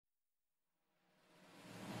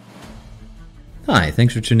Hi,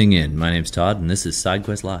 thanks for tuning in. My name's Todd, and this is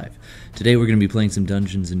SideQuest Live. Today we're going to be playing some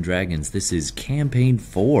Dungeons & Dragons. This is Campaign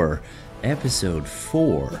 4, Episode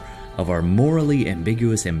 4 of our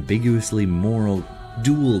Ambiguously Moral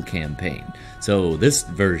dual campaign. So this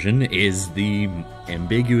version is the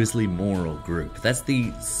Ambiguously Moral group. That's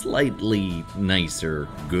the slightly nicer,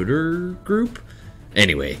 gooder group.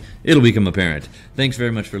 Anyway, it'll become apparent. Thanks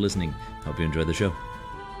very much for listening. Hope you enjoy the show.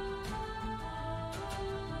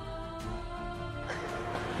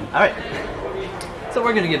 Alright, so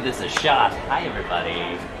we're going to give this a shot. Hi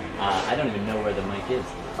everybody. I don't even know where the mic is.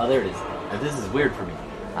 Oh, there it is. This is weird for me.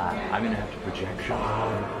 I'm going to have to project.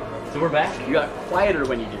 So we're back. You got quieter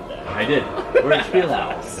when you did that. I did. We're in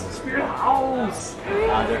Spielhaus. Spielhaus!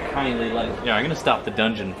 They're kindly letting... Yeah, I'm going to stop the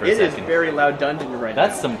dungeon for a second. It is a very loud dungeon right now.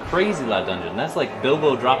 That's some crazy loud dungeon. That's like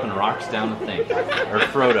Bilbo dropping rocks down the thing. Or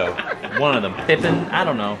Frodo. One of them. Pippin? I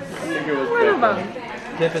don't know. I think it was Pippin.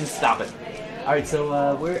 Pippin, stop it. Alright,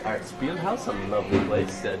 so we're at Spielhaus, a lovely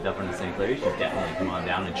place up in the St. Clair. You should definitely come on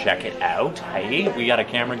down and check it out. Hey, we got a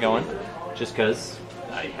camera going, just because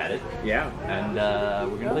I had it. Yeah. And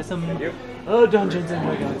we're going to play some Dungeons &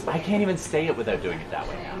 Dragons. I can't even say it without doing it that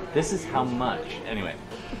way now. This is how much. Anyway.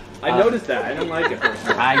 I noticed that. I don't like it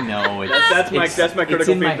personally. I know. That's my critical feedback. It's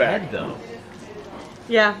in my head, though.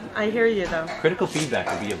 Yeah, I hear you, though. Critical feedback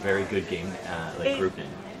would be a very good game, group name.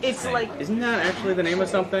 It's like... Isn't that actually the name of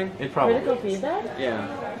something? It probably Critical feedback? Yeah.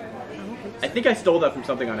 I think I stole that from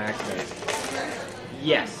something on accident.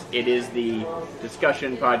 Yes, it is the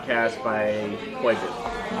discussion podcast by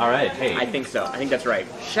Otyugh. Alright, hey. I think so. I think that's right.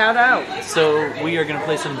 Shout out. So we are going to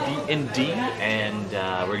play some DnD, and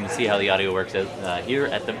we're going to see how the audio works out here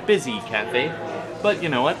at the busy cafe. But you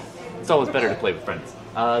know what? It's always better to play with friends.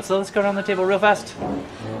 So let's go around the table real fast.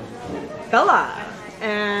 Bella.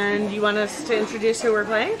 And you want us to introduce who we're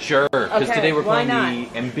playing? Sure, because today we're playing not? the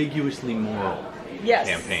Ambiguously Moral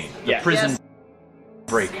campaign. The Yes. Prison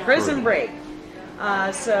Break. Prison Break.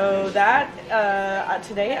 So that,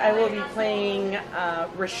 today I will be playing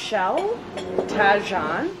Rachelle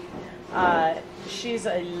Tajan. She's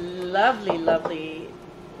a lovely, lovely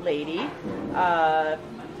lady,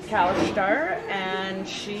 Kalistar, and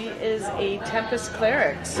she is a Tempest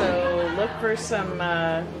Cleric. So look for some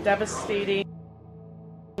devastating,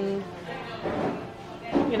 you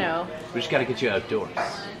know. We just got to get you outdoors.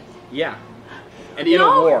 Yeah. And in a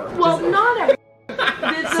war. Well, not every...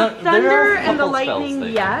 The thunder and the lightning,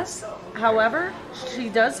 yes. However, she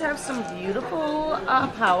does have some beautiful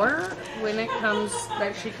power when it comes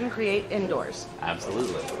that she can create indoors.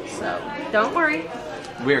 Absolutely. So, don't worry.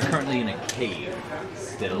 We are currently in a cave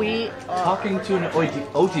still. We are. Talking to an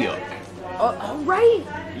Otyugh. Oh, right.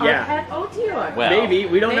 Yeah. Our pet Otyugh. Well, Maybe.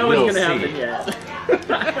 We don't know what's going to we'll happen yet.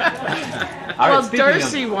 Well,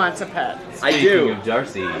 Darcy wants a pet. I do. Speaking of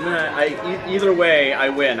Darcy. Either way, I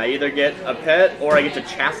win. I either get a pet or I get to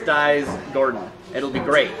chastise Gordon. It'll be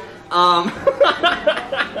great.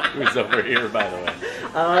 Who's over here, by the way?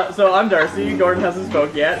 So I'm Darcy. Gordon hasn't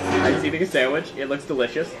spoke yet. I'm just eating a sandwich. It looks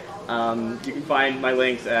delicious. You can find my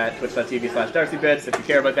links at twitch.tv/DarcyBits. If you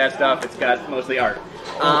care about that stuff, it's got mostly art.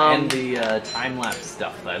 And the time-lapse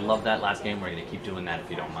stuff. I love that last game. We're going to keep doing that if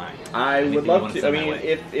you don't mind. I would love to. I mean,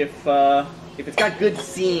 if it's got good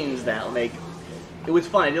scenes that'll make... It was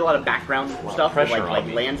fun. I did a lot of background stuff, with like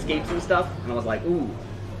landscapes and stuff, and I was like, ooh,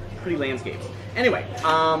 pretty landscapes. Anyway,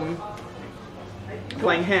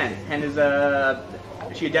 playing Hen. Hen is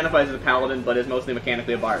she identifies as a paladin, but is mostly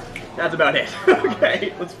mechanically a bard. That's about it.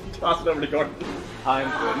 Okay, let's toss it over to Gordon.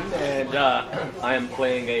 I'm Gordon, and I am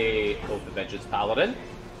playing a Oath of Vengeance paladin.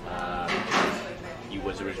 He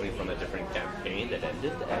was originally from a different campaign that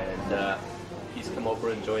ended, and he's come over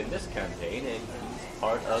and joined this campaign, and he's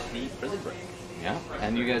part of the Prison Break. Yeah,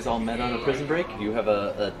 and you guys all met on a prison break. You have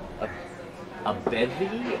a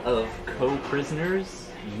bevy of co-prisoners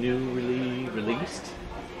newly released.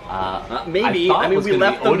 Maybe. I mean, we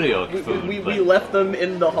left them. We left them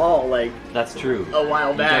in the hall like that's true a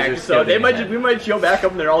while back. So they might we might show back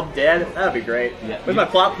up and they're all dead. That'd be great. Yeah, where's my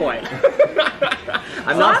plot point?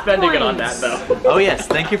 I'm not spending it on that though. Oh yes,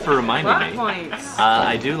 thank you for reminding me. Plot points.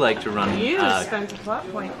 I do like to run. You spent a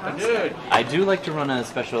plot point. I do like to run a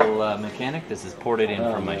special mechanic. This is ported in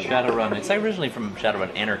from my Shadowrun. It's originally from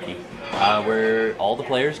Shadowrun Anarchy, where all the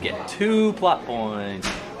players get 2 plot points,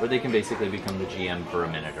 where they can basically become the GM for a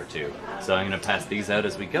minute or two. So I'm going to pass these out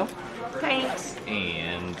as we go. Thanks.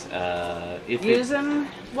 And use them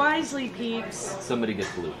wisely, peeps. Somebody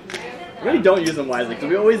gets blue. We really don't use them wisely because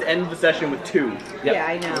we always end the session with 2. Yep. Yeah,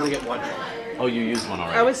 I know. We get 1. Oh, you used one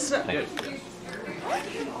already. I was. So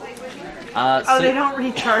they don't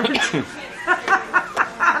recharge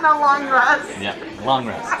on a long rest. Yeah, long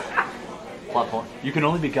rest. Plot point. You can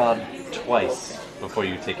only be God twice before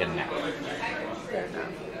you take a nap. Fair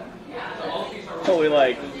enough. Totally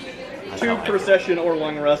like That's 2 how I per feel. session or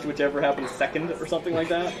long rest, whichever happens second or something like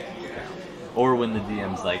that. Or when the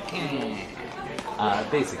DM's like,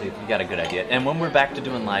 basically, if you got a good idea. And when we're back to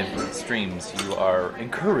doing live streams, you are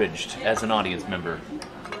encouraged as an audience member.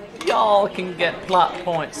 Y'all can get plot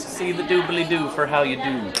points, see the doobly-doo for how you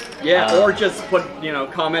do. Yeah, or just put,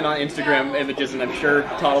 comment on Instagram images, and I'm sure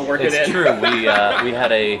Todd will work it in. It's true. We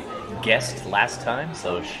had a guest last time,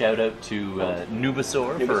 so shout out to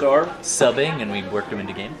Nubasaur for subbing, and we worked him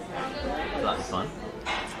into game. That was fun.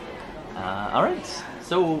 All right,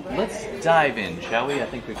 so let's dive in, shall we? I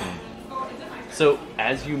think we can. So,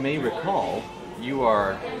 as you may recall, you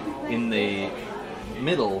are in the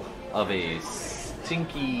middle of a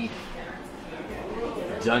stinky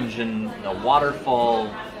dungeon, a waterfall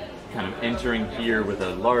kind of entering here with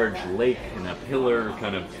a large lake and a pillar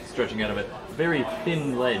kind of stretching out of it. Very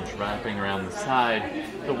thin ledge wrapping around the side.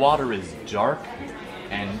 The water is dark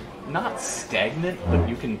and not stagnant, but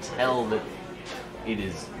you can tell that it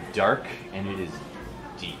is dark and it is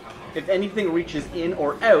deep. If anything reaches in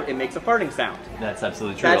or out, it makes a farting sound. That's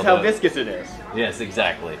absolutely true. That's how viscous it is. Yes,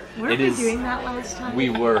 exactly. Weren't we doing that last time? We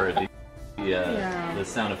were. The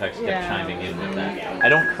sound effects kept chiming in with that. I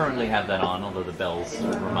don't currently have that on, although the bell's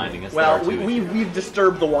reminding us. Well, that we've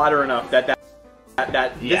disturbed the water enough that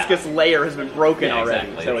viscous layer has been broken already,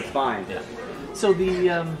 exactly. so it's fine. Yeah. So the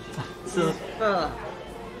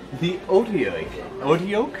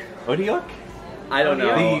Otyugh? I don't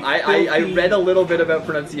know. I read a little bit about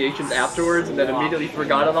pronunciations afterwards, and then immediately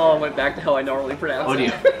forgot it all and went back to how I normally pronounce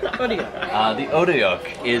it. Otyugh. The Otyugh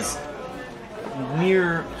is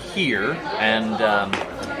near here, and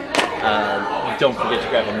don't forget to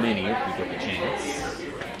grab a mini if you get the chance.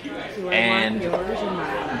 And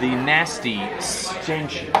the nasty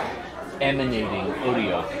stench emanating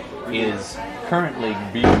Otyugh is currently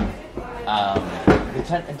being.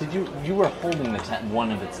 You were holding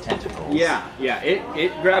one of its tentacles? Yeah.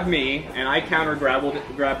 It grabbed me, and I grappled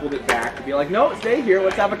it back to be like, no, stay here.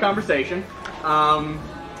 Let's have a conversation. And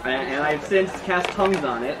I've since cast tongues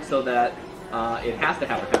on it so that it has to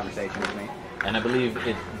have a conversation with me. And I believe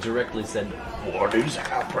it directly said, "What is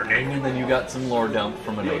happening?" And then you got some lore dump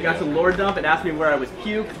from an Otyugh. It got some lore dump. It asked me where I was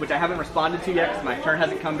puked, which I haven't responded to yet because my turn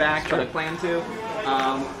hasn't come back, but I plan to.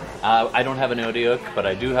 I don't have an Otyugh, but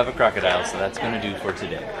I do have a crocodile, so that's going to do for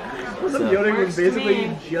today. The Otyugh was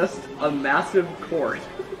basically just a massive cord.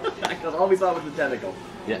 Because all we saw was the tentacle.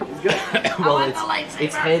 Yeah. It's good. Well,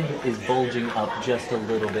 its head is bulging up just a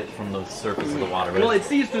little bit from the surface of the water. Well, it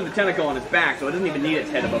sees through the tentacle on its back, so it doesn't even need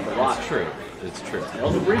its head above the water. It's true. It's true. It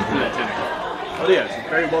also breathes through that tentacle. Oh yeah, it's a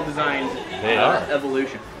very well designed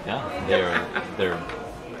evolution. Yeah, they're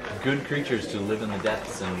good creatures to live in the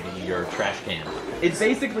depths and be your trash can. It's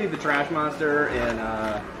basically the trash monster in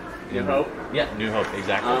New Hope. Yeah, New Hope,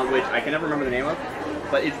 exactly. Which I can never remember the name of,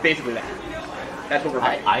 but it's basically that. That's what we're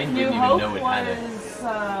fighting. I didn't even know it had a...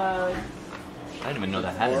 I didn't even know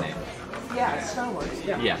that had a name. Yeah, Star Wars.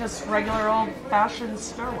 Yeah. Just regular old-fashioned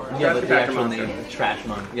Star Wars. Yeah, but the actual name, Trash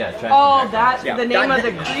Monk. Yeah, Trash Oh, Monk. the name of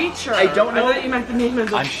the creature. I don't know. I thought you meant the name of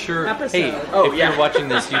the I'm sure. episode. Hey, if you're watching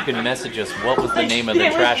this, you can message us. What was the name of the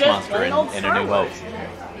trash monster in A New Hope?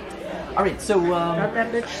 All right, so Got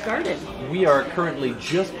that bitch started. we are currently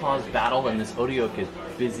just paused battle, and this Otyugh is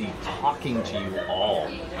busy talking to you all.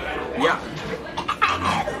 Yeah.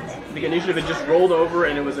 The initiative had just rolled over,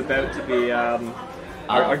 and it was about to be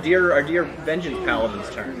our dear Vengeance Paladin's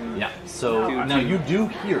turn. Yeah. So now you do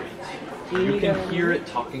hear it. You can hear it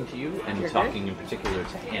talking to you, and talking in particular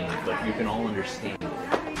to him, but you can all understand.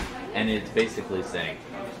 And it's basically saying,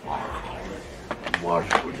 "What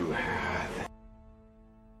would you have?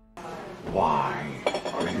 Why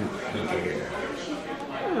are you here?"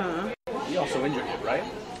 He also injured it, right?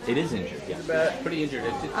 it is injured, yeah. Pretty injured.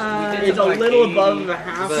 It's a little above the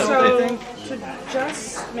half. So, I think. to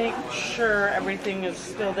just make sure everything is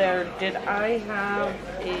still there, did I have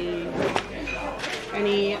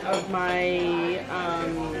any of my,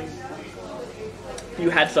 You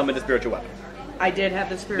had summoned a spiritual weapon. I did have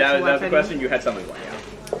the spiritual weapon. That was the question. You had summoned one, yeah.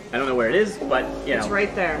 I don't know where it is, but, you know. It's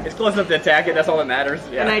right there. It's close enough to attack it, that's all that matters.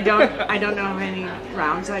 Yeah. And I don't know how many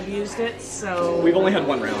rounds I've used it, so... We've only had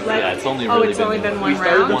one round. Yeah, it's only really been one we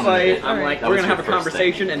started round? the fight, I'm Alright. like, That we're was gonna have a your first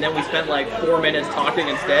conversation, and then we spent like 4 minutes talking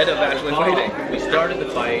instead of actually fighting. We started the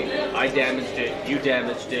fight, I damaged it, you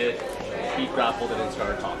damaged it, he grappled it and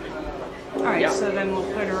started talking. Alright, Yeah. so then we'll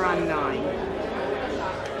put her on 9.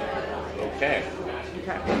 Okay.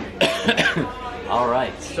 Okay. All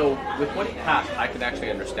right. So with what it has, I can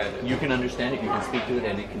actually understand it. You can understand it, you can speak to it,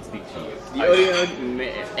 and it can speak to you. The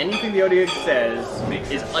Otyugh, anything the Otyugh says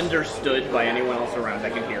is understood by anyone else around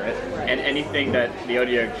that can hear it, and anything that the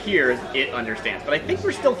Otyugh hears, it understands. But I think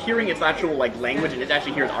we're still hearing its actual like language, and it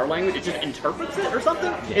actually hears our language. It just interprets it or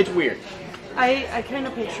something. It's weird. I kind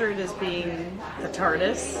of picture it as being the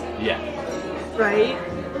TARDIS, Yeah. right?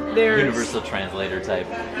 There's Universal translator type.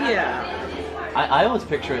 Yeah. I always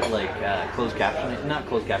picture it like closed captioning, not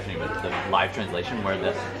closed captioning, but the live translation where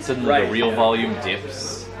suddenly Right, the real yeah. volume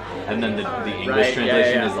dips, and then the English Right,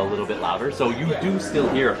 translation yeah. is a little bit louder, so you do still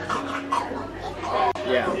hear.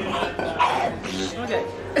 Yeah. Okay.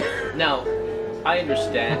 Now, I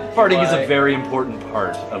understand. Farting is why- a very important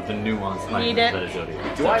part of the nuanced language Need it. that is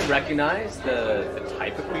Otyugh. Do I recognize the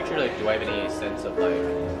type of creature? Like, do I have any sense of like?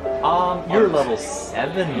 You're level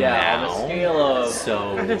 7 Yeah, now. on a scale of. So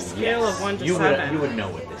On a scale yes, of 1 to you 7. Would, you would know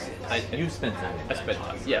what this is. You spent time in I spent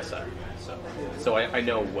time. Yes, I. So I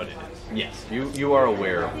know what it is. Yes, you are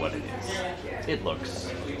aware of what it is. It looks.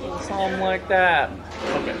 Something like that.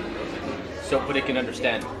 Okay. So, but it can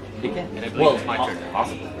understand. It can. And I believe it's my turn.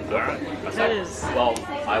 Possibly. All right. That is. Well,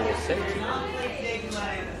 I will say to you,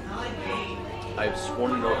 I've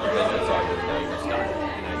sworn an oath of vengeance on you, now you must die.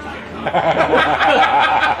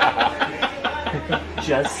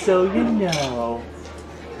 Just so you know.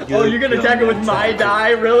 Oh, you're gonna attack it with my die,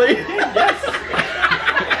 really? Yes.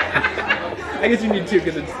 I guess you need 2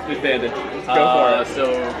 because it's advantage. Let's go for it.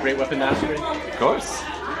 So, Great Weapon Mastery. Of course.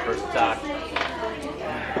 First attack.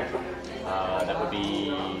 That would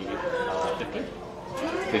be 15.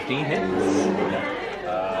 15 hits.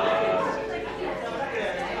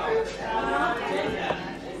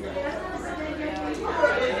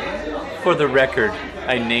 For the record,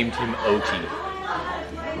 I named him Otyugh.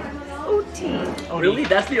 Otyugh. Really?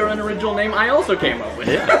 That's the unoriginal name I also came up with.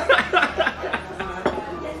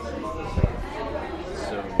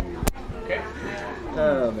 So, okay.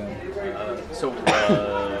 Oh, man.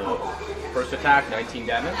 First attack, 19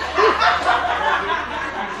 damage.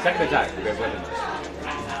 Second attack, Great Weapon.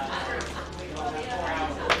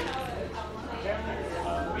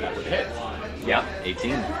 That would hit. Yeah,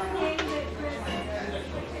 18.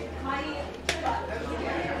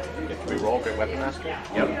 Get to reroll Great Weapon Master.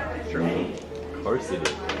 Yep. Sure. Of course he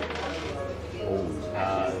did.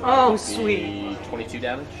 Oh, sweet. 22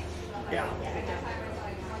 damage. Yeah.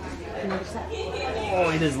 Oh,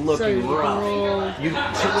 it is looking So you rough. roll You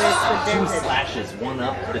with two the dented. slashes, one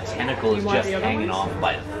up. The tentacle is You want just the other hanging ones? off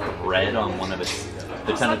by a thread on one of its.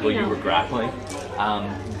 The tentacle you were grappling.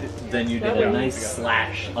 Then you did a nice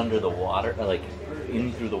slash under the water, like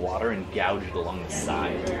in through the water, and gouged along the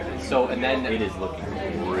side. So, and then It is looking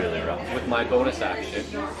really rough. with my bonus action,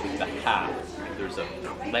 the half, there's a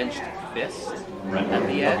clenched fist Right at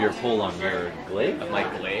the of end your pull on your glaive. of my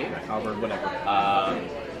glaive. However, whatever.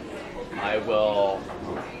 I will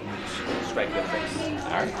strike the face.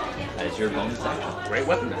 All right, as your bonus action. Great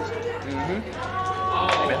Weapon Master.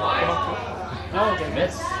 Oh, okay.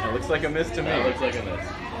 Miss. It looks like a miss to me. That looks like a miss.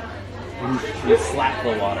 You slap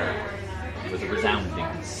the water with a resounding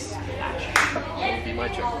splash. It'll be my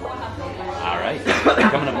turn. All right,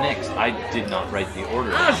 coming up next. I did not write the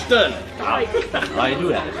order. Ashton! I do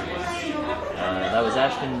have it. That was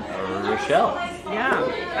Ashton Rachelle. Yeah,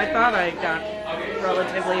 I thought I got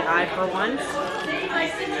relatively high for once.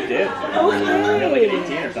 You did. Okay. You got like an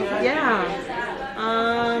 18 or something.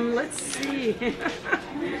 Yeah. Let's see.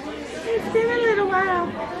 It's been a little while.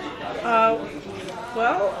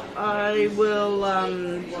 Well, I will,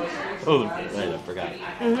 Oh, wait, I forgot.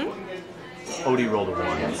 Odie rolled a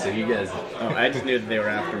 1, so you guys. Oh, I just knew that they were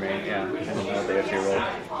after me. Yeah. I didn't know if they actually rolled.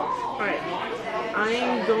 alright.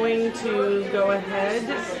 I'm going to go ahead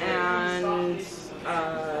and,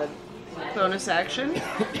 bonus action.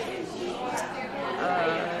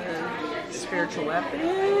 Spiritual weapon.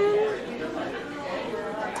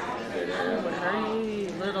 What are you,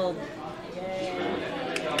 little...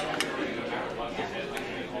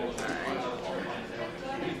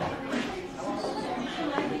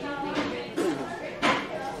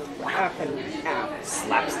 Up and out.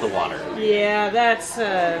 Slaps the water. Yeah, that's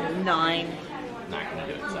 9. Not gonna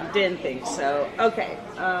do it, so. Didn't think so. Okay,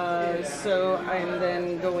 so I'm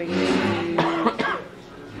then going to,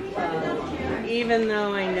 even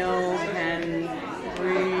though I know Pen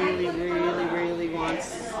really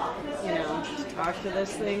wants, to talk to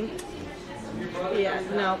this thing. Yeah,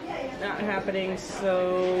 no, not happening.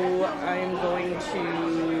 So I'm going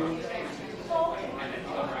to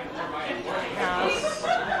cast.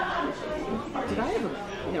 Did I have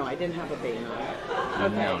a? No, I didn't have a Bane on.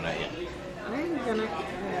 Okay. No, not yet. I'm gonna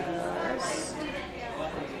cast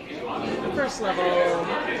First level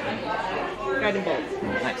guiding bolt.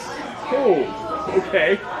 Nice. Cool.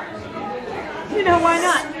 Okay. You know, why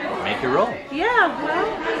not? Make your roll. Yeah, well.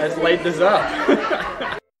 Let's light this up.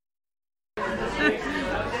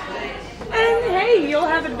 And hey, you'll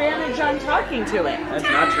have advantage on talking to it. That's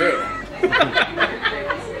not true.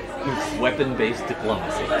 Weapon-based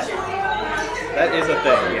diplomacy. That is a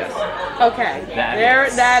thing, yes. Okay,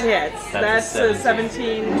 that hits. That's a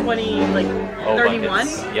 17, 20, like 31.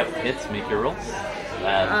 Yep, hits. Make your roll.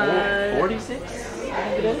 46, I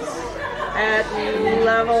think it is. At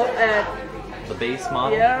The base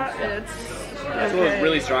model. yeah, it's That's one of those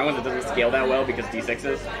really strong ones that doesn't scale that well because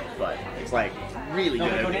D6s, but it's like really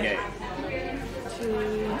good at the game.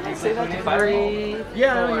 Say that to Fireball.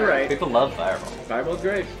 Yeah, you're right. People love Fireball. Fireball's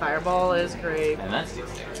great. Fireball is great. And that's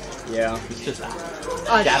D6. Yeah. It's just A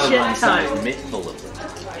Shadowrun shit ton. size mitt full of them.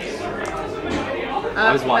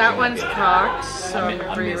 I was watching That one's cocked, so I I'm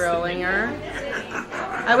missed re-rolling her.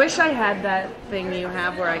 I wish I had that thing you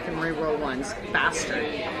have where I can re-roll ones faster.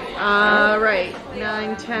 Right.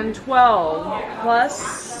 9, 10, 12.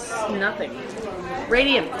 Plus nothing.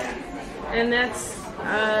 Radiant. And that's,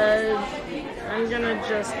 I'm gonna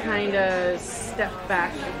just kind of step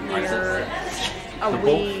back here. The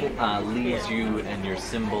bolt leaves you and your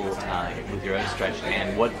symbol with your outstretched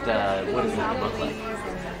hand. What does it look like?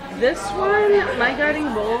 This one, my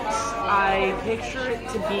guiding bolts, I picture it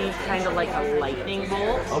to be kind of like a lightning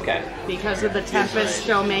bolt. Okay. Because of the Tempest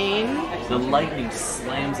domain. The lightning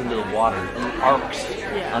slams into the water and arcs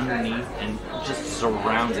underneath and just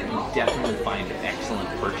surrounds it. You definitely find excellent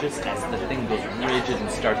purchase as the thing goes rigid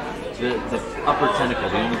and starts. The upper tentacle,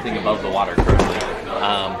 the only thing above the water currently.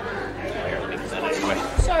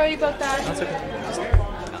 Sorry about that. That's okay. Just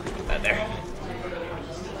put that there.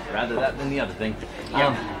 Rather that than the other thing.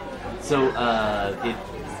 So it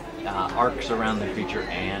arcs around the creature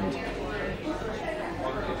and the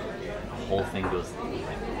whole thing goes.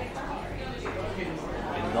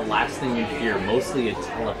 And the last thing you hear, mostly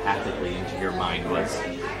telepathically into your mind, was,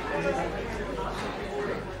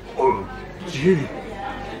 "Oh, gee,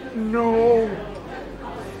 no."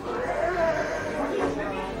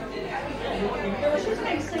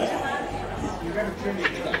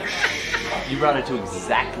 You brought it to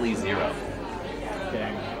exactly 0.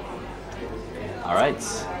 Okay. Alright.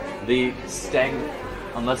 The stag,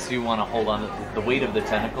 unless you want to hold on, the weight of the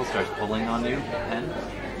tentacle starts pulling on you, and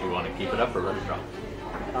do you want to keep it up or let it drop?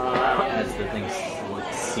 As the thing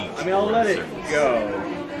seeps. I mean, I'll let it surface.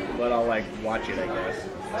 go, but I'll like watch it, I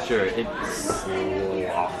guess. Sure, it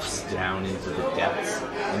sloughs down into the depths,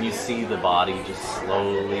 and you see the body just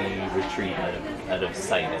slowly retreat out of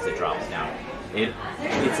sight as it drops down.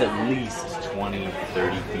 It's at least 20,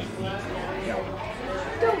 30 feet deep.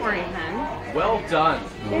 Don't worry, hun. Well done.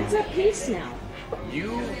 It's a piece now.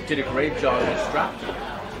 You did a great job distracting.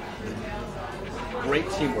 Great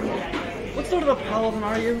teamwork. What sort of a paladin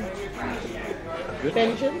are you?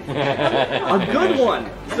 Vengeance? A good one!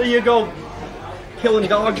 So you go killing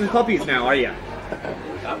dogs and puppies now, are you?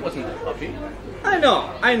 That wasn't a puppy. I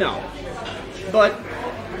know. But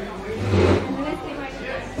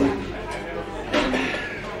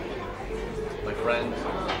My friend,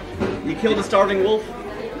 you killed a starving wolf?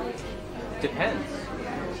 depends.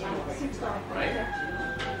 Right?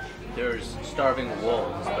 There's starving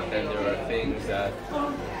wolves, but then there are things that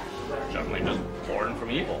are generally just born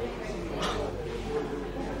from evil.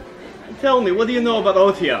 Tell me, what do you know about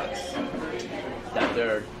Otyughs? That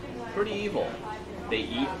they're pretty evil. They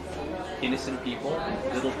eat innocent people,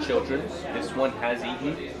 little children. This one has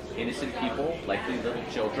eaten innocent people, likely little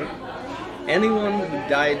children. Anyone who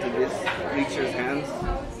died to this creature's hands,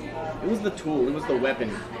 it was the tool, it was the weapon.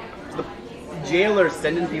 It was the jailer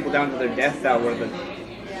sending people down to their death hour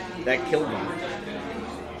that killed them.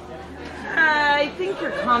 I think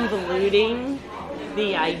you're convoluting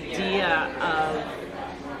the idea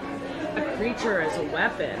of a creature as a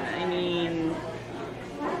weapon. I mean,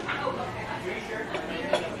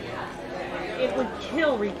 it would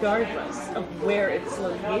kill regardless of where its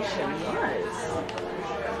location was.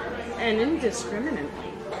 And indiscriminately.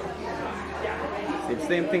 It's the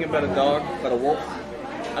same thing about a dog, about a wolf.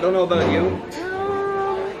 I don't know about you.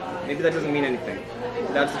 Maybe that doesn't mean anything.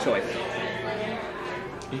 That's a choice.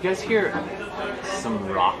 You guys hear some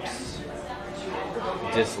rocks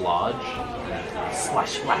dislodge,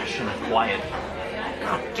 splash, splash, and a quiet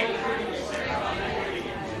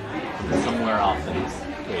somewhere off in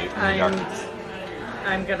the darkness.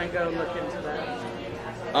 I'm gonna go look into that.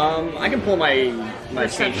 I can pull my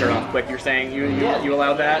chain shirt off quick. You're saying you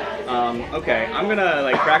allow that? Okay, I'm gonna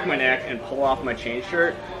like crack my neck and pull off my chain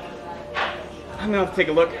shirt. I'm gonna have to take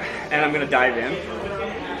a look, and I'm gonna dive in.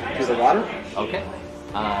 To the water? Okay.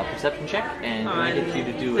 Perception check, and I get you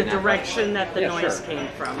to do the direction that the noise sure. came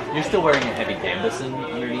from. You're still wearing a heavy gambeson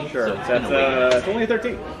underneath, Sure. so it's That's it's only a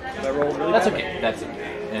 13. I rolled really That's bad. okay. That's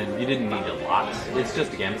okay. And you didn't need a lot. It's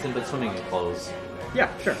just a gambeson, but swimming in clothes. Yeah,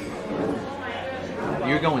 sure.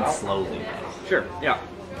 You're going slowly. Sure. Yeah.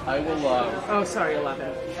 I will Oh, sorry,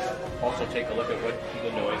 11. also take a look at what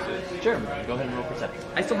the noise is. Sure. Go ahead and roll perception.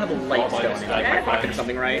 I still have a light Oh, stone minus in like, my five. pocket or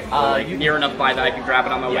something, right? you- Near enough by that I can grab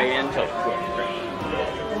it on my way in. Totally.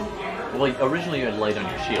 Well, originally you had light on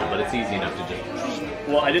your shield, but it's easy enough to just.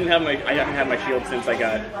 Well, I haven't had my shield since I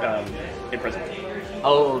got imprisoned.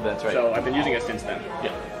 Oh, that's right. So I've been using it since then.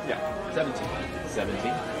 Yeah. Yeah. 17.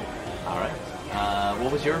 17. All right.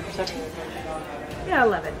 What was your perception? Yeah,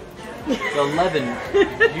 11. So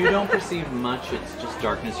 11, you don't perceive much, it's just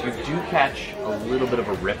darkness. You do catch a little bit of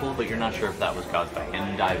a ripple, but you're not sure if that was caused by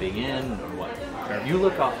him diving in or what. You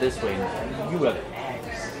look off this way and you have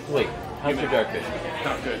eggs. Wait, how's your dark vision?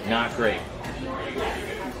 Not good. Not great.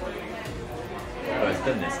 Oh, I've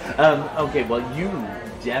done this. Okay, well you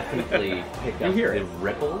definitely pick up hear the it.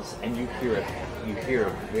 ripples and you hear a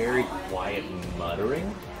very quiet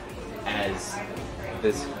muttering as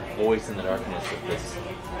this voice in the darkness of this,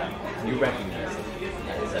 you recognize it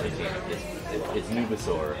as 17. It's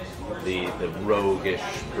Nubasaur, the roguish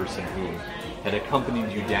person who had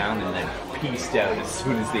accompanied you down and then pieced out as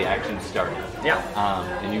soon as the action started. Yeah.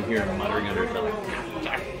 And you hear him muttering under his breath,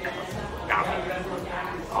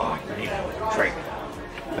 Oh, yeah. Drink.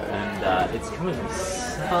 and it's coming from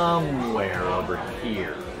somewhere over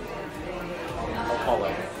here. I'll call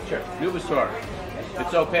it. Sure. Nubasaur,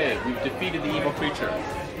 it's okay. We've defeated the evil creature.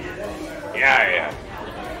 Yeah.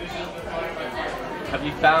 Have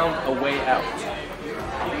you found a way out?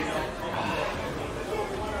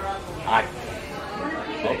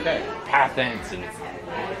 Okay. Path ends and it's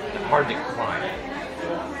hard to climb.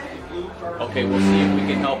 Okay, we'll see if we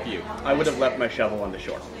can help you. I would have left my shovel on the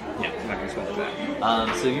shore. Yeah. I'm not going to swim with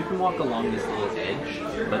that. So you can walk along this little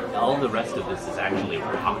edge, but all the rest of this is actually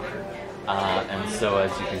rock. And so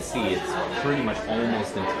as you can see, it's pretty much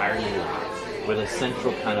almost entirely rock, with a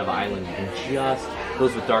central kind of island you can just,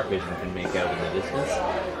 those with dark vision can make out in the distance.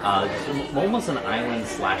 It's almost an island /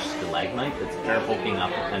 stalagmite that's poking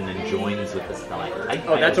up and then joins with the stalactite.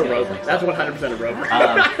 Oh, that's a rover. That's 100% a rover.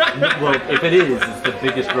 Well, if it is, it's the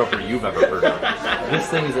biggest roper you've ever heard of. This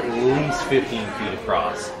thing is at least 15 feet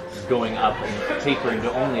across, going up and tapering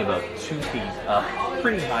to only about 2 feet up,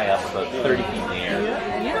 pretty high up, about 30 feet in the air,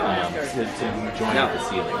 to join with the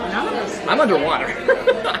ceiling. I'm underwater.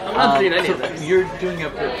 I'm not seeing any So of this. you're doing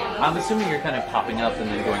I'm assuming you're kind of popping up and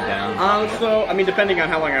then going down. So, I mean, depending on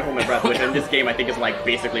how long I hold my breath, which in this game I think is like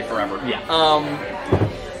basically forever. Yeah.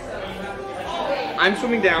 I'm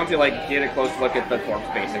swimming down to like get a close look at the corpse,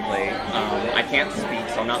 basically. I can't speak,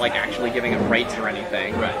 so I'm not like actually giving it rights or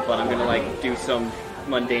anything. Right. But I'm gonna like do some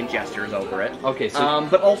mundane gestures over it. Okay, so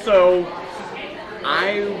but also,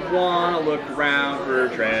 I want to look around for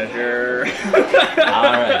treasure.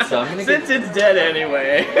 Alright, so I'm gonna Since it's dead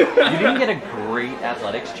anyway. You didn't get a great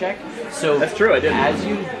athletics check, so That's true, I didn't. As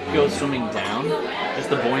you go swimming down,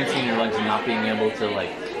 just the buoyancy in your legs and not being able to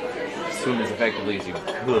like swim as effectively as you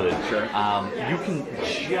could, Sure. You can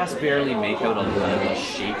just barely make out a little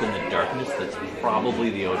shape in the darkness that's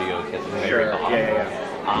probably the Otyugh at the very Sure, bottom,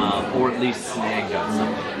 yeah. or at least snagged on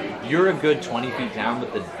something. You're a good 20 feet down,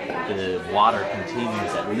 but the water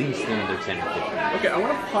continues at least another 10 or 15. Okay, I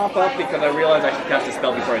want to pop up because I realize I should cast a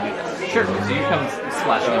spell before I do this. Sure. So you come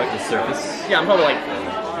splashing up to the surface. Yeah, I'm probably like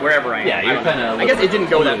wherever I am. Yeah, you're kind of. I guess it didn't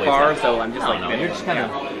go that far, so I'm just like. No, you're just kind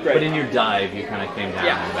of. Great. But in your dive, you kind of came down.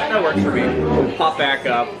 Yeah, and back. that works for me. Pop back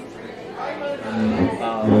up.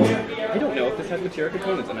 I don't know if this has material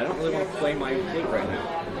components, and I don't really want to play my flute right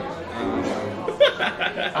now.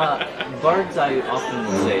 Bards, I often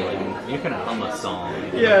will say, like, you can hum a song.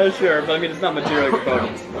 Yeah, sure, but I mean, it's not material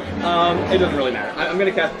components. It doesn't really matter. I'm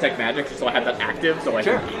going to cast Detect Magic, so I have that active, so I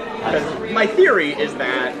Sure. Because my theory is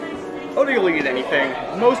that Otyugh will eat anything.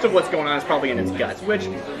 Most of what's going on is probably in its guts, which,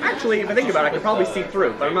 actually, if I think about it, I could probably see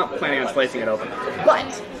through, but I'm not planning on slicing it open.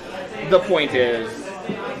 But the point is,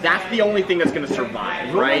 that's the only thing that's going to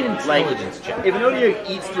survive, Roll right? an intelligence check. If an Otyugh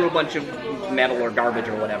eats through a bunch of metal or garbage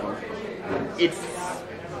or whatever, it's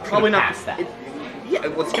probably not. Pass that. Yeah,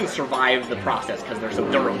 well, it's going to survive the process because they're so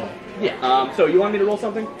durable. Yeah. So you want me to roll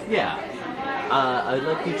something? Yeah. I'd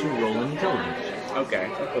like you to roll an intelligence check.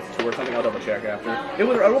 Okay, that's 2 or something. I'll double check after. I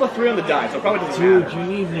rolled a 3 on the die, so it probably doesn't Dude, matter. you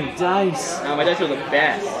need new dice. No, my dice are the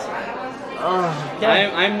best. Oh,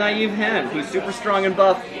 I'm Naive Hen. He's super strong and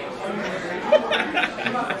buff.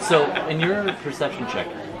 So, in your perception check,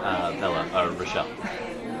 Bella, or Rachelle,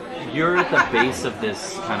 you're at the base of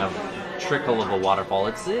this kind of trickle of a waterfall.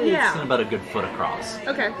 It's about a good foot across.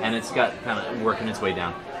 Okay. And it's got kind of working its way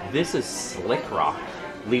down. This is slick rock,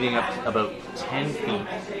 leading up to about 10 feet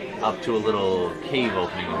up to a little cave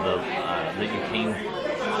opening that you came.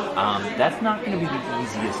 That's not going to be the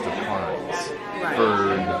easiest of climbs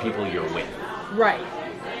for the people you're with. Right.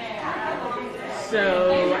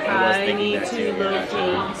 So I need to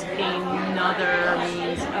locate another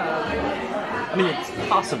means of. I mean, it's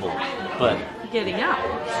possible, but getting out.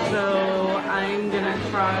 So I'm gonna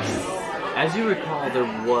cross. As you recall, there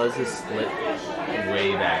was a split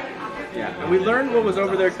way back. Yeah, and we learned what was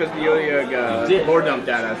over there because the Otyugh lore dumped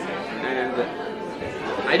at us, and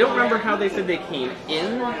I don't remember how they said they came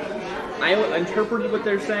in. I interpreted what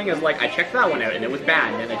they're saying as like, I checked that one out and it was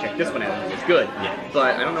bad, and then I checked this one out and it was good. Yeah.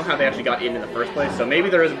 But I don't know how they actually got in the first place, so maybe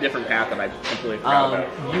there is a different path that I completely forgot about.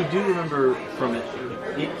 You do remember from it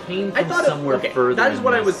came from somewhere further. That is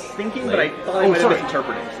what I was thinking, but I thought I might have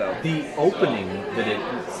misinterpreted. So the opening that it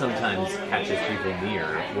sometimes catches people near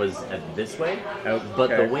was this way, but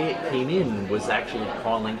the way it came in was actually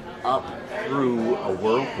crawling up through a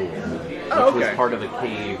whirlpool, which was part of a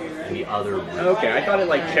cave in the other room. Okay, I thought it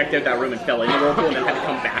like checked out that room and fell in the whirlpool and then had to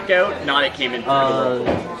come back out. Not it came in through the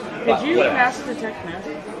whirlpool. Did you cast Detect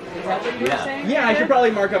Magic? Is that what you were saying? Yeah, I should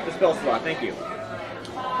probably mark up the spell slot. Thank you.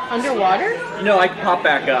 Underwater? No, I can pop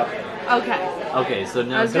back up. Okay. Okay, so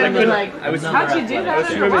now I was gonna be like, how'd you do that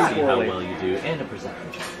underwater? See how well you do, and a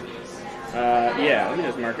perception check, please. Yeah, let me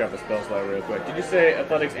just mark up a spell slot real quick. Did you say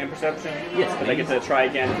athletics and perception? Yes. Did I get to try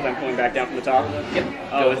again because I'm coming back down from the top? Yep.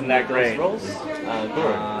 Oh, isn't that great? Rolls. This is a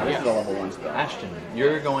level 1 spell. Ashton,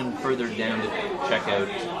 you're going further down to check out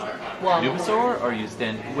Nubasaur, or are you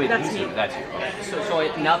stand? Wait, That's me. That's you. Okay. So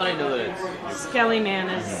now that I know that it's Skelly Man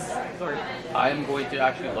is. I'm going to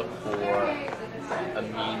actually look for a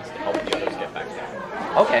means to help the others get back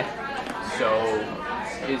down. Okay. So,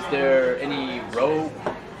 is there any rope,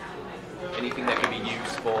 anything that could be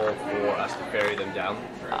useful for us to ferry them down?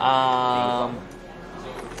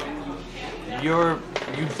 You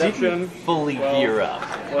didn't fully gear up.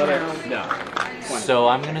 No. So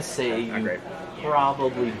I'm gonna say you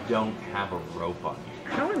probably don't have a rope on you.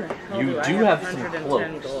 How in the hell You do do I have have some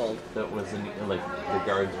 110 cloaks gold? that was in, like the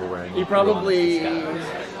guards were wearing. You probably,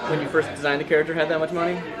 when you first designed the character, had that much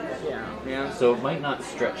money? Yeah. Yeah. So it might not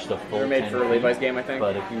stretch the full. They were made 10 for feet, Levi's game, I think.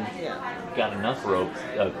 But if you got enough ropes,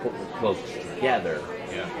 cloaks together,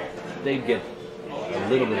 they'd get a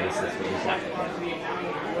little bit of assistance.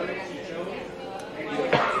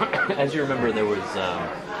 As you remember, there was a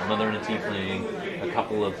mother and a tiefling, a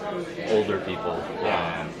couple of older people.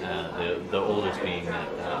 The oldest being the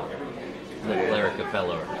cleric of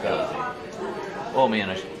pelor. Oh man,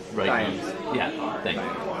 I should write these. Yeah, thank you.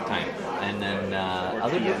 Time. And then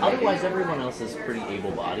otherwise, everyone else is pretty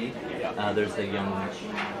able-bodied. There's the young,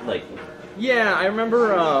 like. Yeah, I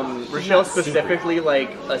remember Rachelle specifically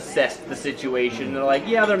like assessed the situation. They're like,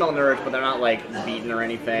 yeah, they're malnourished, but they're not like beaten or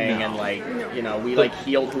anything, and like we like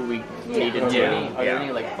healed who we needed to. Are there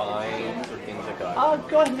any like vines or things like that?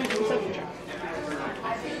 Go ahead and make a perception check.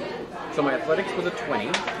 So my athletics was a 20.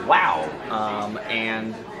 Wow.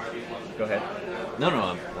 And go ahead.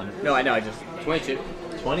 No, I know. I just 22.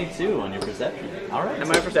 22 on your perception. All right. And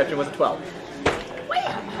my perception was a 12. Now,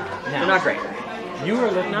 They're not great. You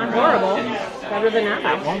were looking Not around, horrible. and Better than at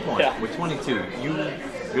nothing. one point, with 22,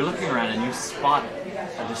 you're looking around and you spot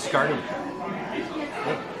a discarded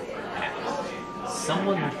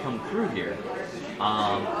someone had come through here,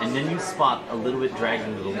 and then you spot a little bit dragged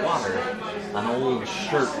into the water, an old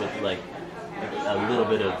shirt with like a little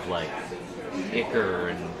bit of like ichor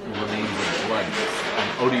and remains of blood, an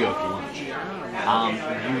Otyugh lunch.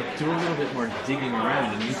 You do a little bit more digging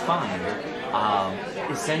around and you find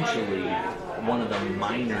essentially one of the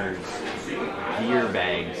miners' gear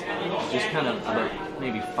bags, just kind of about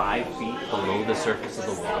maybe 5 feet below the surface of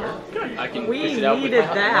the water. Good. I can We fish it out with needed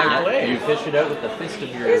my that. blade. You fish it out with the fist of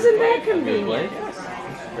your. Isn't that of your convenient? blade.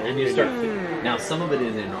 And you start. Now some of it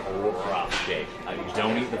is in rough shape.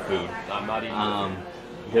 Don't eat the food. I'm not eating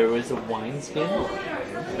There is a wine skin,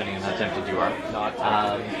 depending on how tempted you are. Not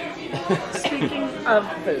Speaking of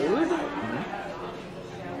food,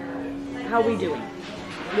 how we doing?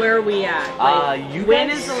 Where are we at? Like, when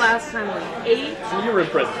is the last time we ate? You were in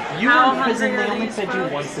prison. You How were in prison. hungry They are only these fed you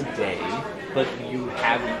folks? once a day, but you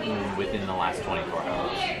have eaten within the last 24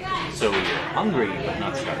 hours. So you're hungry, but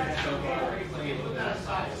not starving.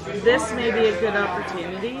 This may be a good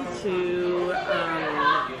opportunity to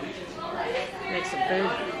make some food.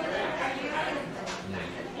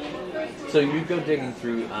 So you go digging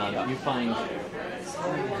through. You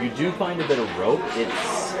do find a bit of rope.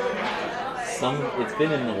 It's it's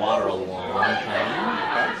been in the water a long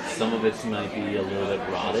time. Some of it might be a little bit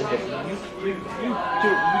rotted, but you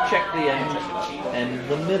check the end and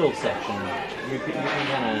the middle section. You can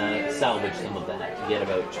kind of salvage some of that to get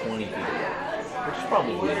about 20 feet away, which is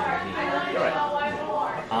probably good. All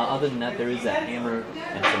right. Other than that, there is a hammer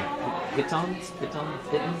and some pitons.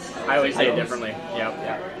 I always say it differently.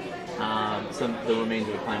 Yep. Some the remains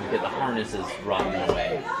of a climb kit. The harness is rotting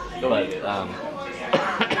away, but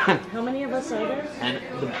How many of us are there? and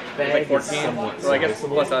the bag Like is 14. somewhat So I guess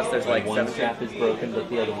serviceable. plus us, there's like one 17. strap is broken, but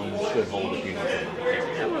the other one should hold if you need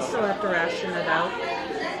to. We'll still have to ration it out.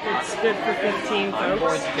 It's good for 15 I'm going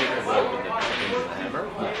folks. to take the rope and the hammer,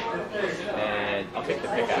 and I'll take the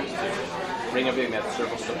pickaxe to bring everything that's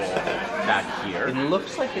serviceable back here. It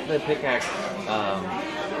looks like the pickaxe,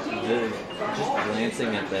 just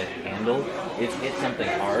glancing at the handle, it's hit something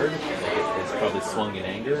hard. Like it's probably swung in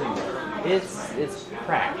anger. And it's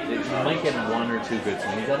cracked. It might get one or two good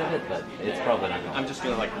swings out of it, but it's probably not going. I'm just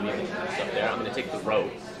gonna like leave the stuff there. I'm gonna take the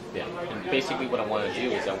rope. Yeah. And basically what I want to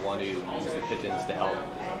do is I want to use the pitons to help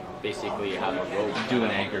basically have a rope. Do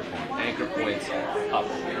an anchor point. Anchor points up.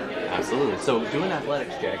 Absolutely. So do an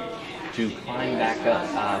athletics check to climb back up.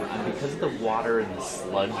 And because of the water and the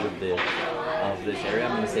sludge of this area,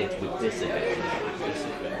 I'm going to say it's with disadvantage.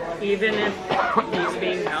 Even if he's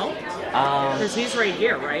being helped? Because he's right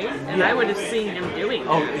here, right? And yeah. I would have seen him doing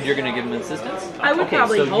Oh, that. you're going to give him assistance? I would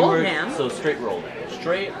probably so hold him. So straight roll then.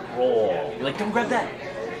 Straight roll. You're like, don't grab that.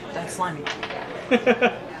 That's slimy.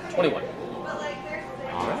 21.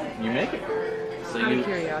 All right, you make it. So Out you. of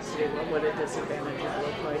curiosity, what would a disadvantage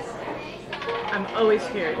look like? I'm always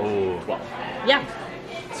curious. Oh, well. Yeah.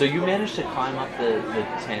 So you managed to climb up the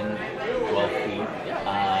 10, 12 feet,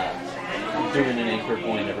 doing an anchor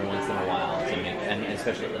point every once in a while, to make, and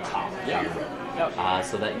especially at the top. Yeah.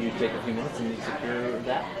 So that you take a few minutes and you secure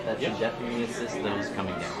that. That should definitely assist those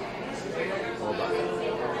coming down. Hold on.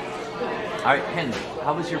 All right, Henry,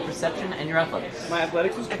 how was your perception and your athletics? My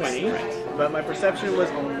athletics was 20, but my perception was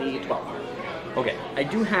only 12. Okay, I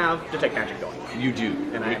do have detect magic going, you do.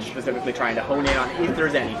 and I'm specifically trying to hone in on if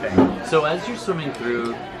there's anything. So as you're swimming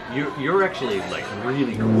through, you're actually like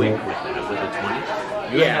really quick with that, with the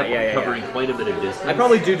 20. You end up covering quite a bit of distance. I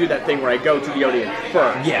probably do that thing where I go to the audience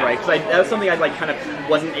first, Yeah. right? Because that was something I like kind of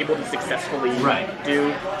wasn't able to successfully Right.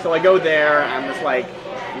 do. So I go there, I'm just like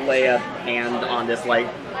lay a hand on this like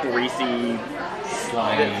greasy,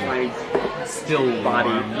 slimy, still body.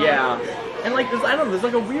 warm. Yeah, and like there's, I don't know, there's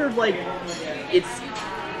like a weird like it's.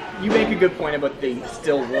 You make a good point about the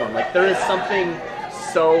still warm. Like there is something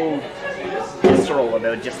so visceral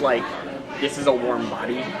about just like this is a warm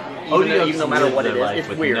body. Even no matter what it is,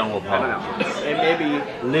 it's weird. No I don't know. It may be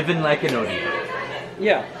living like an Otyugh.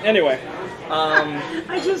 Yeah. Anyway,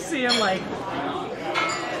 I just see him like,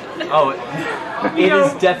 Oh, it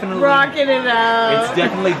is definitely rocking it out. It's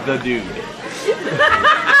definitely the dude.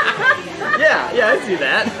 yeah, I see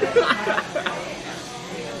that.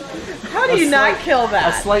 How do you not kill A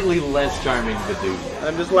that? slightly less charming the dude.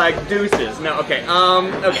 I'm just like deuces. No, okay.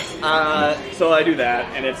 So I do that,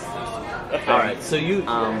 and it's a thing. All right, so you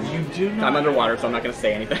do not. I'm underwater, so I'm not gonna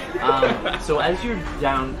say anything. So as you're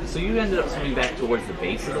down, so you ended up swimming back towards the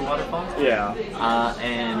base of the waterfall. Yeah.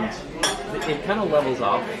 And it kind of levels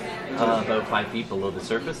off about 5 feet below the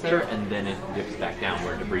surface there, and then it dips back down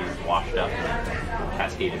where debris is washed up and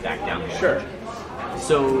cascaded back down. Sure.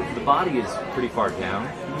 So the body is pretty far down.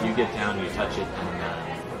 You get down, you touch it,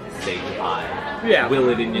 and say goodbye. Yeah. Will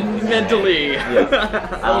it in your Mentally.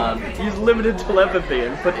 Yeah. Use limited telepathy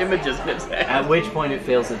and put images in its head. At which point it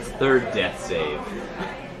fails its third death save.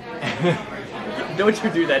 Don't you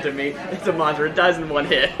do that to me. It's a monster. It dies in one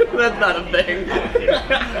hit. That's not a thing.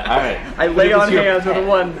 Alright. I lay on hands with a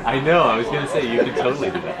one. I know, I was going to say, you could totally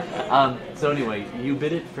do that. So anyway, you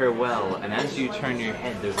bid it farewell, and as you turn your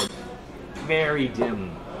head, there's a very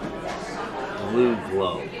dim blue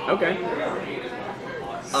glow. Okay.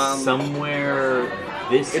 Somewhere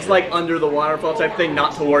this... It's like under the waterfall type thing,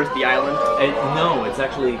 not towards the island. No, it's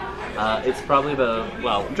actually... it's probably about,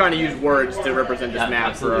 well... I'm trying to use words to represent this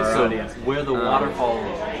map for our so audience. where the waterfall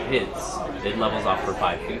hits, it levels off for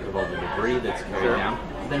 5 feet with all the debris that's carried down.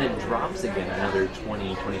 Then it drops again another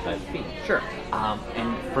 20, 25 feet. Sure.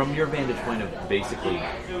 And from your vantage point of basically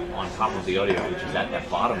on top of the Otyugh, which is at the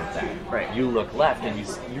bottom of that, Right. you look left and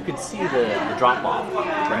you can see the drop off.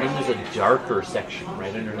 And then there's a darker section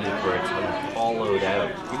right underneath where it's kind of hollowed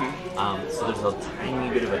out. So there's a tiny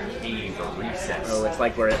bit of a cave or recess. Oh, it's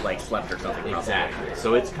like where it like slept or something. Probably. Exactly.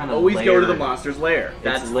 So it's kind of Always layered, go to the monster's lair.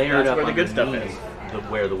 That's That's layered that's up where the good stuff is. underneath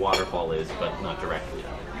where the waterfall is, but not directly.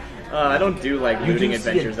 I don't do like You looting do see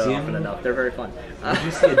a adventures dim- often enough. They're very fun.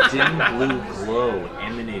 You see a dim blue glow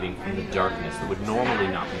emanating from the darkness that would normally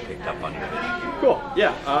not be picked up on your vision. Cool.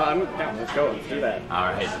 Yeah. I'm down. Let's go. Let's do that.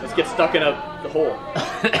 All right. Let's get stuck in the hole.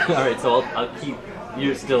 All right. So I'll keep.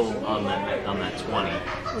 You're still on that 20.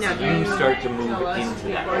 Now, So you start to move into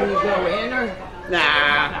Before that. you go in, or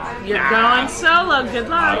Nah. you're going solo. Good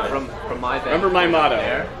luck. From my Remember my motto.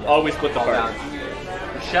 Always split the Call party. down.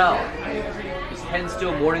 Rachelle, is Hen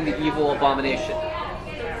still mourning the evil abomination?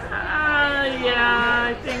 Yeah,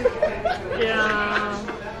 I think. Yeah.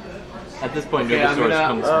 At this point, Okay, Nubasaurus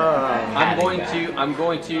comes. I'm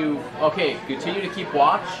going to. Okay, continue to keep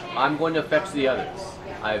watch. I'm going to fetch the others.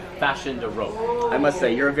 I've fashioned a rope. I must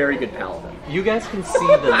say, you're a very good paladin. You guys can see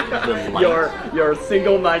the light. Your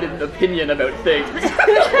single-minded opinion about things.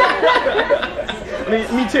 I mean,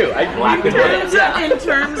 me too. Black and white. In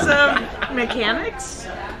terms of mechanics,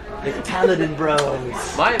 The Paladin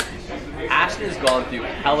Bros. My Ashton has gone through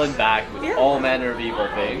hell and back with all manner of evil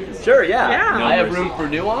things. Sure, yeah. Yeah. I have room for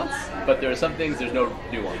nuance, but there are some things there's no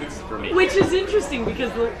nuance for me. which is interesting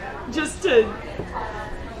because just to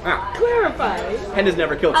Ah, clarify, Hen has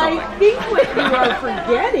never killed something. I think what you are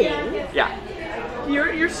forgetting, Yeah.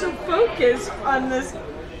 you're so focused on this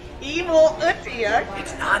evil Otyugh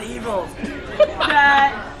It's not evil.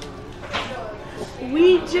 that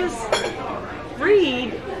we just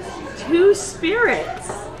freed 2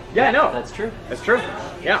 spirits Yeah, I know. That's true. That's true.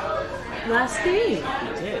 Yeah. last game.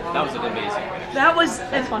 That was an amazing finish. That was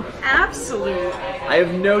an absolute. I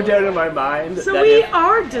have no doubt in my mind So that we if,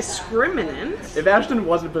 are discriminant. if Ashton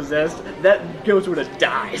wasn't possessed, that ghost would have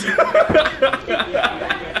died.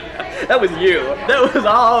 That was you. That was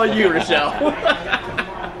all you, Rachelle.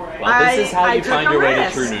 Well, this is how I you took find a your way to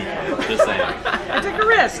risk. true neutral. Just saying. I took a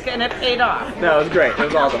risk and it paid off. No, it was great. It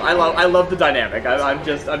was awesome. I love the dynamic. I'm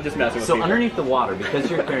just messing with So people. underneath the water, because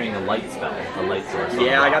you're carrying a light spell, a light source. on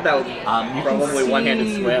Yeah, the I got rock, that you can probably see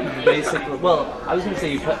one-handed swim. Basically, well, I was going to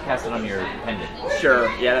say you cast it on your pendant.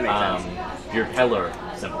 Sure. Yeah, that makes sense. Your pelor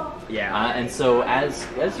symbol. Yeah. And so as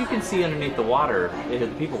you can see underneath the water, the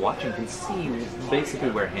people watching can see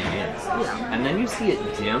basically where Hen is. Yeah. And then you see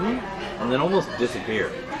it dim and then almost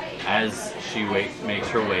disappear as she makes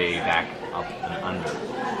her way back up and under.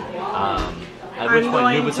 At which I'm point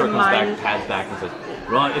going Nubasaur to comes mine- back, pads back and says,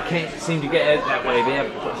 "Right, I can't seem to get out that way. They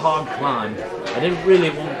have hard climb. I didn't really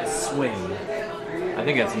want to swing." I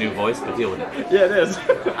think that's a new voice, but deal with it. Yeah, it is.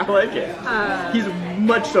 I like it. He's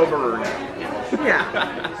much soberer now.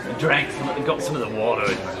 Yeah. I got some of the water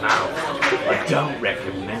in my mouth. I don't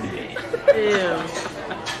recommend it. Ew.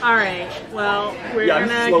 All right. Well, we're Yeah, I'm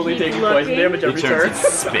gonna slowly keep taking looking. poison damage He every turns turn. and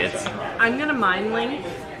spits. I'm gonna mind link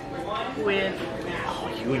with. Oh,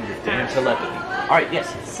 you and your damn telepathy. Alright,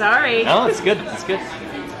 yes. Sorry, No, it's good. It's good.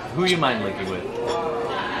 Who are you mind linking with?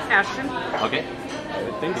 Ashton. Okay. I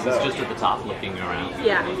think He's so. just at the top looking around.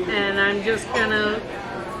 Yeah, and I'm just gonna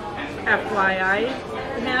FYI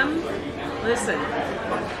him. Listen,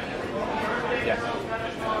 Yeah.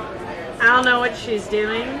 I don't know what she's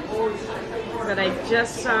doing, but I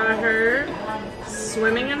just saw her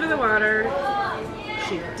swimming under the water.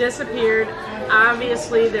 She disappeared.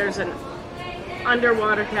 Obviously, there's an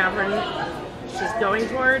underwater cavern she's going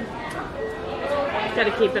toward.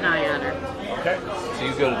 Gotta keep an eye on her. Okay. So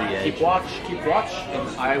you go to the edge. Keep watch, and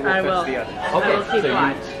I will I fetch will. the others. I will Okay, keep so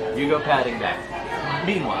watch. you go padding back.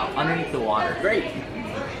 Meanwhile, underneath the water, Great.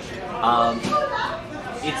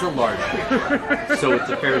 it's a large creature. So it's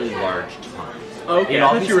a fairly large ton. Okay, It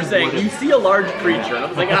that's what you were obviously saying. would've- You see a large creature, and I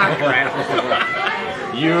was like, ah,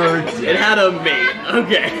 crap. You're It dead. had a mate.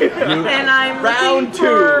 Okay. And I'm Round looking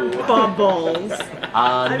for 2. bubbles.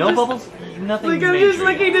 No just- bubbles, nothing Like I'm major. just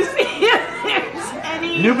looking to see if there's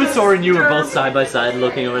any. Nubasaur and you were both disturb- side by side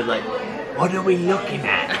looking over like, what are we looking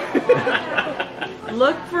at?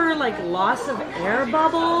 Look for like loss of air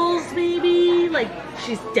bubbles, maybe. Like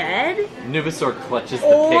she's dead, Nubasaur clutches the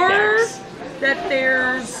or pickaxe. that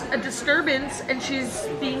there's a disturbance and she's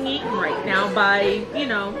being eaten right now by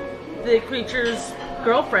the creature's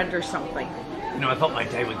girlfriend or something. I thought my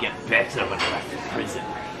day would get better when I left prison.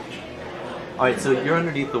 Alright, so you're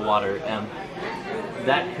underneath the water, and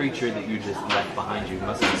that creature that you just left behind you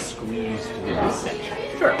must have squeezed through this section.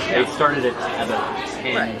 Sure. It started at about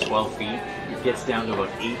 10, Right. 12 feet. It gets down to about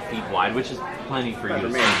 8 feet wide, which is plenty for you to For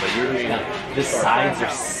see, me. but you're just kind of, the sides are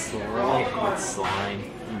slick with slime.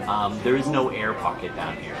 There is no air pocket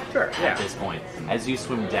down here Sure, yeah. at this point. As you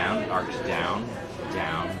swim down, arch down,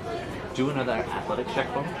 down, do another athletics check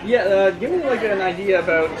for me. Yeah, give me like an idea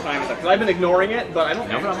about time and stuff. Because I've been ignoring it, but I don't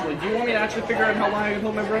No problem. actually. Do you want me to actually figure out how long I can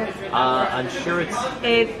hold my breath? I'm sure it's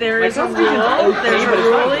There My is a rule. constitution's okay, There's a but it's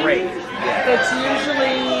not ruling. great. It's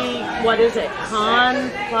usually what is it?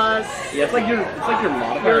 Con plus. Yeah, it's like your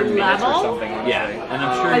modifier in minutes or level? something. Honestly. Yeah, and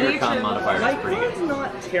I'm sure your con modifier My is pretty con's good.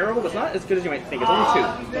 not terrible, but it's not as good as you might think. It's only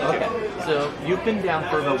 2. Okay, so you've been down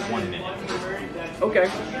for about 1 minute. Okay.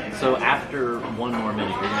 So after 1 more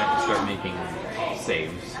minute, you're gonna have to start making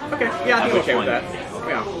saves. Okay. Yeah, I think I'm okay with that.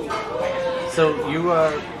 Yeah. So you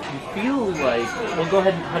feel like, well, go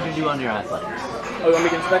ahead. How'd you do on your athletics? Oh, you want me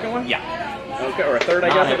to get the second one? Yeah. Okay, or a third, I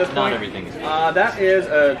guess, at this point. Not everything is. That is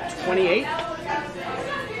a 28.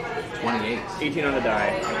 28. 18 on the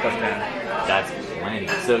die, plus 10. That's plenty.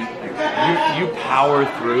 So you power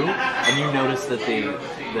through, and you notice that the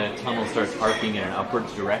tunnel starts arcing in an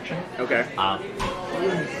upwards direction. Okay.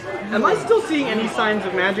 Am I still seeing any signs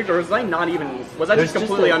of magic, or was I not even? Was I just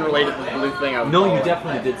completely unrelated to the blue thing? No, you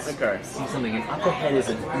definitely did see something. And up ahead is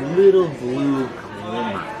a little blue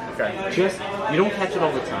glimmer. Okay. Just you don't catch it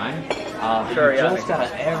all the time. Sure. Yeah. Just got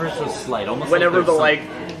an ever so slight, almost. Whenever like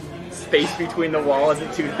the space between the wall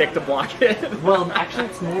isn't too thick to block it. Well, actually,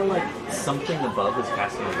 it's more like something above is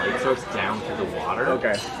casting a light source down to the water.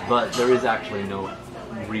 Okay. But there is actually no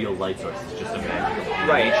real light source. It's just a magical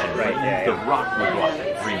illumination. Right. Yeah, the rock would block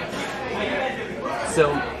it. Green.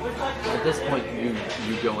 So at this point, you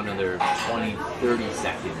go another 20, 30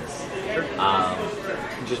 seconds. Sure.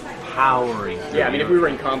 Just powering through. Yeah, I mean, if we were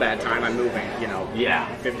in combat time, I'm moving,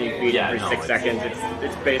 15 feet every 6 seconds.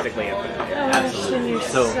 It's basically infinite. Absolutely.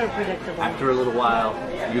 So predictable. After a little while,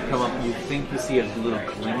 you come up, you think you see a little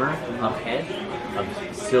glimmer ahead of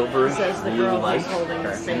silver blue light,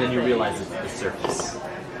 and then you realize it's the surface.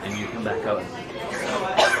 And you come back out.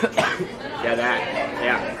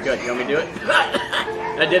 Yeah, good. You want me to do it?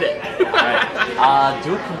 I did it. Alright.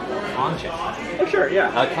 Do a con check. Oh, sure,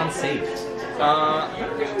 yeah. Con save.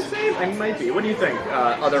 Save? I might be. What do you think?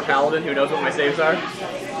 Other paladin who knows what my saves are?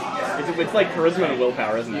 It's like charisma and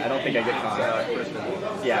willpower, isn't it? I don't think I get con.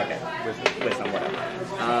 Yeah, okay. Wisdom,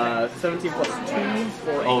 whatever. 17 plus 2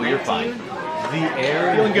 for a 19. You're fine. The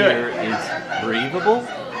air Feeling here good. is breathable,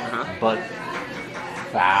 but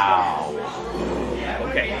foul.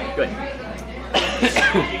 Okay, good.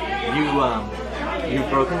 You've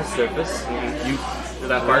broken the surface. You Is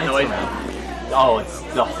that fart noise? Oh, it's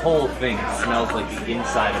the whole thing smells like the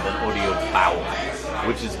inside of an Otyugh bowel,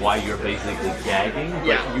 which is why you're basically gagging.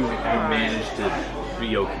 But you managed to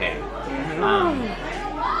be okay.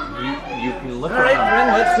 You can look All right, around.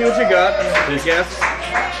 friend, let's see what you got.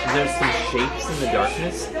 There's some shapes in the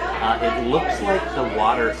darkness. It looks like the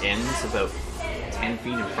water ends about 10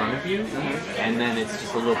 feet in front of you, and then it's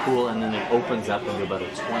just a little pool, and then it opens up into about a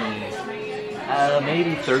 20,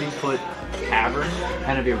 maybe 30-foot cavern,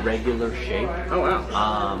 kind of irregular shape. Oh,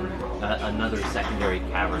 wow. Another secondary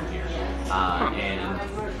cavern here. And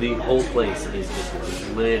the whole place is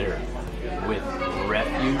just littered with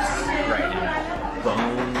refuse and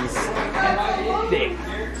bones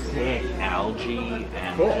and thick algae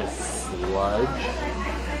and just sludge.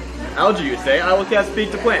 Algae, you say? I will cast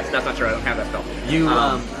Speak to Plants. That's not true. I don't have that spell. You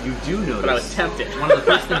do notice. But I was tempted. One of the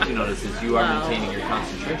first things you notice is you are maintaining your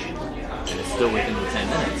concentration, and it's still within the 10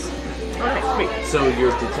 minutes. All right, sweet. So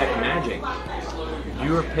your detect magic,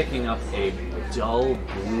 you are picking up a dull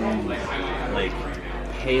blue, like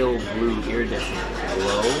pale blue iridescent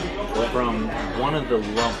glow from one of the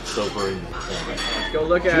lumps over in the corner. Let's go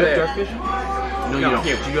look Do at you it. have dark vision? No, you don't.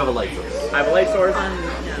 Do you have a light source? I have a light source.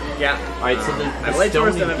 Yeah. Alright, so the I have a light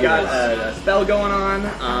source stone and in I've here got a spell going on.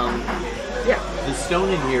 the stone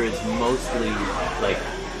in here is mostly like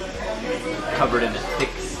covered in a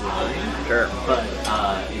thick slime. Sure. But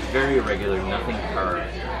it's very irregular, nothing hard.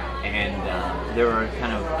 And there are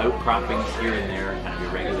kind of outcroppings here and there, kind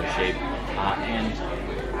of irregular shape. And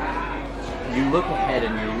you look ahead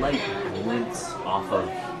and your light glints off of,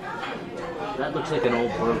 that looks like an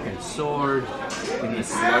old broken sword in the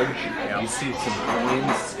sludge. You see some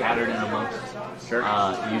coins scattered in amongst. Sure.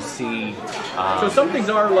 You see... so some things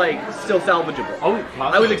are like still salvageable. Oh,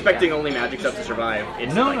 I was expecting only magic stuff to survive.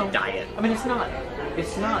 It's no. diet. I mean, it's not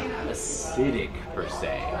acidic per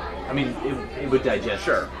se. I mean, it would digest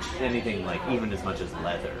anything like even as much as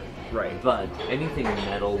leather. Right. But anything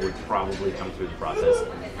metal would probably come through the process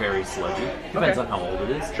very sludgy. Depends on how old it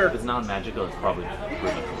is. Sure. If it's non-magical, it's probably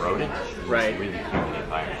pretty much corroded. Right. It's really humid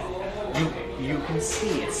environment. You can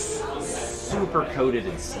see it's super coated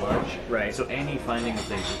in sludge. Right. So any finding of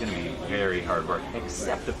things is going to be very hard work.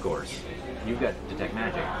 Except, of course, you've got detect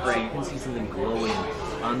magic. Right. So you can see something glowing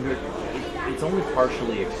under. It's only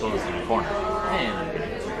partially exposed in a corner. And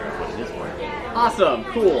that's what it is for you. Awesome.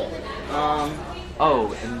 Cool.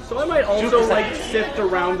 And So I might also like sift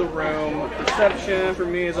around the room. Perception for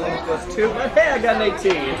me is only +2. Hey, I got an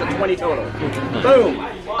 18. It's a 20 total. Boom.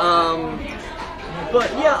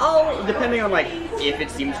 But yeah, I'll, depending on like if it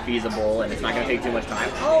seems feasible and it's not going to take too much time,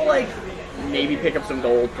 I'll like maybe pick up some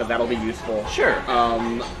gold because that'll be useful. Sure.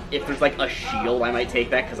 If there's like a shield, I might take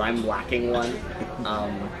that because I'm lacking one.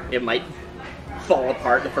 It might fall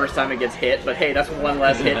apart the first time it gets hit, but hey, that's one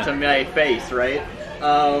less hit to my face, right?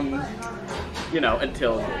 You know,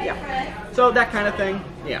 until, yeah. So that kind of thing,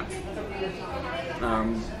 yeah.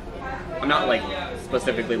 I'm not, like,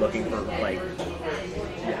 specifically looking for, like,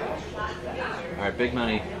 yeah. Alright, big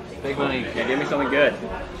money. Big money. Yeah, give me something good.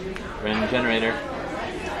 Random generator.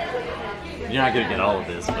 You're not going to get all of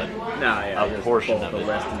this, but a portion of the it.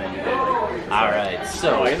 list and then you go, like, Alright,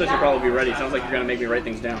 so... Oh, I guess I should probably be ready. Sounds like you're going to make me write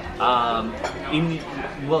things down.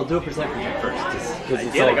 Well, do a perception check first.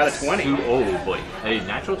 I got a 20. Oh, boy. A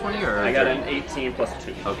natural 20 or... I got an 18 plus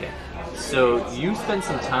 2. Okay. So, you spend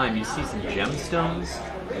some time, you see some gemstones.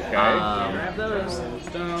 Okay. Grab those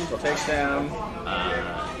stones, I'll take them.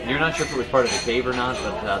 You're not sure if it was part of the cave or not,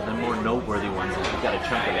 but the more noteworthy ones is you've got a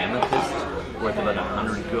chunk of amethyst worth about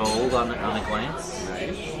 100 gold on a glance.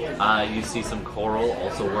 Nice. You see some coral,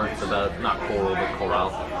 also worth about, not coral, but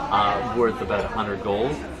coral, worth about 100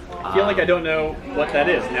 gold. I feel like I don't know what that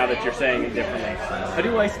is now that you're saying it differently. How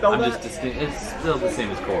do I spell that? It's still the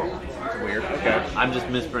same as coral. Weird. Okay. I'm just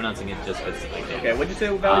mispronouncing it just because I can. Okay, what'd you say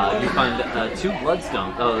about You find 2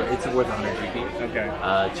 bloodstones. Oh, it's worth 100 GP. Okay.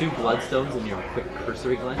 2 bloodstones in your quick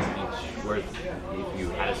cursory glance, each worth, if you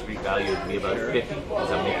had a street value, it would be about 50. Is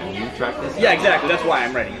that making you track this? Yeah, exactly. That's why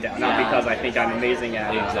I'm writing it down, not because I think I'm amazing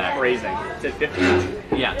at phrasing. Is it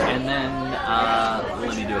 50? Yeah, and then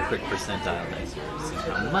let me do a quick percentile dice here to see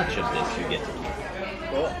how much of this you get to keep.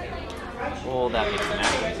 Cool. Well, that makes the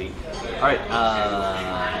math easy. Alright,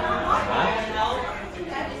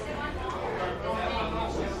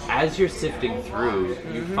 as you're sifting through,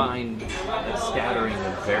 you find a scattering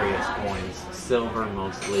of various coins. Silver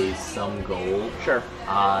mostly, some gold. Sure.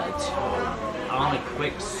 It's on a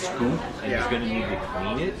quick scoop, and you're going to need to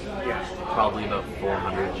clean it. Yeah. Probably about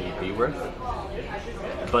 400 GP worth.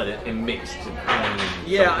 But it mixed to clean.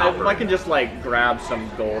 Yeah, if I can just like grab some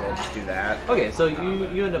gold, I'll just do that. Okay, so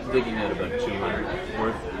you end up digging out about 200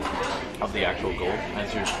 worth of the actual gold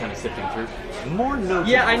as you're kind of sifting through. More notes.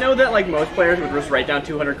 Yeah, I know that like most players would just write down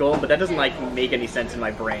 200 gold, but that doesn't like make any sense in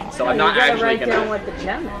my brain. So I'm not actually write down what the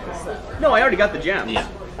gem is. No, I already got the gems. Yeah.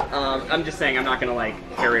 I'm just saying I'm not gonna like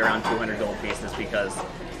carry around 200 gold pieces because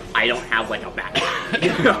I don't have like a backpack.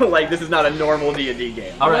 You know, like this is not a normal D&D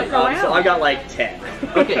game. All right, so I've got like 10.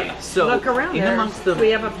 Okay, so look around in there. amongst the We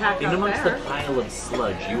have a pack in up amongst there. the pile of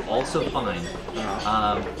sludge, you also find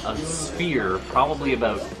a sphere, probably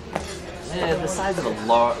about the size of a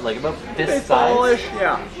large, like about this size.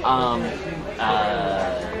 Yeah.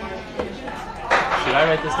 Should I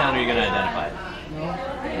write this down, or are you gonna identify it?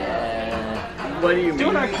 What do you mean? Do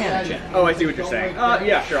an Arcana check. Oh, I see what you're saying.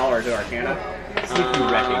 Yeah, sure, I'll do Arcana. See if you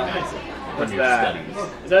recognize it What's from your that? studies.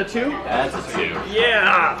 Is that a 2? That's a 2.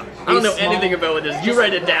 Yeah! I don't know small- anything about this. You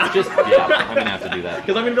write it down. I'm gonna have to do that.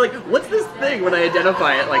 Because I'm gonna be like, what's this thing when I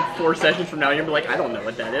identify it like 4 sessions from now? You're gonna be like, I don't know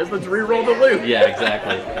what that is. Let's re-roll the loop. Yeah,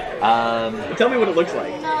 exactly. Tell me what it looks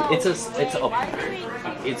like.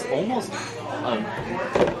 It's almost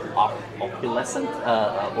opalescent.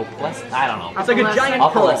 I don't know. It's like a giant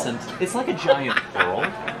pearl. Opalescent. It's like a giant pearl,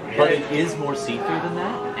 but it is more see-through than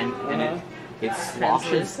that, and it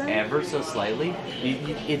sloshes ever so slightly.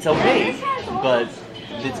 It's opaque, but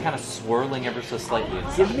it's kind of swirling ever so slightly.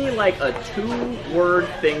 Give me like a 2-word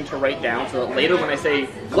thing to write down so that later when I say,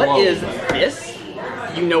 what Globe. is this?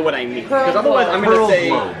 You know what I mean. Because otherwise I'm going to say...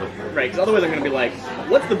 Globe. Right, because otherwise I'm going to be like,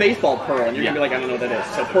 what's the baseball pearl? And you're going to be like, I don't know what that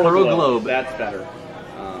is. So Pearl Globe. That's better.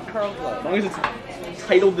 Pearl Globe. As long as it's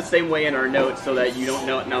titled the same way in our notes so that you don't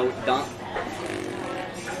don't.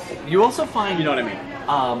 You also find, You know what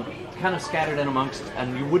I mean? kind of scattered in amongst,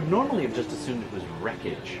 and you would normally have just assumed it was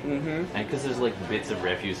wreckage, Mm-hmm. and because there's like bits of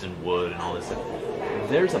refuse and wood and all this stuff.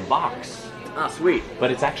 There's a box, Ah, sweet. but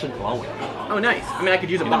it's actually glowing. Oh, nice. I mean, I could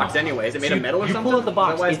use a box anyway. Is it made of metal or you something? pull out the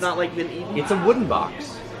box. Is that why it's not like been eaten? It's a wooden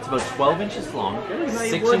box. It's about 12 inches long, Really? Not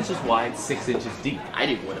 6 wood? inches wide, 6 inches deep. I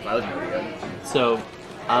do wood if I was really good. So,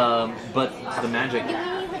 but the magic,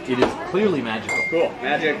 it is clearly magical. Cool.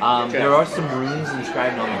 Magic. There are some runes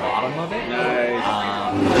inscribed on the bottom of it. Nice.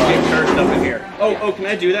 There's cursed stuff in here. Oh, can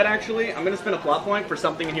I do that actually? I'm gonna spend a plot point for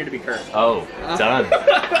something in here to be cursed. Oh, done.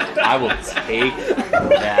 I will take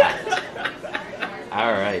that.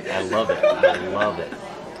 All right, I love it. I love it.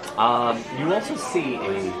 You also see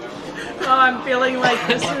a... Oh, I'm feeling like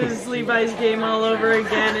this is Levi's game all over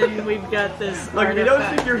again, and we've got this. Like, if you don't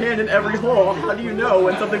stick your hand in every hole, how do you know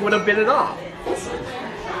when something would have bit it off?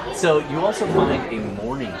 So you also find a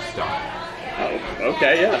morning star Oh,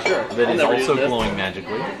 okay, yeah, sure. That I'll is never also use this. glowing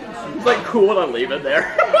magically. It's like cool to leave it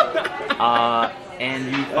there. And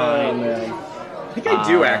you Oh, find... man. I think I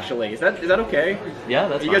do, actually. Is that okay? Yeah,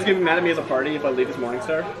 that's Are you guys gonna be mad at me as a party if I leave this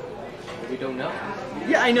Morningstar? We don't know.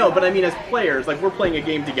 Yeah, I know, but I mean as players, like, we're playing a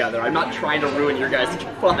game together. I'm not trying to ruin your guys'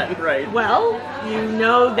 fun, right? Well, you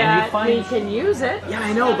know that find- we can use it. Yeah,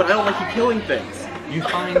 I know, but I don't like you killing things. You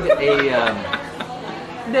find a...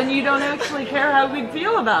 Then you don't actually care how we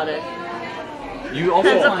feel about it. you also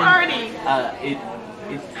It's a find... party.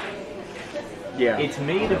 Yeah. It's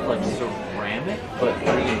made of like ceramic, but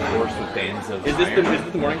reinforced with bands of Is this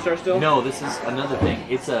iron. the Morningstar still? No, this is another thing.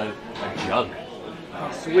 It's a jug.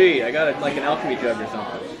 Oh, sweet. I got like an alchemy jug or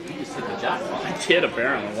something. You just hit the jackpot. I did,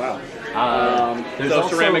 apparently. Wow. There's so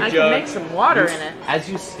also, ceramic I jug. can make some water in it. As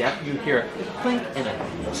you step, you hear a clink and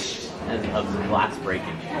a of glass breaking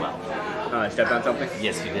as well. I stepped on something?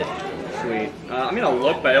 Yes, you did. Sweet. I'm gonna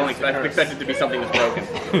look, but I don't expect it to be something that's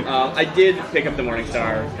broken. I did pick up the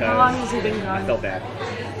Morningstar How long because has he been I gone? felt bad.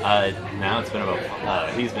 Now it's been about...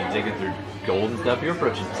 he's been digging through gold and stuff. You're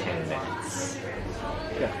approaching 10 minutes.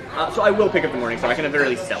 Yeah. So I will pick up the Morningstar. I can at the very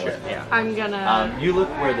least sell it. Yeah. I'm gonna... You look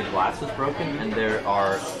where the glass was broken, and there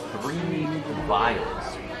are 3 vials.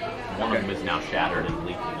 One of them is now shattered and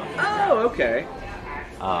leaking on the ground. Oh, okay.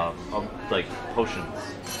 Of, like, potions.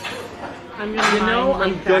 I'm gonna You know, mind I'm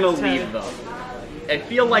link gonna back to- leave them. I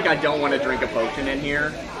feel like I don't want to drink a potion in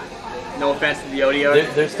here. No offense to the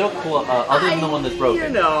Otyugh. They're still cool, other than the one that's broken. You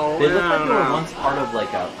know, They look I like don't they were know. once part of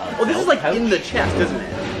like a Oh, this is like belt in the pouch. chest, isn't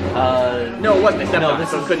it? No, it wasn't. I stepped No, on it,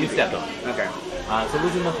 this so is it couldn't you be. stepped on. Okay. So it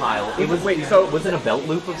was in the pile. It was Wait, so- was it a belt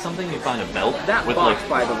loop of something? You find a belt That with box, like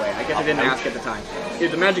by the way, I guess I a didn't pouch? ask at the time.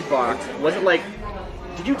 The magic box, was it like...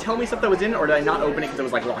 Did you tell me stuff that was in it, or did I not open it because it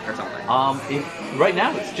was like locked or something? Right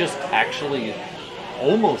now it's just actually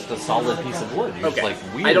almost a solid piece of wood. It's Okay. like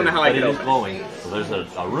weird, I don't know how I but could it is open it. glowing. So there's a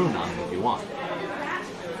rune on it if you want.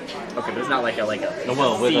 Okay, but it's not like a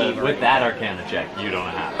Well, with sieve or with that Arcana check, you don't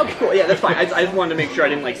have. Okay, cool. Yeah, that's fine. I just wanted to make sure I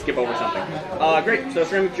didn't like skip over something. Great. So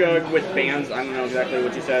ceramic jug with bands. I don't know exactly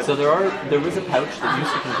what you said. So there was a pouch that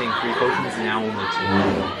used to contain 3 potions, now only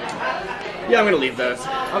 2. Yeah, I'm gonna leave those.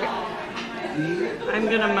 Okay. I'm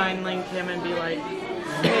gonna mind link him and be like,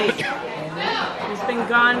 hey, he's been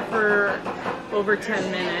gone for over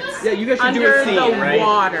 10 minutes. Yeah, you guys should do Under a scene, the right?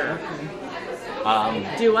 water.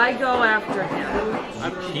 Do I go after him?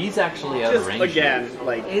 He's actually out of Just range. again,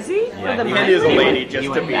 like Is he? Yeah, For the he hand is a mind link? lady, just He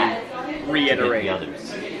to went be back reiterate. the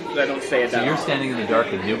others. I don't say it So that you're often. standing in the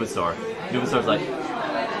dark with Nubasaur. Nubasaur's like,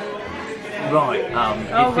 right, Oh, if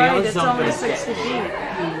the right, others it's don't only get 60 feet.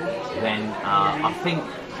 then I think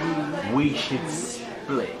we should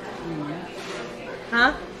split.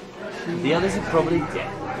 Huh? The others are probably dead,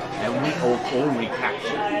 and we all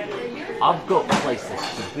recaptured. I've got places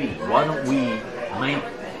to be. Why don't we make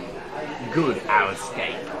good our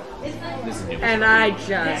escape? This is Nubasaur. And I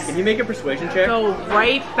just Can you make a persuasion check? go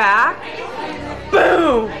right back.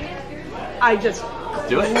 Boom! I just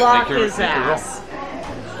Do it. block Make your- his make your roll. ass.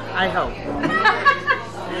 I hope.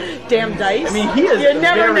 Damn dice. I mean, he is You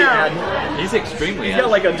never very know. He's extremely He's got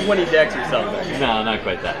like a 20 dex or something. No, not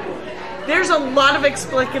quite that. There's a lot of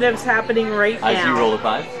explicatives happening right As now. you roll a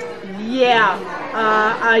 5. Yeah,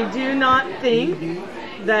 I do not think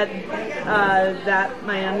that that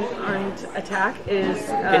my unarmed attack is.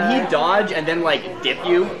 Can he dodge and then like dip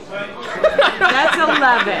you? That's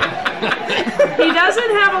 11. He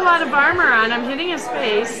doesn't have a lot of armor on. I'm hitting his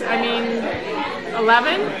face. I mean,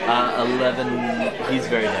 11. 11. He's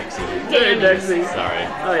very dexy. Very dexy. Sorry.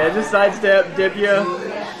 Oh yeah, just sidestep, dip you.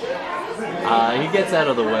 He gets out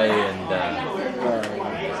of the way and just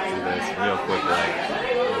do this real quick. Like,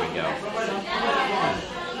 here we go.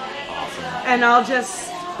 Awesome. And I'll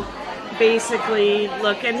just basically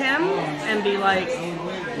look at him and be like,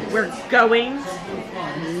 we're going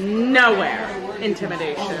nowhere.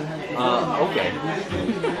 Intimidation. Okay.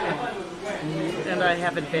 And I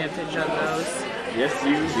have advantage on those. Yes,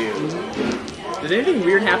 you do. Does anything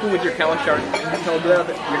weird happen with your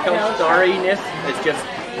Kalashtariness? It's just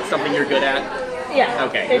something you're good at? Yeah.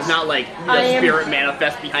 Okay, it's not like the I am- spirit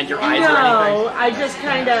manifests behind your eyes or No, anything? I just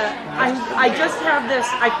kind of, I just have this,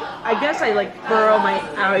 I guess I like furrow my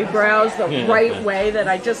eyebrows the right way that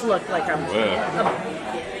I just look like I'm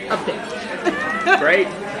a bitch. Great.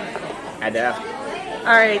 Had to ask.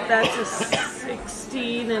 All right, that's a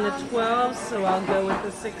 16 and a 12, so I'll go with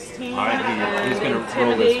the 16. All right, he's And gonna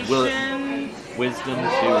roll this intimidation, wisdom to.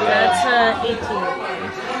 that's 18.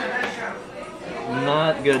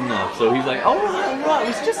 Not good enough. So he's like, all right, it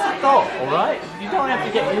was just a thought, all right? You don't have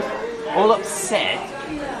to get all upset.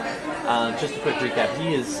 just a quick recap.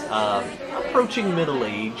 He is approaching middle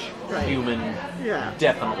age, human,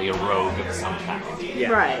 definitely a rogue of some kind.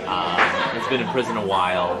 Yeah. Right. Has been in prison a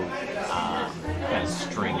while, kind of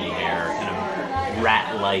stringy hair, kind of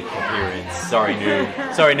rat-like appearance. Sorry,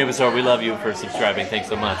 Nubasaur, we love you for subscribing, thanks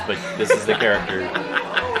so much, but this is the character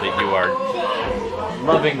that you are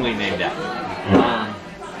lovingly named after.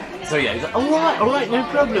 So yeah, he's like, alright, no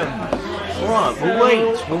problem.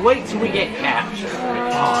 Alright, we'll wait till we get captured.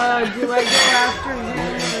 Do I go after him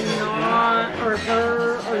or not? Or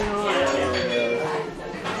her or not?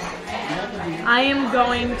 I am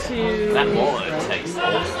going to... That would takes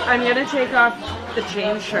hold. I'm going to take off the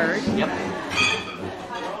chain shirt. Yep.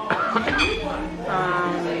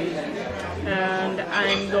 And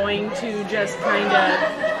I'm going to just kind of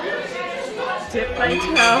dip my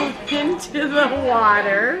toe into the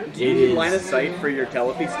water. Do you need line of sight for your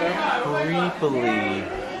telepathy stuff? Creepily.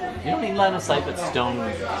 You don't need line of sight, but stone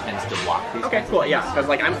tends to block these. Okay, cool, yeah, because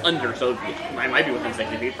like I'm under, so I might be within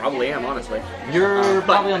 60 feet. Probably am, honestly. You're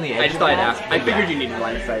probably on the edge. I just thought I'd ask. I figured you needed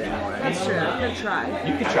line of sight anyway. That's true. I'm going to try.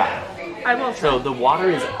 You could try. I will try. So the water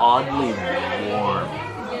is oddly warm.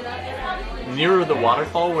 Nearer the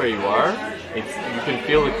waterfall where you are, you can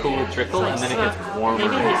feel the cool trickle, and then it gets warmer.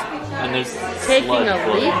 And there's taking sludge a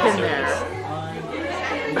floating leak on the in surface. there.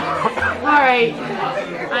 Alright,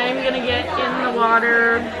 I'm gonna get in the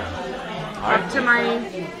water up to my...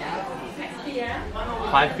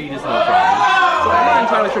 5 feet is no problem. So I'm not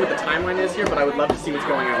entirely sure what the timeline is here, but I would love to see what's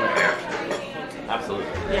going on with Ashton. Absolutely.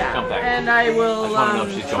 Yeah, Come back. and I will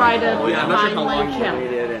try to I'm not sure how mind long link you him,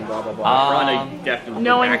 waited and blah blah blah. Definitely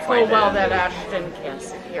knowing back by full well then. that Ashton can't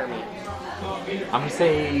hear me. I'm going to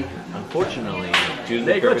say, unfortunately, due to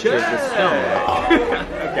the curvature of the stone,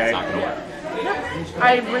 Okay. it's not going to work.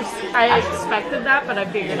 I expected that, but I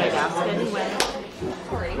figured I'd ask anyway.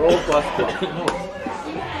 Roll plus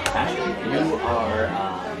Ashton, you are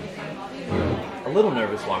a little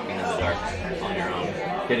nervous walking in the dark on your own,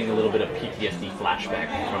 getting a little bit of PTSD flashback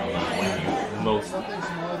from when you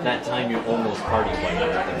that time you almost partied one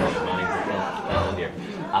night. I think those minds here.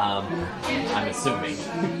 I'm assuming.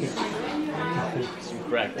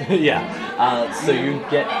 Correct. Yeah. So you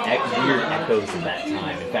get weird echoes of that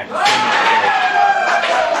time. In fact,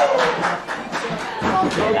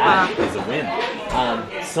 that is a win.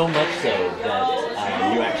 So much so that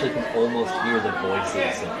you actually can almost hear the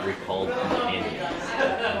voices of recalled companions.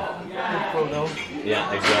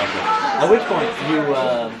 Yeah, exactly. At which point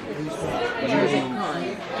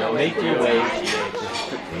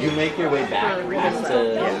you make your way back past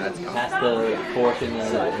the fork in the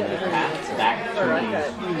path back to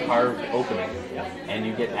the carved opening, and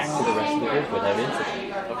you get back to the rest of the group without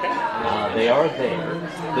incident. Okay. They are there.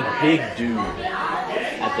 The big dude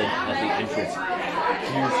at the entrance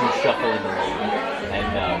hears you shuffling along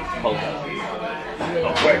and calls out.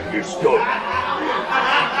 Wait, you stood.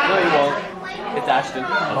 No, you won't. It's Ashton.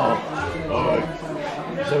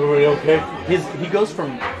 Is everybody okay? He goes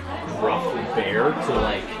from rough bear to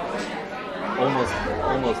like almost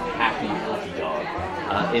happy puppy dog.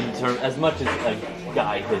 As much as a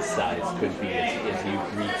guy his size could be as he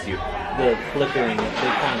greets you. The flickering,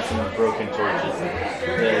 they found some broken torches,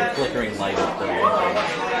 the flickering light of the lantern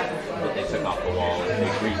that they took off the wall, and he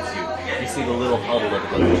greets you. You see the little huddle of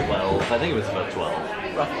about 12, I think it was about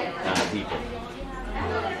 12 people.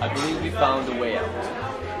 I believe we found a way out.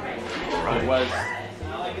 Right. It was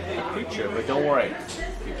a creature, but don't worry.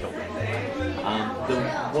 You killed it. The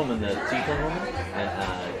woman, the tiefling woman,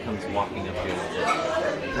 comes walking up to you and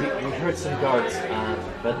says, we heard some guards,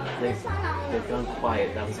 but they've gone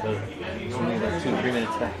quiet. That was only about 2 or 3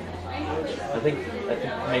 minutes back. I think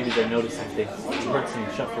maybe they noticed that they heard some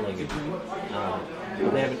shuffling,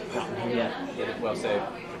 but they haven't gotten him yet. Well, say,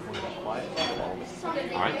 quiet.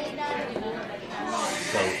 Alright.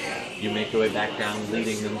 So, you make your way back down,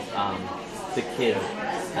 leading them. The kid,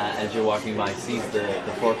 as you're walking by, sees the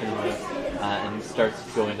fork in the road and starts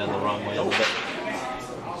going down the wrong way a little bit.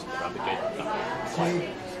 Grab the gate.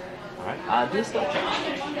 Alright, do a stealth check.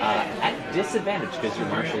 At disadvantage because you're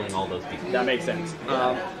marshalling all those people. That makes sense.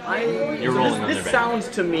 You're rolling on this their back. sounds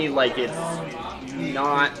to me like it's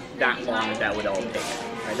not that long that would all take.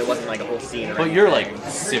 Right? There wasn't like a whole scene. Or But you're like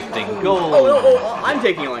sifting gold. I'm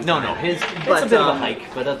taking a long time. No, it's a But, bit of a hike,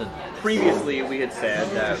 but other than that. Previously, we had said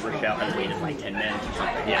that Rachelle had waited like 10 minutes or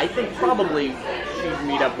something. Yeah. I think probably she'd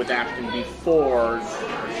meet up with Ashton before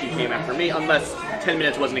she came after me, unless 10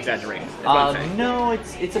 minutes was an exaggeration. That's what I'm saying. No, it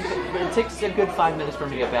takes a good 5 minutes for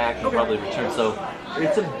him to get back and probably return. So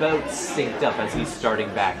it's about synced up as he's starting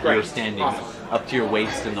back. Right. You're standing Awesome. up to your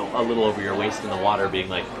waist and a little over your waist in the water, being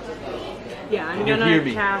like, Yeah, I'm Can you hear gonna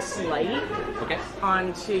me? cast light Okay.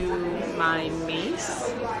 onto my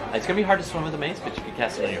mace. It's gonna be hard to swim with a mace, but you can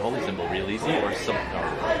cast it on your holy symbol real easy, or some.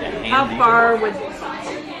 How far would?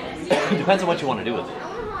 It depends on what you want to do with it.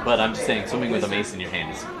 But I'm just saying, swimming with a mace in your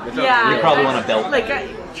hand is. Yeah, You probably want to belt. Like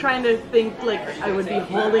trying to think like I would be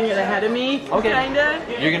holding it ahead of me. Okay. Kinda.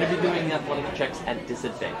 You're gonna be doing athletic checks at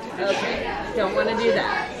disadvantage. Okay. Don't want to do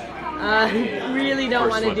that. Really don't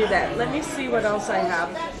want to do that. Let me see what else I have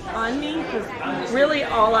on me, because really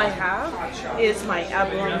all I have is my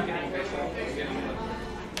emblem.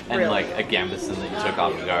 And Really. like a gambeson that you took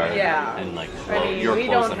off the guard. Yeah. And like I mean, your we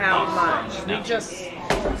close don't and have box. much. No. We just.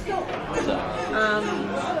 So,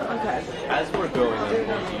 Okay. As we're going, I'm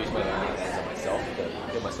going to use my landing hands on myself to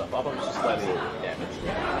get myself up. I'm just slightly damaged.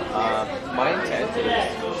 My intent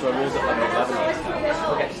is, so I rolls up on 11 on this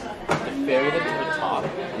now. Okay. To ferry them to the top.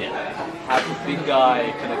 yeah. Have the big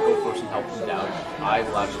guy kind of go first and help them down. I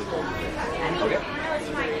will actually hold them in.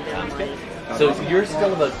 Okay. Sounds good. So you're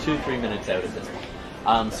still about 2-3 minutes out at this point.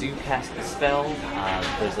 So you cast the spell.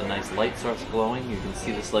 There's a nice light source glowing. You can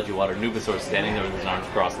see the sludgy water. Nubasaur standing there with his arms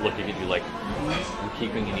crossed, looking at you like you're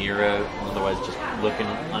keeping an ear out, otherwise just looking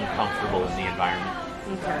uncomfortable in the environment.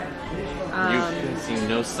 Okay. You can see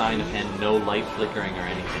no sign of him, no light flickering or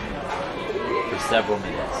anything for several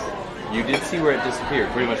minutes. You did see where it disappeared,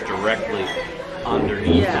 pretty much directly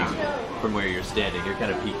underneath Yeah. you from where you're standing. You're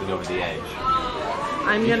kind of peeking over the edge.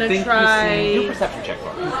 I'm You gonna think try. You see, do a perception check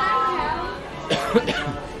for me.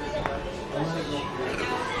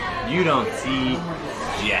 You don't see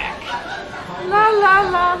jack. La la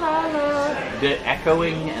la la la. The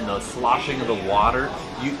echoing and the sloshing of the water.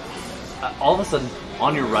 You all of a sudden,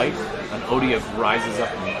 on your right, an Otyugh rises up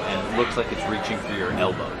and looks like it's reaching for your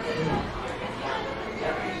elbow.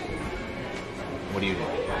 What do you do?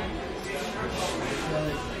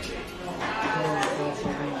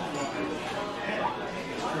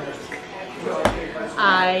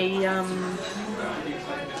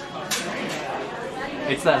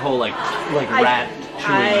 It's that whole like rat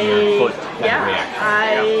chewing your foot kind of reaction.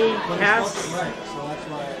 I cast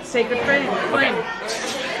Sacred Flame.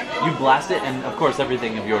 You blast it, and of course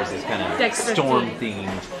everything of yours is kind of Dex 15. storm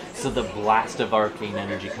themed. So the blast of arcane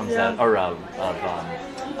energy comes out, or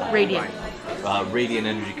Radiant. Radiant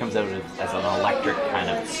energy comes out as an electric kind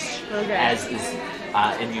of, Okay. as is,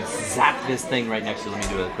 and you zap this thing right next to. Let me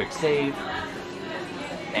do a quick save.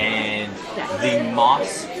 And the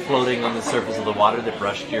moss floating on the surface of the water that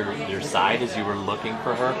brushed your side as you were looking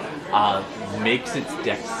for her makes its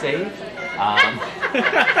dex save.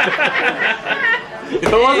 If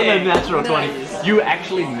it wasn't a natural 20, you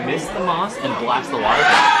actually miss the moss and blast the water.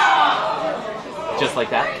 Just like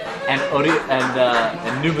that. And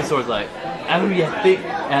and Nubasaur's like, oh yeah, think.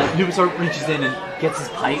 Nubasaur reaches in and gets his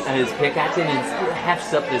pickaxe in and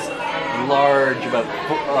hefts up this large, about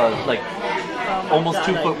almost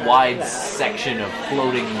 2 foot wide section of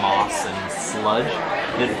floating moss and sludge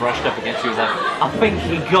that brushed up against you. He's like, I think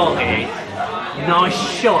he got it. Nice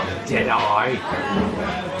shot, Deadeye.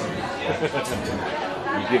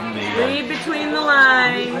 You give me. Read between the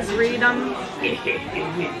lines, read them.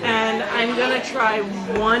 And I'm going to try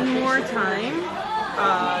one more time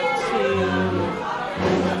to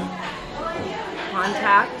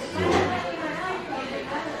contact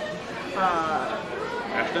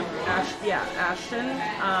Ashton.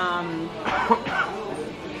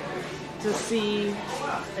 To see,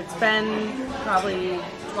 it's been probably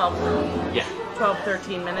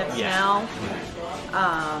 12-13 minutes now.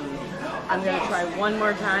 I'm going to try one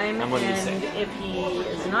more time, and what do you say? if he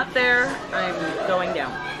is not there, I'm going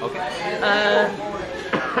down. Okay.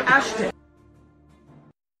 Ashton.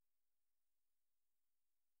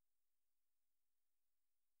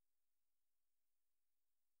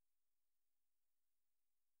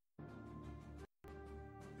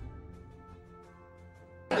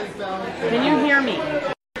 Can you hear me?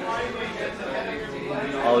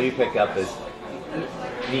 All you pick up is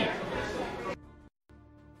me.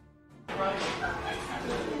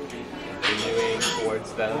 Continuing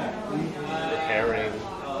towards them, preparing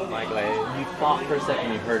my glaive. You thought for a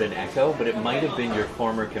second you heard an echo, but it might have been your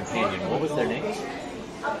former companion. What was their name?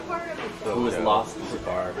 Who was lost so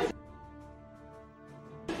far?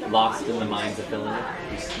 Lost in the mines of Philander?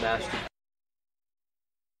 We smashed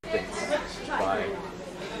bits by.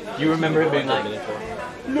 You remember it being like, Minotaur.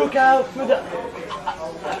 look out for the...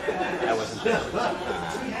 That wasn't there.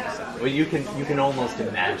 Well, you can almost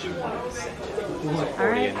imagine what it was saying.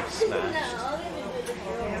 Accordion smashed.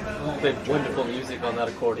 Played wonderful music on that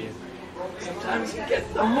accordion. Sometimes you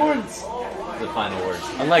get the horns. The final words.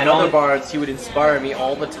 Unlike And other all- bards, he would inspire me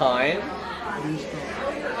all the time.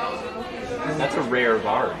 That's a rare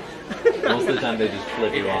bard. Most of the time they just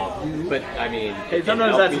flip you off. But I mean, Hey, it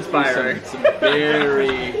sometimes helped that's me through inspiring. Some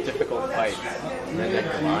very difficult fights. And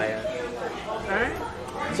then Goliath.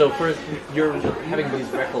 Alright. So for you're having these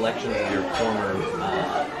recollections of your former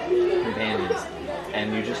companions,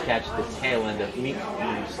 and you just catch the tail end of me.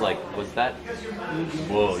 You're just like, was that?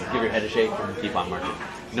 Whoa! You give your head a shake and keep on marching.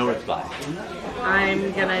 No reply.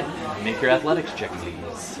 I'm gonna Make your athletics check,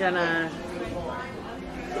 please.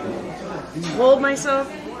 hold myself,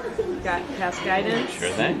 cast guidance, Sure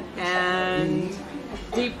thing. and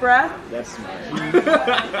deep breath, That's smart.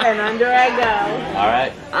 and under I go. All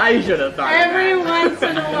right. I should have thought Every of that. once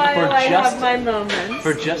in a while I just- have my moments.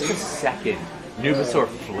 For just a second, Nubasaur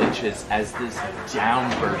flinches as this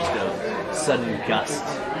downburst of sudden gust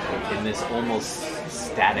in this almost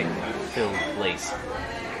static-filled place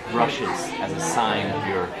rushes as a sign of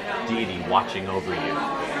your deity watching over you.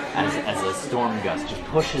 As a storm gust just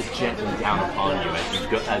pushes gently down upon you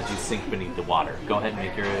as you sink beneath the water. Go ahead and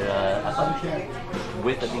make your athletics check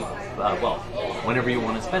with a D. Whenever you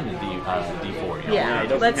want to spend a D4. You know. Yeah, It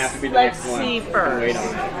doesn't let's have to be the let's next one. see You can first. wait on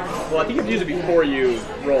it. Well, I think you have to use it before you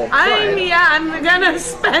roll. I'm gonna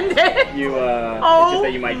spend it. You, Oh it's just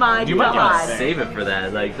that you might, my You might God. want to save it for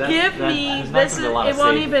that. Like that. Give that, me there's not this. gonna be a lot It of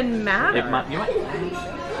won't save. even matter. You might.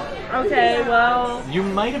 Okay, well, You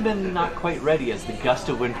might have been not quite ready as the gust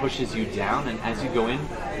of wind pushes you down, and as you go in,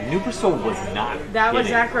 Nubasaur was not. that was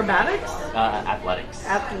kidding. acrobatics. Athletics.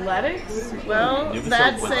 Athletics. Well, Nubasaur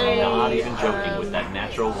that's was a not even joking with that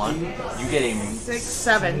natural one. You get a 6,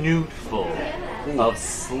 7. snootful of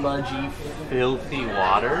sludgy, filthy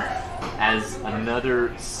water as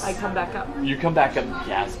another. I come back up. You come back up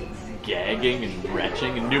gasping, gagging, and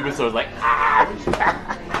retching, and Nubasaur's like,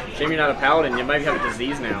 ah! Shame you're not a paladin. You might have a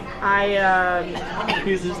disease now.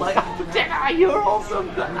 He's just like, oh, you're awesome.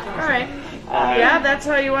 All right. Yeah, that's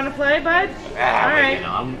how you want to play, bud. All right. You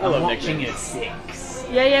know, I'm love watching nicknames. at 6.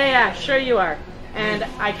 Yeah. Sure you are. And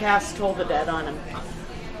I cast Toll the Dead on him.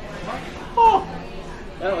 Oh!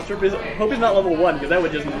 Well, let's hope he's not level 1, because that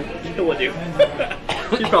would just kill a dude.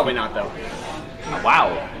 He's probably not, though.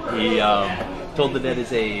 Wow. He told the dead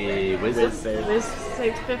is a wisdom. This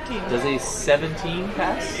saves 15. Does a 17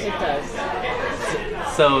 pass? It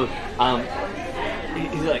does. So,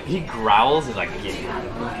 he's like, he growls. He's like,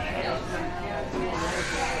 yeah.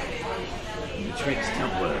 The tricks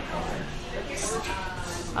don't work.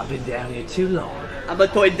 I've been down here too long. I'm a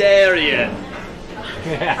Toydarian.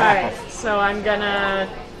 Alright, so I'm gonna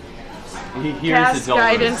He hears cast adult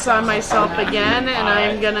guidance on myself again, and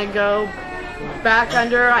I'm gonna go back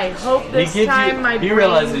under. I hope this time my he brain...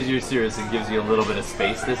 realizes you're serious and gives you a little bit of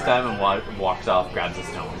space this time and walks off, grabs a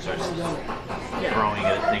stone, and starts throwing it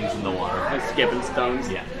at things in the water. Like skipping stones.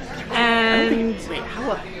 Yeah. And Wait,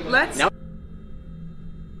 how? let's... Now-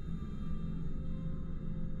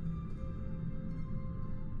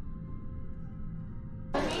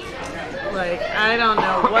 Like, I don't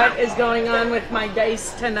know what is going on with my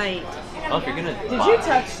dice tonight. Well, if you're gonna. Did you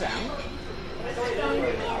touch them?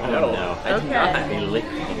 I don't know. I did Okay. He licked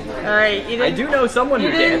them. Alright, you I didn't... do know someone who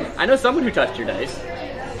You did. didn't- I know someone who touched your dice.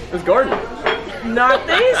 It was Gordon. Not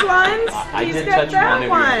these ones! I He's did got touch that one of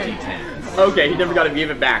one. your D10s. Okay, he never got to give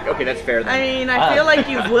it back. Okay, that's fair then. I mean, I feel like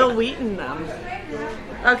you've Will Wheaton them.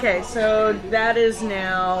 Okay, so that is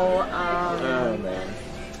now Oh man.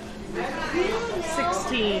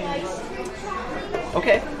 16.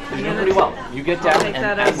 Okay, you're doing pretty well. You get down, take and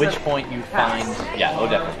that at as which a point you pass. find. Yeah, oh,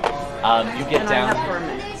 definitely. You get And I have 4 down.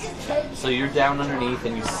 minutes. So you're down underneath,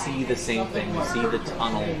 and you see the same thing. You see the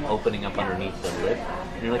tunnel opening up underneath the lip,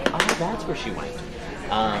 and you're like, oh, that's where she went.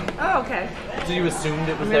 Oh, okay. So you assumed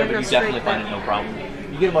it was I'm there, gonna but you go straight definitely find it there. no problem.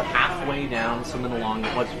 You get about halfway down, swimming along.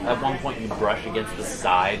 At one point, you brush against the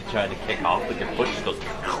side, trying to kick off, but your foot just goes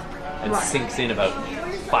and Right. sinks in about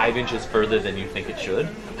 5 inches further than you think it should.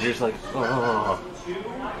 And you're just like, oh.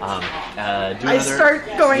 I start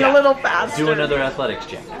going a little faster. Do another athletics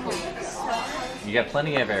check. You got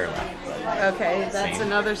plenty of air left. Okay, that's Same.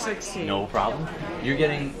 another 16. No problem. You're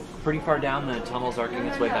getting pretty far down. The tunnel's arcing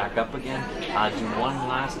its way back up again. Do one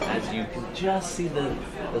last as you can just see the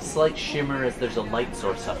slight shimmer as there's a light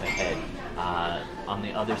source up ahead on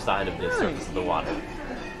the other side of the surface of the water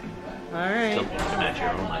All right. to match your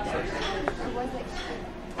own light source.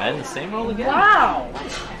 And the same roll again. Wow!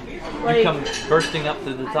 You Like, come bursting up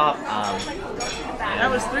to the top. that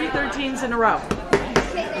was 3 13s in a row.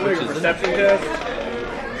 Which is Perception test.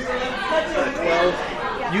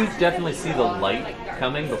 12. You definitely see the light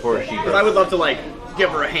coming before she Because I would love to like give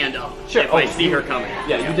her a hand up Sure. if I Oh, see her coming.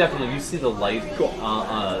 Yeah, you see the light Cool.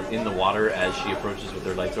 in the water as she approaches with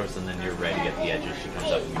her light source, and then you're ready at the edge as she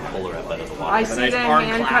comes up and you pull her up out of the water. I see nice the arm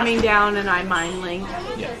hand clasp. coming down and I mind link.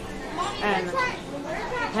 Yeah. And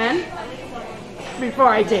 10 before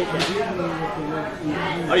I take it.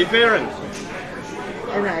 How you faring?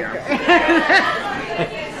 And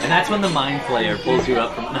And that's when the mind flayer pulls you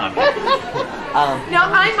up from. No, I'm kidding. no,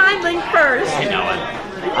 I mind link first. I know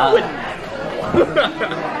it.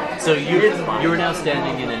 So you're now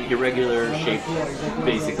standing in an irregular shape,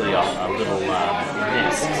 basically a little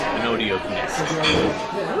nest, an Otyugh nest.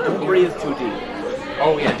 Breathe too deep.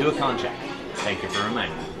 Oh yeah, do a con check. Thank you for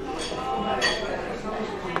reminding me.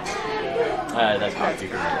 That's probably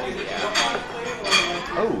for me.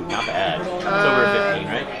 Oh, not bad. It's over 15,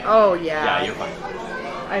 right? Oh yeah. Yeah, you're fine.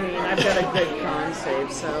 I mean, I've got a good con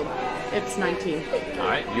save, so it's 19.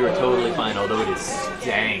 Alright, you are totally fine, although it is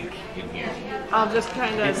stank in here. I'll just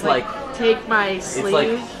kind of It's like take my sleeve. It's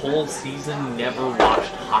like whole season never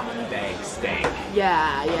washed hockey bag stank.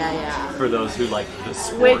 Yeah. For those who like the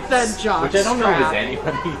sports. With the jock which I don't know if strap. there's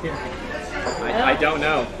anybody here. I don't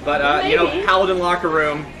know, but you know, Paladin locker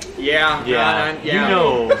room. Yeah. You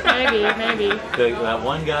know. Maybe. That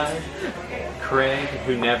one guy, Craig,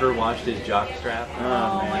 who never washed his jock strap.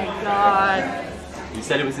 Oh my god. He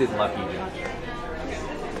said it was his lucky jock.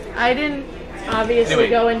 I didn't obviously Anyway.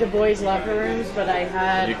 go into boys' locker rooms, but I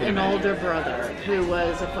had You can an imagine. older brother who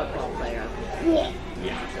was a football player.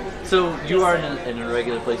 Yeah. So you are in a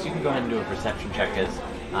regular place. You can go ahead and do a perception check as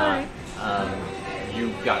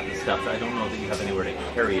you've got the stuff. I don't know that you have anywhere to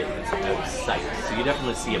carry it that's out of sight. So you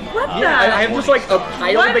definitely see him. What the- I have just like a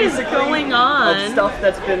pile What is basically going on? of stuff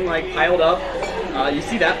that's been like piled up. You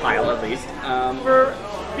see that pile at least.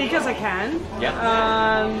 Because I can. Yeah.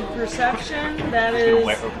 Perception, that You know,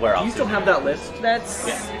 is... where Do else? you still have that list? That's...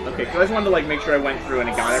 Yeah. Okay, because I just wanted to like make sure I went through and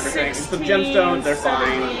I got everything. The 16, gemstones, they're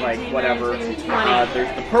 17, fine, like whatever. 19, 20.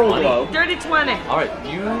 There's the pearl 20. glow. Dirty 20. Alright,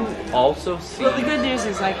 you also see. But the good news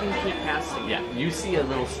is I can keep casting. Yeah, you see a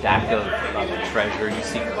little stack of treasure. You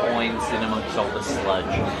see coins in amongst all the sludge.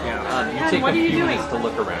 You Ken, take what a are you few doing? minutes to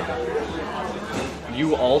look around.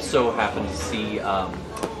 You also happen to see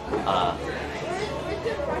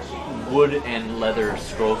wood and leather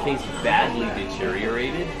scroll case badly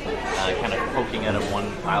deteriorated, kind of poking out of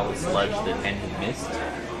one pile of sludge that ended missed.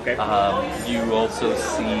 Okay. You also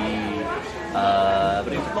see.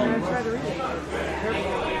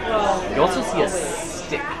 You also see a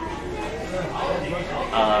stick.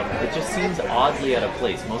 It just seems oddly out of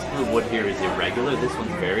place. Most of the wood here is irregular. This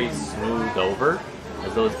one's very smoothed over,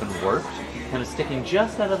 as though it's been worked, kind of sticking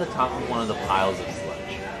just out of the top of one of the piles of sludge.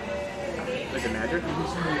 Like a magic?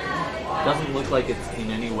 Doesn't look like it's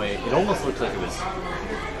in any way. It almost looks like it was.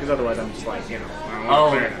 Because otherwise I'm just like, you know.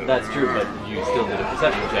 Oh, that's true, but you still did a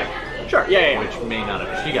perception check, Sure, yeah. which may not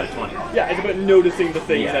have. She got a 20. Yeah, it's about noticing the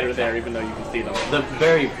things Yeah, that are there, even though you can see them. The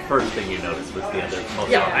very first thing you noticed was the other. Most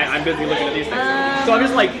Yeah, I'm busy looking at these things. So I'm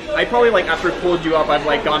just like, I probably like after I pulled you up, I've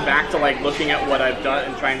like gone back to like looking at what I've done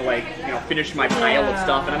and trying to like, you know, finish my pile of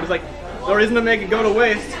stuff, and I'm just like, no reason to make it go to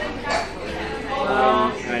waste.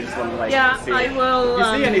 And I just want to like see. I will. If you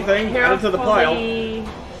see anything, add it to the pile. carefully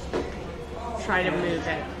Try to move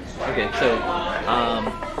it. Okay, so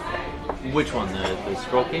which one? The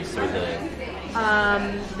scroll case or the?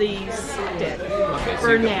 The stick. Okay, so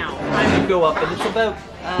For you go, now. You go up, and it's about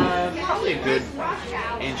probably a good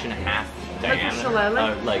inch and a half diameter.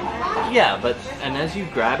 shillelagh? And as you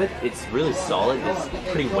grab it, it's really solid. It's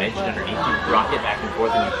pretty wedged underneath. You rock it back and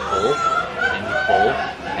forth, and you pull,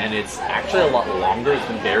 and it's actually a lot longer. It's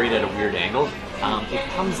been buried at a weird angle. It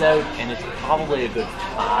comes out, and it's probably a good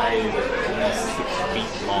 5 to 6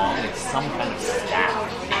 feet long. It's some kind of staff.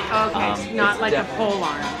 Okay, it's not like a pole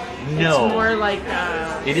arm. No. It's more like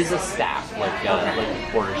a... It is a staff, like a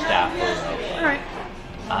quarter staff. Alright.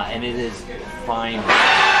 And it is fine.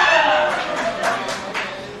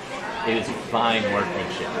 It is fine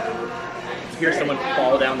workmanship. You hear someone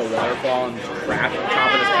fall down the waterfall and crash on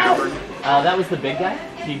top of this cavern. That was the big guy.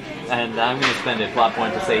 And I'm going to spend a plot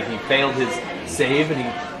point to say he failed his save, and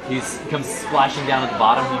he comes splashing down at the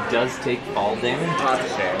bottom. He does take fall damage That's a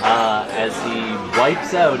shame. as he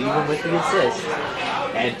wipes out, even with the assist.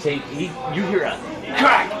 And you hear a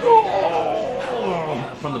crack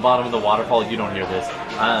from the bottom of the waterfall. You don't hear this.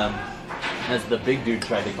 As the big dude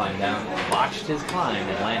tried to climb down, botched his climb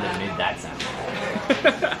and landed and made that sound.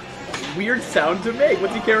 Weird sound to make.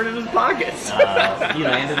 What's he carrying in his pockets? He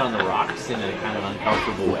landed on the rocks in a kind of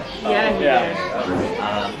uncomfortable way.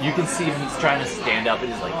 Yeah. You can see him, he's trying to stand up,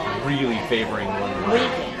 and he's like really favoring one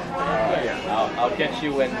leg. I'll catch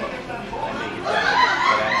you when I make it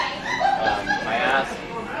down. But I asked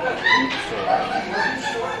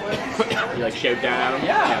You like shout down at him?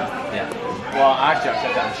 Yeah. well, actually, I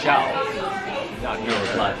said down shout. No,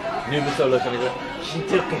 it's like, Numaso looks at me like, she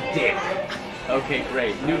took a dick. Okay,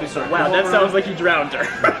 great. Nuvisaur. Wow, that sounds like you drowned her.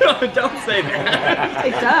 Don't say that.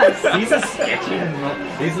 It does. He's a sketchy.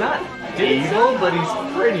 He's not evil, but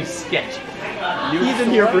he's pretty sketchy. He's in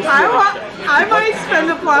here for I might spend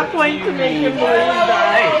a plot point to make him believe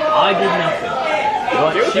that. I did nothing.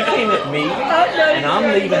 But she came at me, and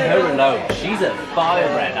I'm leaving her alone. She's a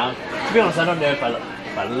firebrand. To be honest, I don't know if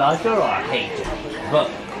I like her or I hate her. But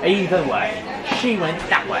either way, she went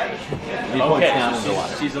that way. He points down in the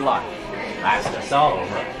water. She's alive. That's the soul.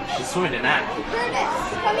 She's swimming out.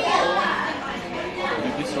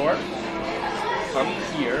 Nuvisaur, come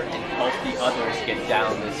here and help the others get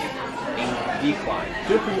down this decline.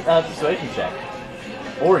 Do a persuasion check.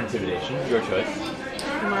 Or intimidation, your choice.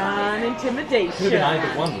 Come on, intimidation. Could have been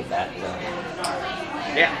either one with that.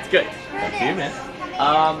 Yeah, it's good. Up to you, man.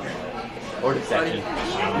 Or deception.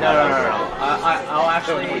 No.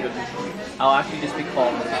 I'll actually just be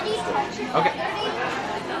calm. Okay.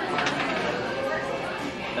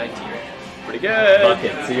 19. Pretty good.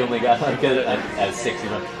 Bucket, so you only got like a 6.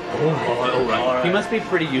 You're like, all right. He must be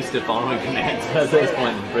pretty used to following commands at this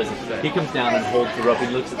point in prison. He comes down and holds the rope. He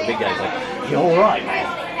looks at the big guy. He's like, you all right,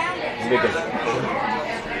 man? The big guy's like,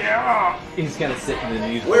 yeah. He's kind of sitting in the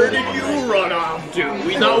news. Where did you run off to?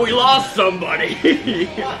 We thought we lost somebody.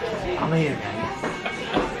 I'm here,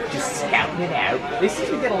 man. Just scouting it out. They seem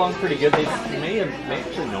to get along pretty good. They may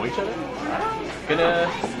actually know each other.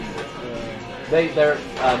 They're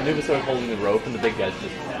Nuvisaur's holding the rope, and the big guy's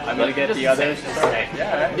just. I'm gonna get the others to start.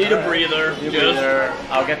 Yeah, need a breather.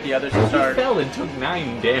 I'll get the others to start. He fell and took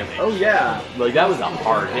 9 damage. Oh yeah, Like that was a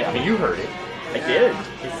hard hit. I mean, you heard it. I did.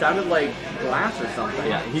 It sounded like glass or something.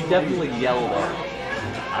 Yeah, he definitely yelled at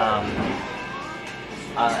it.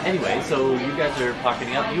 Anyway, so you guys are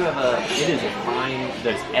pocketing up. You have it is a fine,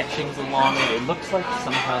 there's etchings along it. It looks like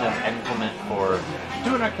some kind of implement for,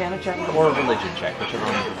 do an Arcana check or a religion check, whichever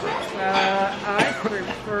one you prefer. I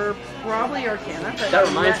prefer probably Arcana, but That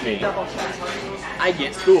reminds let me. double check. I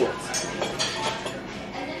get schools.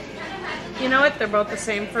 You know what? They're both the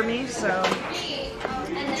same for me, so.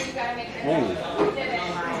 Ooh.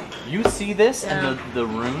 You see this, and the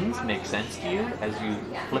runes make sense to you as you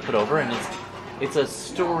flip it over, and it's a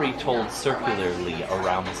story told circularly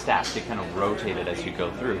around the staff. They kind of rotate it as you go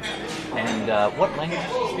through. And what language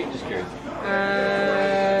do you speak? Just curious.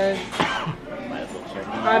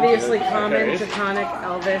 Obviously, Common, Draconic,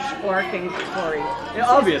 Elvish, Orc, and Tori. Yeah,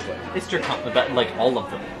 obviously. It's Draconic, like all of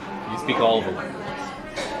them. You speak all of the languages.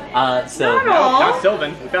 So Not all. Not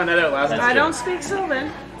Sylvan. We found that out last That's time. I don't speak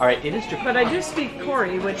Sylvan, all right, it is Draconic. but I do speak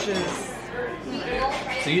Tori, which is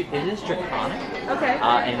It is Draconic. okay.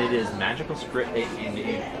 And it is magical script in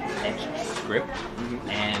etched script.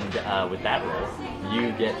 And with that roll,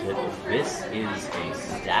 you get that this is a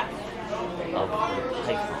staff of the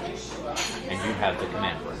Python, and you have the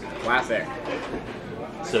command word. Classic.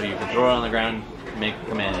 So you can throw it on the ground, make a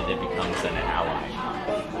command, and it becomes an ally.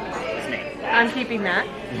 I'm keeping that.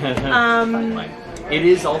 It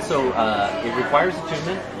is also it requires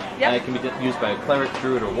attunement. Yep. It can be used by a cleric,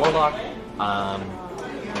 druid, or warlock.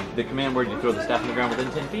 The command word, you throw the staff on the ground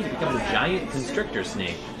within 10 feet, it becomes a giant constrictor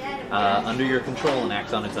snake under your control and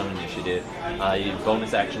acts on its own initiative.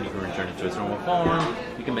 Bonus action, you can return it to its normal form.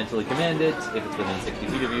 You can mentally command it if it's within 60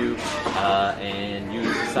 feet of you, and you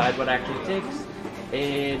decide what action it takes.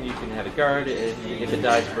 And you can have it guard, and if it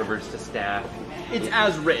dies, it reverts to staff. It's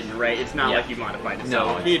as written, right? It's not like you modified it. No,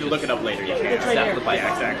 So if you need to look it up later, you can. It's right Staff here. of the Python.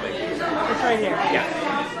 Yeah, exactly. It's right here.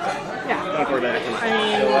 Yeah. Yeah. Don't worry about it too much.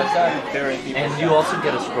 I mean, And you also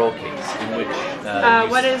get a scroll case in which.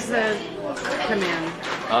 what is the command?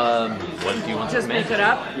 What do you want Just to make command? it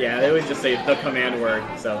up. Yeah, they would just say the command word.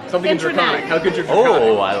 So something Intranet. draconic. How could you draconic?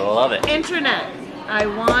 Oh, I love it. Intranet. I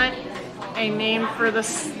want a name for the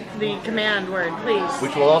command word, please.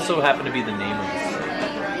 Which will also happen to be the name of the server.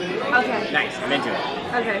 Okay. Nice. I'm into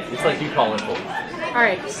it. Okay. It's like you call it both. All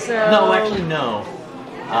right. So. No, actually, no.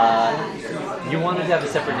 You wanted to have a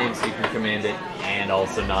separate name so you can command it and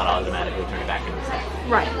also not automatically turn it back into staff.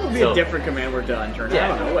 Right. It would be So- a different command word to unturn. Yeah.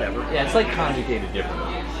 I don't know. Whatever. Yeah, it's like conjugated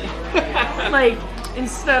differently. Like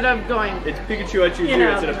instead of going, It's Pikachu I choose You you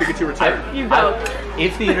know. instead of Pikachu return. you go.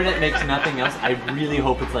 If the internet makes nothing else, I really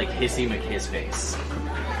hope it's like Hissy McKissface.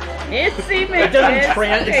 It's It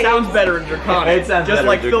doesn't it sounds better in draconic. It sounds just better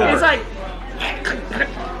like in Phil. It's like.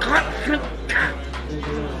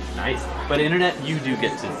 Nice. But internet, you do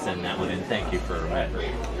get to send that one in. Thank you for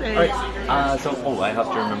remembering. Thanks. Alright, I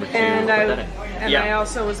have to remember to And put that in. I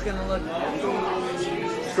also was gonna look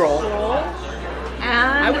Scroll.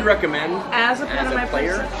 and I would recommend as a part of my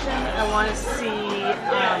player. perception, I want to see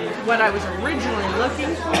what I was originally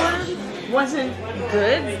looking for wasn't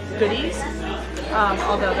goodies,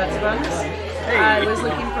 although that's a bonus. I was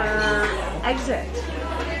looking for exit.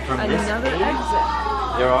 From this Another page,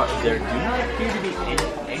 exit. there do not appear to be any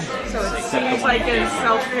exits. So it except the seems one like here. it's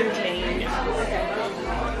self-contained.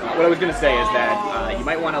 What I was gonna say is that you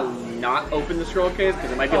might want to not open the scroll case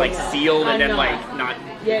because it might be like sealed and then like not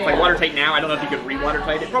like watertight now. I don't know if you could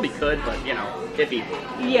re-watertight it. Probably could, but you know, iffy.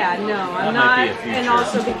 Yeah, no, I'm That might not. be a future. And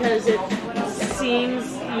also because it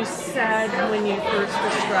seems, you said when you first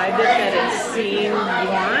described it that it seemed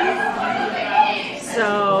worn.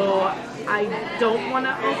 So I don't want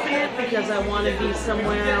to open it because I want to be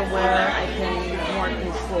somewhere where I can more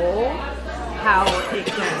control how it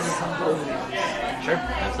gets opened. Sure,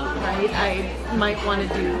 absolutely. Right? I might want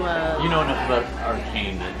to do. You know enough about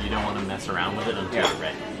arcane that you don't want to mess around with it until you're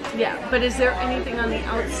ready. Yeah, but is there anything on the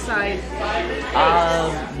outside?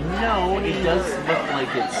 No, it does look like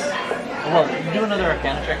it's. Well, do another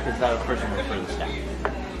Arcana check because that first one was for the staff.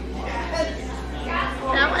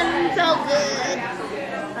 That one felt good.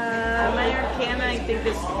 My Arcana, I think,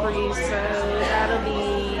 is 3, so that'll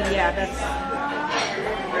be, that's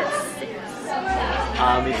 6.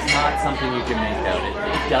 It's not something you can make out.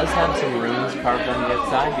 It does have some runes carved on the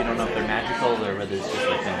outside. You don't know if they're magical or whether it's just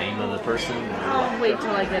like the name of the person. I'll wait till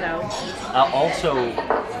I get out. Also,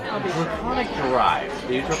 draconic derived.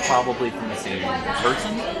 These are probably from the same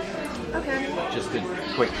person. Okay. Just a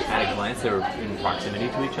quick at a glance, they're in proximity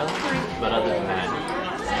to each other. But other than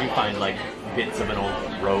that, you find like bits of an old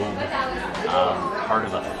robe, part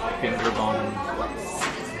of a finger bone.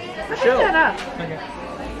 Pick that up. Okay.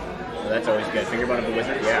 So that's always good. Finger bone of the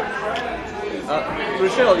wizard. Yeah.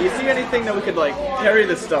 Rachelle, do you see anything that we could like carry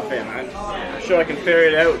this stuff in? I'm sure I can ferry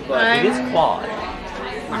it out, but It is clawed.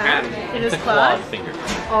 It is It's a clawed clawed. finger.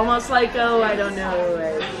 Almost like, I don't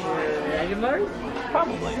know, Dragonborn?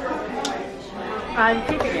 Probably. I'm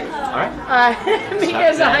keeping it. Alright.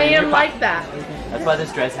 Because Stuff that I in your am like pocket. that. That's why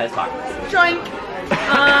this dress has pockets. Joink.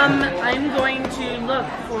 I'm going to look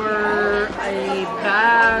for a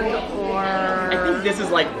bag or. I think this is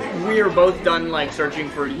like we are both done like searching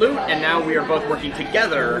for loot, and now we are both working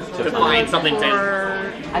together to find something to.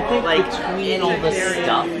 I think like, between all the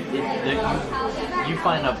stuff, you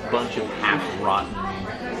find a bunch of half-rotten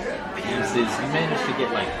pieces. You manage to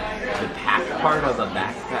get like the pack part of a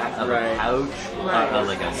backpack, of a pouch,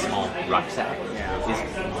 like a small rucksack,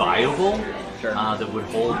 is viable. Sure. That would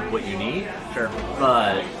hold what you need. Sure.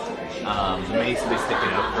 But the mace will be sticking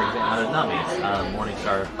out, for example. Not mace,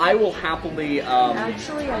 Morningstar. I will happily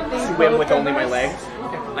Actually, I think swim both with of only my us- legs.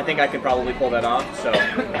 I think I could probably pull that off. So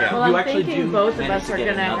yeah. Well, You I'm actually thinking do both of manage us to are get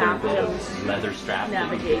going to another have bit to of leather strap that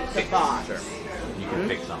you navigate can the fix. box. You can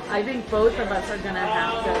fix on. I think both of us are going to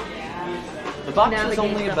have to. The box is navigate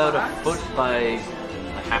only the about box. a foot by a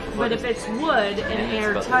half a foot. But if it's wood and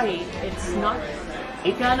it's about- airtight, it's not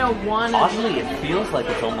gonna want to. Oddly, it feels like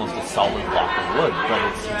it's almost a solid block of wood, but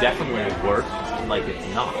it's definitely worked like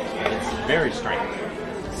it's not. It's very strange.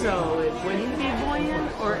 So it wouldn't be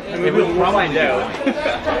buoyant, or it It will We'll find probably out. be.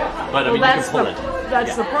 But I mean, you that's can pull the it. that's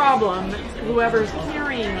Yeah. the problem. Whoever's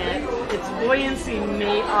carrying it, its buoyancy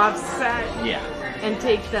may offset Yeah. and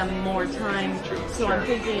take them more time. So I'm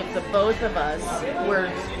thinking if the both of us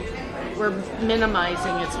we're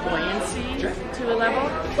minimizing its buoyancy to a level.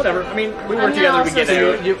 Whatever. I mean, we I'm work gonna together. We also get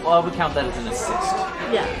say- out. I would count that as an assist.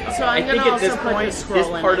 Yeah. So I I'm think gonna at this also put point, the scroll this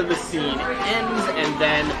in part it. of the scene ends, and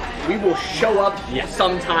then we will show up Yeah.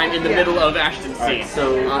 sometime in the middle of Ashton's scene.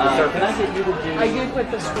 So, on the can I surface. get you to do I did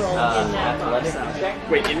put the scroll in that box. athletic though. check?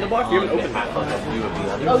 Wait, in the box? You haven't On opened behalf it. of you of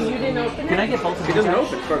the others? Oh, you didn't open it? Can I get both of It you doesn't guys?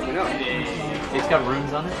 open, as far as we know. It's got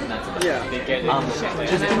runes on it, and that's about Yeah. it.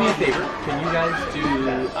 Just do me a favor. Can you guys do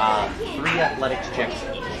 3 athletics checks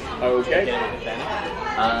each? Okay.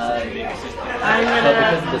 I'm But gonna.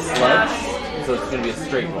 because of the slugs, so it's going to be a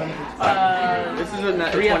straight roll. This is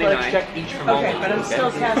a 3 athletics 29. check each from all Okay, of but you, I'm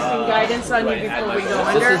still casting guidance on you before we go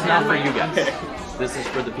under. This is not and for like- you guys. This is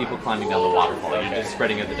for the people climbing down the waterfall. You're just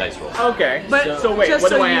spreading out the dice rolls. Okay. But so wait, just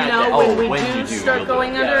what so do I you add? know, then? when Oh, we when do you do, start you'll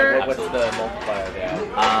going do under, What's the multiplier there?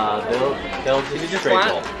 They'll do Just straight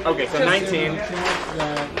roll. flat? Okay, so 19,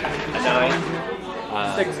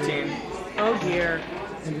 9, 16, oh dear.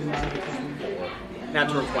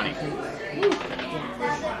 natural 20.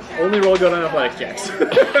 Only roll good on athletics checks.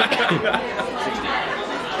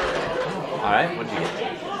 Alright, what'd you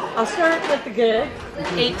get? I'll start with the good,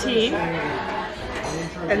 18,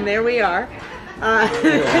 and there we are.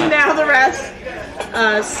 Now the rest,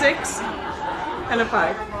 6 and a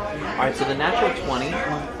 5. Alright, so the natural 20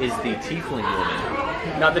 is the tiefling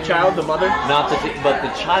woman. Not the child, the mother? Not the, but the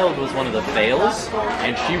child was one of the Fails,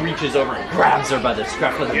 and she reaches over and grabs her by the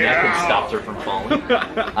scruff of the neck and stops her from falling.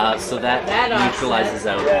 So that That neutralizes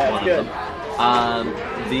out Yeah, one good. of them.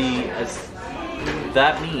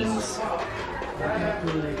 that means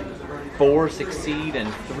 4 succeed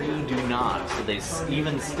and 3 do not. So they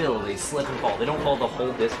even still they slip and fall. They don't fall the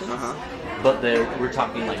whole distance, but we're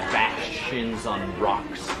talking like bastions on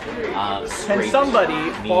rocks. Can scraped somebody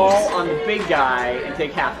knees. fall on the big guy and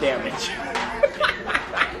take half damage?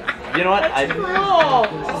 You know what?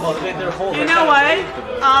 You know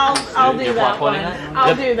what? I'll do that one.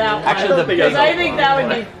 I'll do that one. Actually, because I think that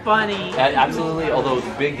would be funny. Absolutely. Although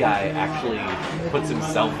the big guy actually puts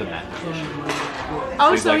himself in that position.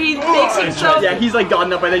 Oh, so he makes himself. Yeah, he's like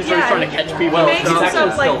gotten up and then he's trying to catch people. He makes He's actually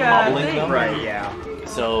himself still like hobbling a them. thing. Right, yeah.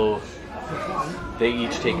 So they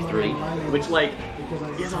each take 3. Which, like,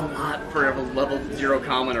 is a lot for a level 0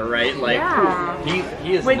 commoner, right? Like, Yeah.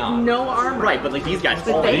 He is With not. no armor. right, but like these guys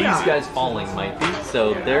But fall. they These are. guys falling might be.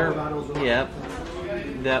 So they're, yeah,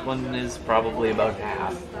 that one is probably about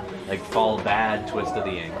half. Like fall bad, twist of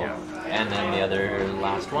the ankle. And then the other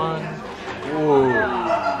last one. Ooh.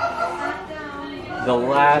 The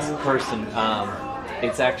last person,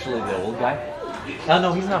 it's actually the old guy. Oh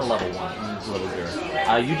no, he's not a level 1. He's a level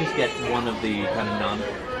 0. You just get one of the kind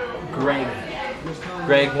of Greg.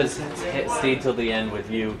 Greg has stayed till the end with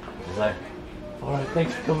you. He's like, all right,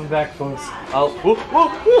 thanks for coming back, folks. Oh, whoop,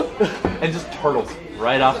 whoop, whoop, and just turtles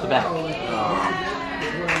right off the bat.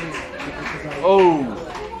 Oh,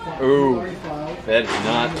 that is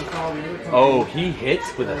not. Oh, he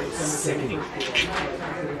hits with a sickening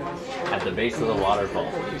at the base of the waterfall.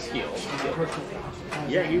 He's healed.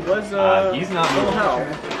 Yeah, he was. He's not little hell.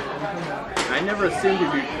 I never assumed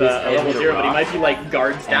he'd be a level 0, but he might be like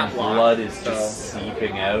guard stat And block. blood is just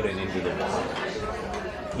seeping out and into the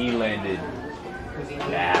water. He landed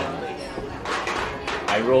badly.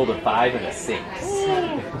 I rolled a 5 and a 6.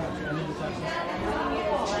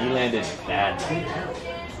 He landed badly.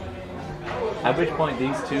 At which point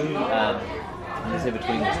these two, I'm gonna say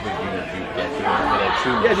between this big unit you get to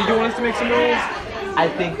Yeah, did you want us to make some rolls? I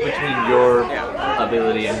think between your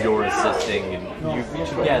ability and your assisting, and you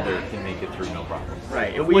together can make it through no problem.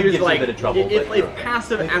 Right. It We would use give you a like bit of trouble, if but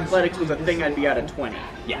passive athletics was a thing, I'd be at a 20.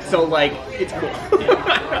 Yeah. So like, it's cool.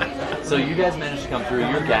 So you guys managed to come through.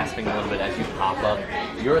 You're gasping a little bit as you pop up.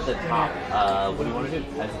 You're at the top. What do you want to do?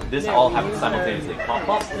 This all happens simultaneously. Pop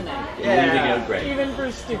up, leaving out Greg. Even for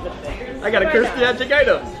stupid things. I gotta curse the magic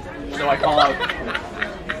items. So I call out,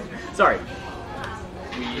 Sorry.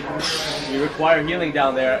 we require healing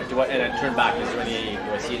down there, and then turn back. Do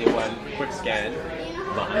I see anyone? Quick scan.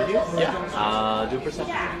 Behind you? Yeah. Do a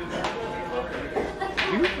perception.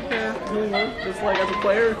 Do you prepare healing word? Just like as a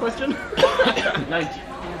player question? 19. 19?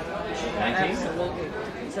 Absolutely.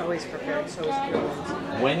 He's always prepared, so is Cure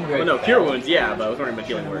Wounds. When Greg Well, no, fell, cure wounds, yeah, but I was wondering about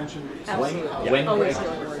healing word. when Always Greg,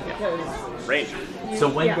 Healing Word, because Range. so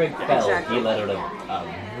when Yeah, Greg fell, exactly. he let out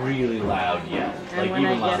a really loud yell. And Like when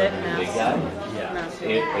even I get louder it, than the big mass- guy. mass-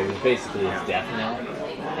 It was basically his death knell.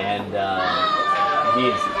 And he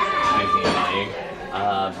is dying,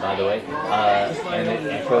 by the way. And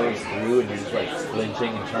it echoes through and you're just like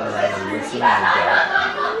flinching and turn around and listen in the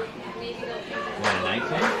dark. You want a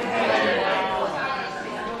 19?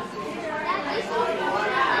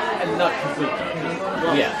 And not completely.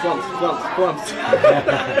 Yeah. Flumps.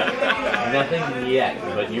 Nothing yet,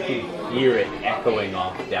 but you can hear it echoing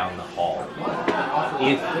off down the hall.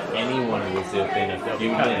 If anyone was within a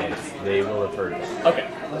few minutes, they will have heard it. Okay.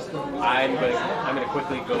 I'm gonna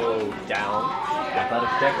quickly go down. Athletic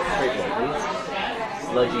check, straight roll, please.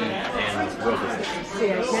 Sludgy and roll resistance.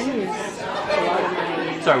 see, I can use a lot of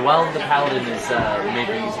my. Sorry, while the paladin is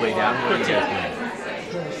making his way down, what are you guys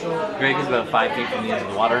doing? Greg is about 5 feet from the edge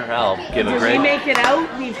of the water. I'll give it Did Greg. we make it out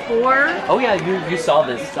before? Oh yeah, you saw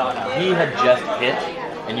this. He had just hit,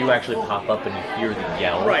 and you actually pop up and you hear the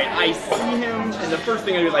yell. Right, I see him, and the first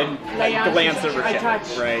thing I do is I glance over I Shep,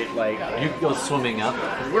 touch. right? Like, You go swimming up.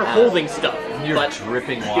 we're holding stuff, You're but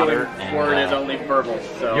dripping healing water, word is and only verbal,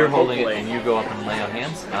 so you're holding it, hopefully- and you go up and lay on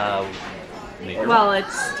hands. Make your Well,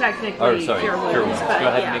 it's technically roll. Or sorry, Cure Wounds, cure wounds. Go but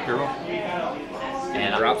ahead yeah. and make your roll.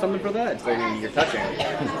 And drop something for that? So you're touching.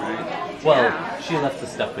 well, Yeah. she left the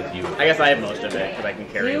stuff with you. I guess I have most of it, because I can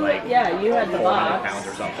carry, You, like, yeah, you had the 400 box. pounds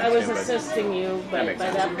or something I was stupid. assisting you, but makes by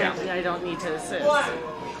sense, that yeah. point, I don't need to assist.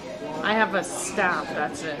 I have a staff,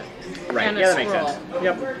 that's it. right, And a yeah, that makes scroll. sense.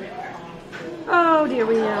 Yep. Oh, dear,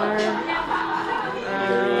 we are.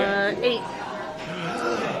 8.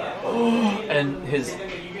 And his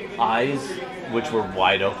eyes, which were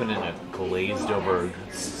wide open in a glazed over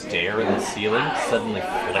stare at the ceiling, suddenly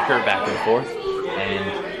flicker back and forth,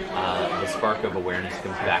 and the spark of awareness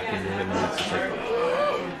comes back into him, and it's just like,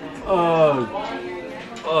 oh.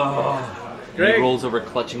 And Greg. he rolls over,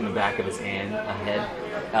 clutching the back of his head.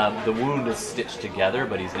 The wound is stitched together,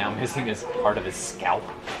 but he's now missing his part of his scalp.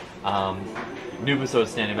 Nubasaur's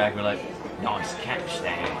standing back and we're like, nice catch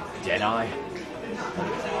there, Jedi.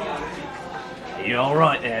 You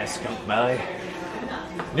alright there, skunk boy?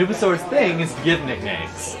 Nubasaur's thing is to give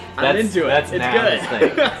nicknames. I'm into it. That's it's now good. his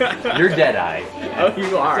thing. You're Deadeye. Oh,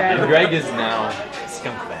 you are. And Greg is now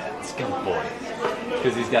Skunk Boy.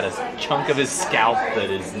 Because he's got a chunk of his scalp that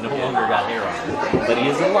is no longer got hair on it. But he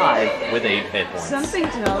is alive with 8 hit points. Something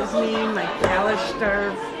tells me my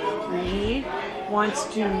Calister me wants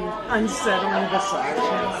to unsettle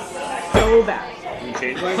Visage so bad. You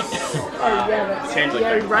changeling? Oh, yeah, that's Changeling.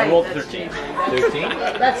 yeah, right. I rolled that's 13. 13?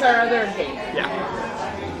 That's our other game. Yeah.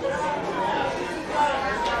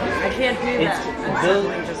 I can't do It's that.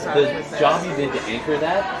 Unsettling Visage the with job this. you did to anchor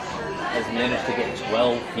that has managed to get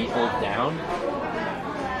 12 people down.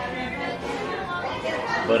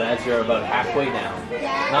 But as you're about halfway down,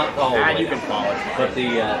 not all the way you down, can follow it.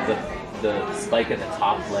 but the spike at the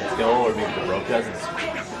top lets go, or maybe the rope does,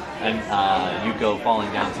 and you go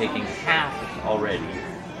falling down, taking half already.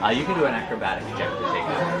 You can do an acrobatics check to take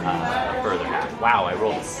further half. Wow, I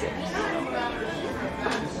rolled a 6.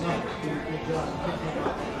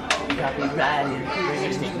 Copyrighted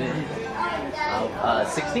infringement.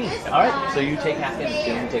 16. Alright, so you take half damage,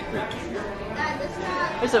 you only take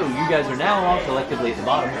 3. So you guys are now all collectively at the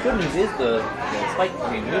bottom. The good news is the spike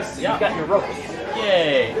between this, you've got your rope again.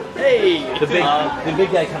 Yay! Hey! The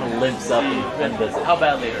big guy kind of limps up and does it. How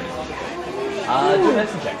badly are you? Do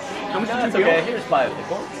medicine checks. How much That's did you okay. feel? Here's 5 hit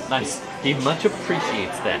points. Nice. He much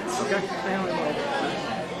appreciates that. Okay. I only rolled.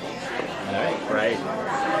 Alright. Right.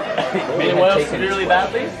 Anyone else severely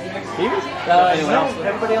badly? Anyone else?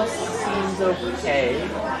 Everybody else seems okay.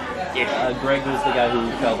 Greg was the guy who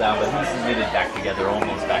fell down, but he's knitted back together,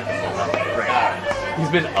 almost back to full health. He's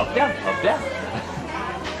been up, down, up, down.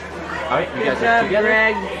 Alright, you guys Good are job, together.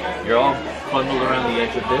 Greg. You're all bundled around the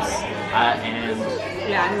edge of this, and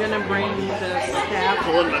Yeah, I'm gonna bring the staff.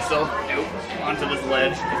 Pulling myself onto this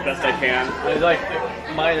ledge as best I can. It's like,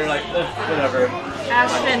 mine are like, whatever.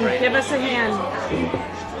 Ashton, give us a hand.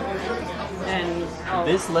 And I'll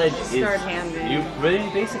this ledge start is handing. you really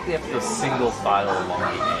basically have to go single file along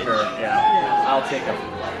the edge. Sure, yeah. I'll take a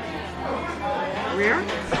Rear?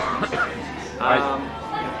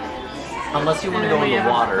 Unless you want to And go then in we the have a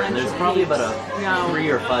water, and bunch there's of probably leaves. about a No, 3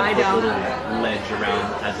 or 5 I foot don't. little ledge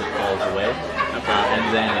around as it falls away,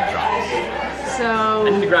 and then it drops. So I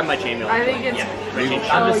need to grab my chainmail. I think it's.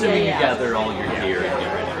 I'm Oh, assuming yeah. you gather all your gear and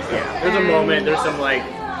get ready to go. Yeah. There's a And- moment. There's some like,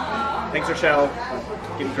 thanks Rachelle.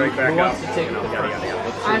 Getting Drake back Who up. wants to take it Yada, over? yada,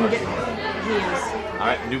 yada. I'm getting. He is.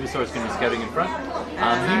 Alright, Nubasaur's going to be scouting in front.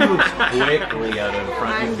 He moves quickly out in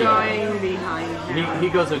front. I'm going behind him. He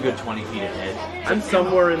goes a good 20 feet ahead. I'm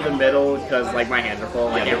somewhere in the middle because like my hands are full.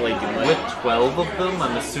 I can't really do much. With 12 of them,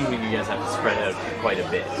 I'm assuming you guys have to spread out quite a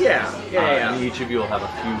bit. Yeah. And each of you will have a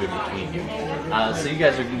few in between you. So you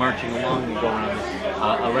guys are marching along. You go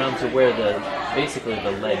around to where basically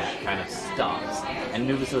the ledge kind of stops. And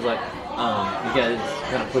Nubasaur's like, you guys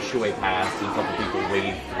kind of push your way past, and a couple people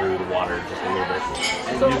wade through the water just a little bit.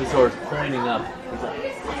 And Nubasaur's pointing up. He's like,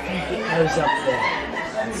 I think it goes up there.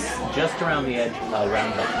 And just around the edge,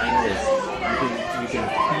 around behind this, you can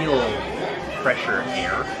feel fresher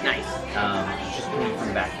air. Nice. Just coming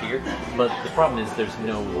from back here. But the problem is there's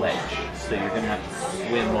no ledge, so you're gonna have to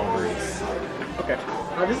swim over it. Okay.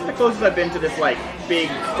 This is the closest I've been to this like big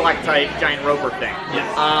stalactite giant roper thing.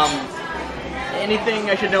 Yes. Anything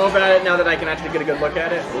I should know about it now that I can actually get a good look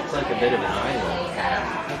at it? Looks like a bit of an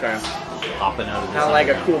island Okay. popping out of this. Kind of like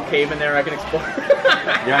a island. cool cave in there I can explore.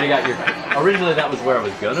 You already got your. Originally, that was where I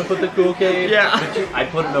was gonna put the cool cave. Yeah. But I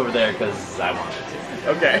put it over there because I wanted to.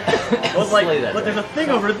 Okay. I was like, Slay that but there's a there. thing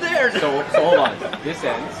over there. So hold on. This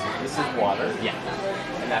ends. This is water, Yeah.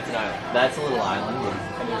 and that's an island. That's a little island.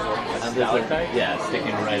 And there's a And stalactite. yeah,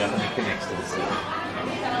 sticking right up and it connects to the sea.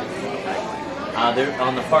 There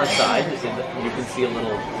on the far side, you can see a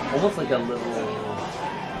little, almost like a little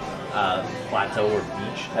plateau or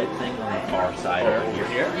beach type thing on the far side. Over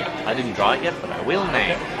here? Yeah, I didn't draw it yet, but I will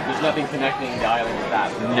now. There's nothing connecting the island with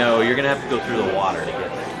that. No, you're gonna have to go through the water to get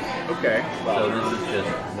there. Okay. So this is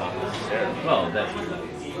just Not necessarily. well, that's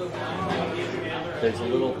there's a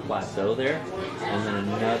little plateau there, and then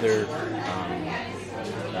another.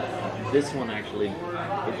 This one actually,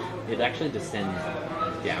 it actually descends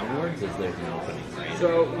downwards as there's an opening, right?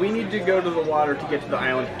 So we need to go to the water to get to the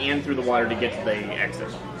island, and through the water to get to the exit.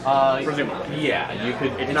 Presumably. Yeah, you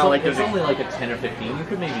could. It's not like it's there's only like a 10 or 15. You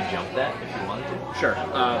could maybe jump that if you wanted to. Sure.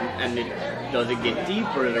 And does it get deep,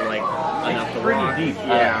 or is it like enough to Pretty walk? deep.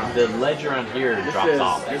 Yeah. The ledge around here drops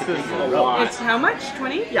off. This is a lot. It's how much?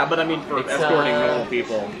 20? Yeah, but I mean, for It's, escorting normal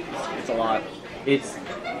people, it's a lot. It's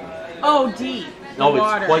Oh, deep. The Oh, it's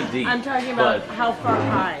water. quite deep, I'm talking about but- how far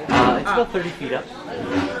high. it's about 30 feet up.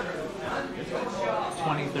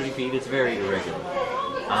 20, 30 feet. It's very irregular.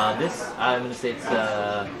 This, I'm going to say it's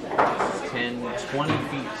 10, 20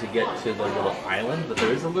 feet to get to the little island, but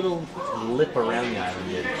there is a little lip around the island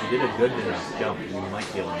that if you did a good enough jump, you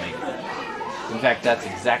might be able to make it. In fact, that's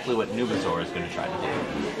exactly what Nubasaur is going to try to do.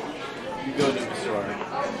 You go to the store.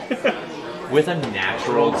 With a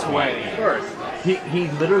natural 20. Of course. He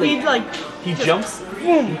literally, he jumps, he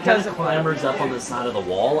kind does of it. clambers up on the side of the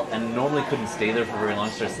wall, and normally couldn't stay there for very long,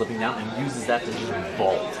 starts slipping down, and uses that to just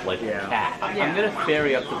vault like a cat. I'm gonna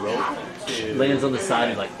ferry up the rope to. Lands on the side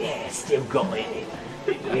and like, yeah, still got it.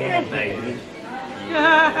 Yeah, baby.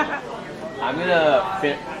 I'm gonna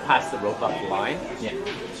pass the rope up the line. Yeah.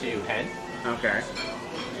 To Hen. Okay.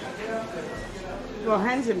 Well,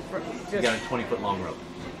 hands in front. You got a 20-foot long rope.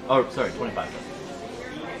 Oh, sorry, 25 foot.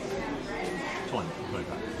 20,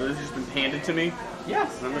 25. So this has just been handed to me?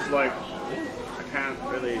 Yes. And I'm just like, I can't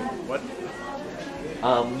really, what?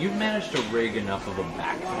 You've managed to rig enough of a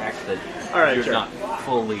backpack that Alright, you're sure. not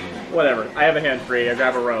fully... Whatever. I have a hand free. I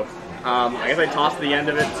grab a rope. I guess I tossed the end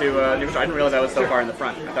of it to Nubasaur. I didn't realize I was so far in the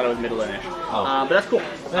front. I thought I was middle-ish. Oh. But that's cool.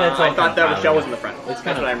 It's I all thought kind that of Rachelle was piling. in the front. It's That's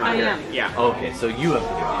kind what I of- remember. I am. Yeah. Okay, so you have to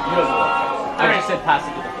do it. You know the rope. I just said pass it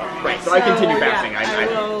to the front. Right, so I continue yeah, passing. I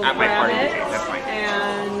will at my grab party it, routine. That's fine.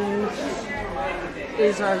 And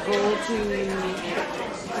is our goal to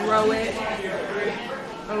throw it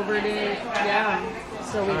over to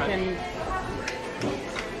so we can.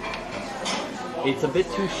 It's a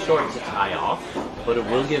bit too short to tie off, but it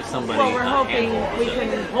will give somebody Well, we're a hoping handhold we to it.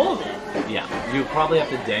 can hold it. Yeah, you probably have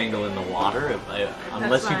to dangle in the water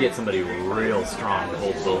unless you fine. get somebody real strong to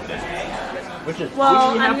hold both ends. Which is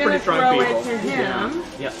Well, we have I'm pretty gonna strong throw people. it to him.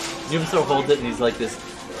 yeah. Nubasaur holds it and he's like this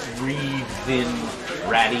breathed-in,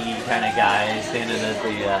 ratty kind of guy standing at the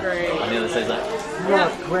on the other side. He's like,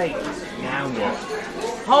 Yep. great, now what?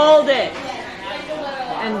 Hold it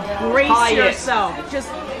and brace Tie it. yourself. Just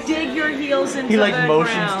dig your heels into He like the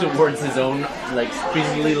motions ground. towards his own like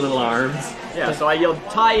spindly little arms. Yeah, so I yelled,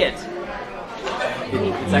 tie it.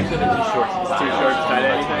 It's actually a bit too short to tie. Too short to tie to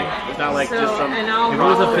anything. It's not like So, just some. and I'll If it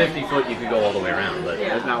was a hold- 50 foot, you could go all the way around, but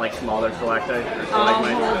Yeah. It's not like smaller stalactite or I'll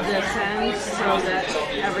stalagmite. hold this end so that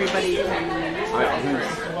everybody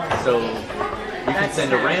can. so you can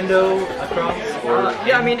send a rando across, or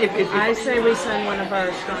Yeah, I mean, if I say we send one of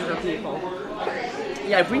our stronger people.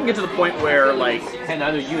 yeah, if we can get to the point where like, And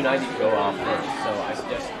either you and I need to go off first, so I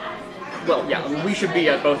suggest. well, yeah, we should be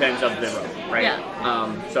at both ends of the road, right? Yeah.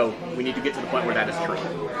 So we need to get to the point where that is true.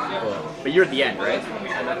 But you're at the end, right?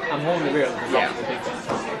 And I'm holding the rear of the Yeah. big thing.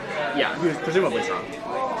 Yeah, he was presumably strong.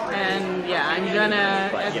 And yeah, I'm gonna.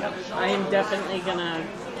 But, you know. I am definitely gonna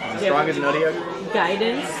give Strong as an Otyugh?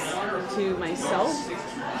 guidance to myself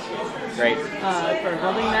Great. for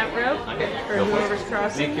holding that rope Okay, for go for it. whoever's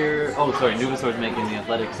crossing. Make your. Oh, sorry, Nubasaur's making the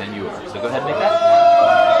athletics, and you are. So go ahead and make that.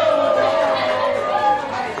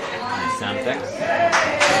 Nice sound effects.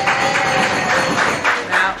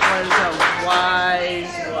 That was a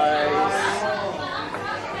wise.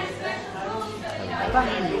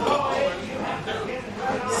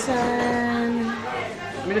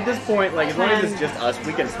 I mean, at this point, like, as long as it's just us,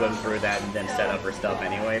 we can swim through that and then set up our stuff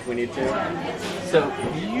anyway if we need to. So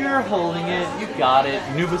you're holding it. You got it.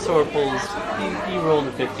 Nubasaur pulls. He rolled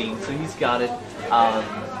a 15, so he's got it.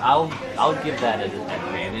 I'll give that an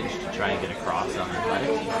advantage to try and get across on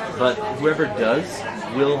athletics. But whoever does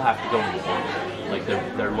will have to go in the water. Like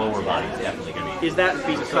their lower body's definitely gonna be. Is that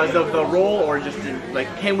because of the roll, or just, like,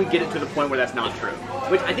 can we get it to the point where that's not true?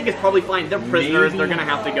 Which I think is probably fine. They're prisoners. Maybe- They're going to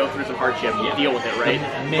have to go through some hardship and deal with it, right?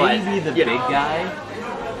 Maybe But, the you big know. guy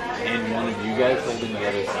and one of you guys holding the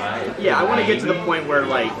other side. Yeah, I want to get to the Maybe point where,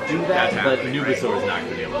 like, do that's that, but happening, right? Nubasaur is not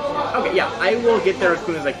gonna be able to. Okay, yeah, I will get there as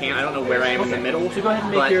soon as I can. I don't know where I am in the middle. So go ahead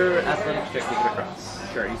and make but- your athletics check to get across.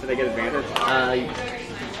 Sure, you said I get advantage?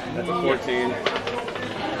 That's a 14.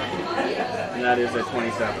 And that is a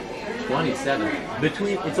 27. 27.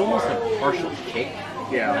 It's almost a partial kick,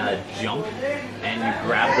 Yeah. jump, and you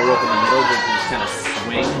grab the rope in the middle, just kind of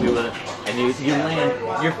swing, and you land.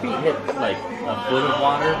 Your feet hit like a foot of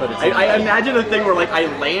water, but it's. I imagine a thing where, like, I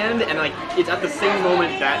land and, like, it's at the same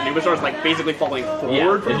moment that Nubasaur is, like, basically falling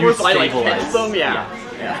forward from and you so I, like, catch stabilize. them. Yeah.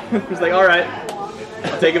 It's like, alright.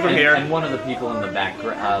 I'll take it from here. And one of the people in the back,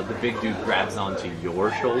 the big dude, grabs onto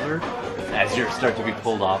your shoulder as you start to be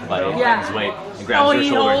pulled off by Ben's weight, and grabs your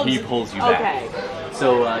shoulder, and he pulls you back.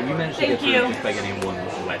 So you manage to get through just by getting one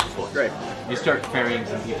wet foot. Great. You start ferrying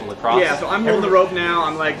some people across. Yeah, so I'm holding the rope now.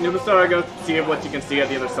 I'm like, Nubistar, go see what you can see at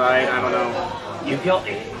the other side. I don't know. You go.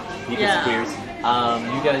 He disappears.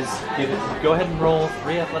 You guys go ahead and roll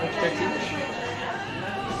 3 athletics checks each.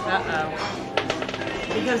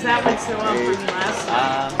 Because that went so well for me last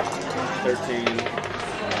time. 13.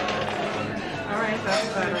 Alright, that's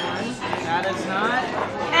a better one. That is not.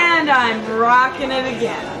 And I'm rocking it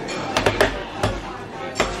again.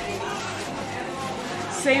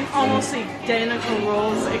 Same, almost identical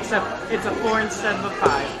rolls, except it's a 4 instead of a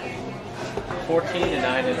 5. 14, a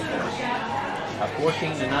 9, and a 4. A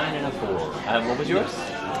 14, a 9, and a 4. What was yours?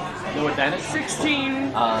 No advantage?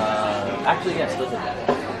 16. Actually, yes, let's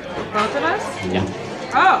advantage. Both of us? Yeah.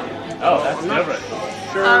 Oh. Oh, that's I'm not different.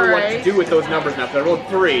 sure what to do with those numbers now. So I rolled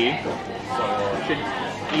 3. So should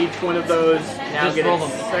each one of those now Just get roll a them,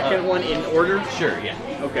 second one in order? Sure, yeah.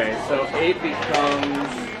 Okay, so 8 becomes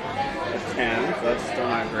a 10, so that's still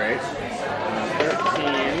not great.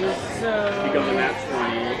 13 becomes a nat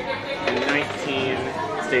 20, and 19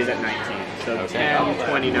 stays at 19. So Okay. 10,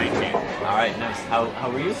 20, 19. Alright, nice. How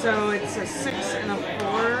were you? So it's a 6 and a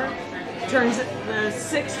 4. The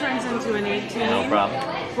 6 turns into an 18. No problem.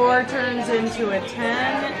 4 turns into a 10,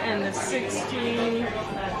 and the 16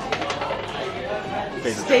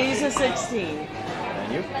 stays a 16.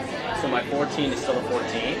 And you? So my 14 is still a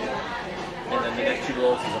 14. And then the next 2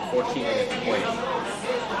 rolls is a 14 and a 20.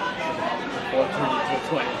 14 to a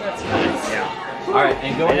 20. That's nice. Yeah. Alright,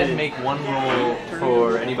 and go ahead and make one roll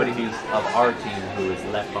for anybody who's of our team who is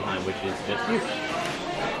left behind, which is just you.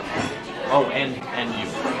 Oh, and you.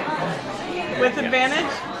 With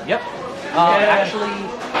advantage? Yep. Actually,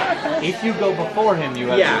 if you go before him, you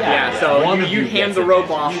have Yeah. So one you of hand gets the rope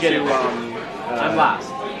advantage. off You get to advantage. I'm last.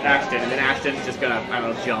 Ashton, and then Ashton's just gonna, I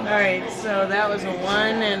don't know, jump. Alright, so that was a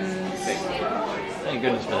 1 and... Thank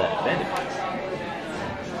goodness for that advantage.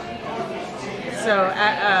 So,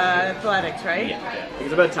 athletics, right? Yeah.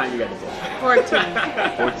 Because about time you got to do 14.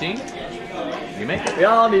 14? You make it. We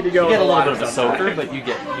all need to go. You get a little bit of a sometime. soaker, but you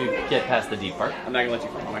get past the deep part. I'm not gonna let you.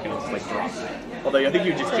 I'm not gonna just like drop. Although I think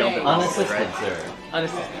you just jump it. Unassisted, right? sir.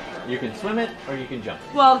 Unassisted. You can swim it or you can jump.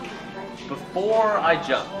 Well, Before I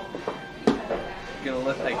jump, I'm gonna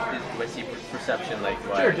look like, do I see perception like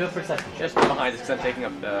what? Sure, do a perception check. Just behind us because I'm taking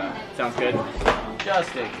up the. Sounds good.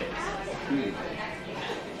 Just in case.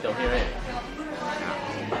 Don't hear it.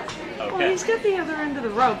 well, Okay. he's got the other end of the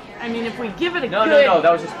rope. I mean, if we give it a No, good... no,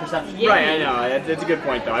 that was just perception. Yeah. Right, I know. It's a good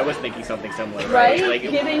point though. I was thinking something similar. Right? Like,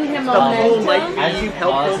 Giving him the whole momentum. like As you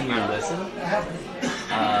pause and you listen,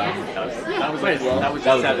 That was Might as well. That was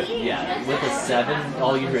that was 7. yeah. With a 7,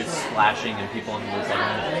 all you hear is splashing and people on the other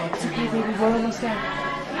side. It's okay, baby, we're almost done.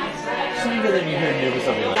 So you get in, you hear news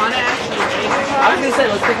something like Want to that. actually take a I was gonna say,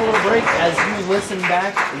 let's take a little break. As you listen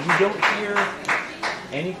back, you don't hear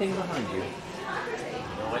anything behind you.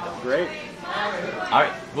 Great. All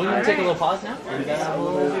right, we're gonna take a little pause now. And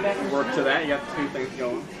we'll be back. Work to that. You got 2 things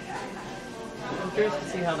going. I'm curious to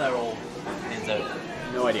see how that roll ends out.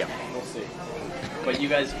 No idea. We'll see. But you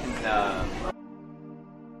guys can.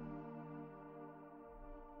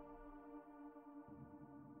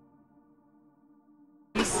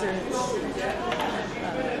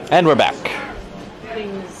 And we're back.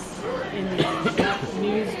 things in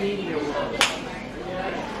news media world.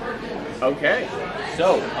 Okay.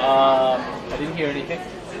 So, I didn't hear anything.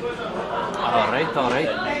 Alright. And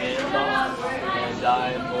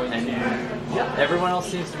I'm going to. Yeah, everyone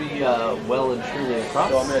else seems to be well and truly across.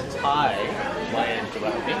 So I'm going to tie my end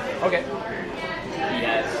around me. Okay. He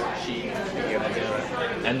has, she,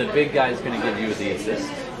 And the big guy's going to give you the assist.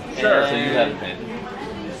 Sure. So you have advantage.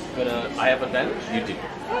 I have advantage? You do.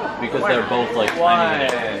 Because they're both like Why? timing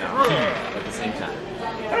it at the same time.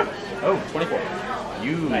 Oh, 24.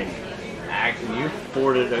 You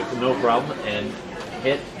boarded it no problem and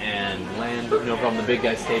hit and land no problem. The big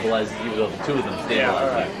guy stabilizes you, the 2 of them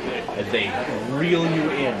stabilize you as they reel you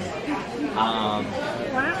in.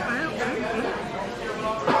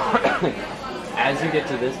 As you get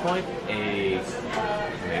to this point, wait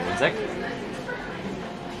 1 sec.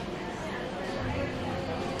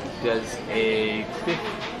 Does a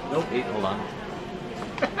 8, hold on.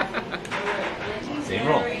 Same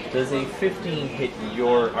roll. Does a 15 hit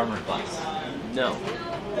your armor class? No.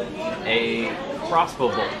 A crossbow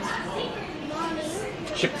bolt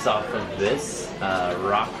chips off of this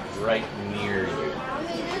rock right near you.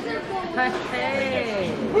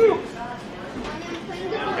 Hey!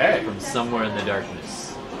 Okay. From somewhere in the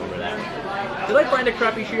darkness. over there. Did I find a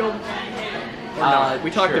crappy shield? Or not? We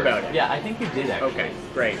talked Sure. about it. Yeah, I think you did actually. Okay,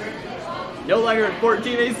 great. No longer at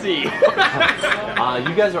 14 AC. You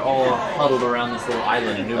guys are all huddled around this little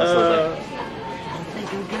island, and Nubis was like,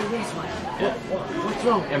 what's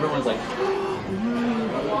wrong? Everyone's like,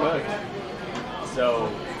 So,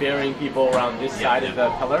 ferrying people around this side of the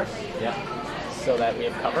pillar yeah, so that we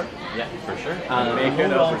have cover. yeah, for sure. Make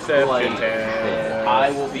it roll a perception like test. this. I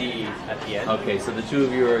will be at the end. Okay, so the two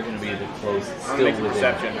of you are going to be the closest, I'm still gonna make a within.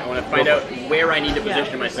 perception. I want to find out where I need to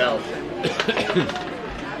position myself.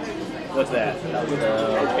 What's that?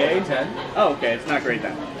 Okay, 10. Oh, okay. It's not great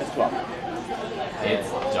then. It's 12. It's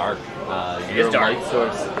dark. It Your is dark. light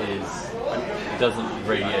source doesn't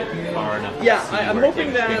radiate far enough. to Yeah, see I'm where hoping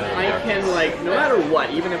things that came out of I darkness. can, like, no matter what,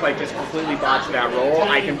 even if I just completely botch that roll,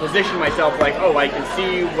 I can position myself like, oh, I can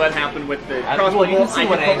see what happened with the crossbow well, you can bolt. see I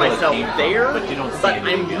what can put angle it myself came from, there, but you don't see but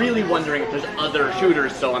anything I'm yet. really wondering if there's other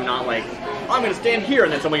shooters, so I'm not like, oh, I'm going to stand here,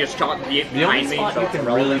 and then someone gets shot The only behind me. spot So you it's can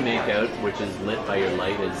irrelevant. really make out, which is lit by your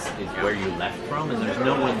light, is where you left from, and there's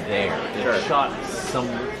no one there. It's Sure. shot some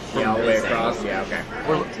from Yeah, all the way this across. angle. Yeah, okay.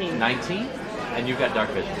 We're 19? And you've got dark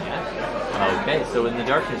vision, yeah? Okay, so in the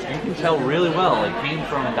darkness, you can tell really well it came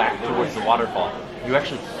from back towards the waterfall. You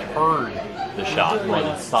actually heard the shot more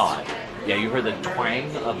than saw it. Yeah, you heard the twang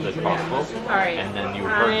of the crossbow, All right. and then you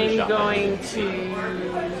heard the I'm shot. going to.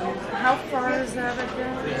 How far is that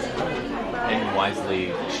again? And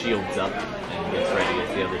wisely shields up and gets ready as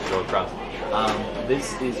the others go across.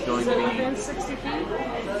 This is going Is to it be... within 60 feet?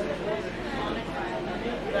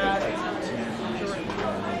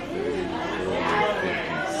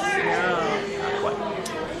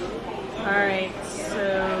 All right.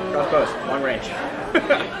 So. Crossbows, long range.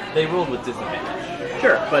 They rolled with disadvantage.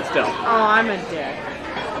 Sure, but still. Oh, I'm a dick.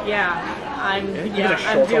 Yeah, I'm. Even Yeah, a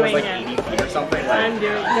I'm short doing like it. 80 feet or something. I'm Like,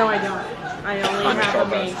 doing. No, I don't. I only on the have short a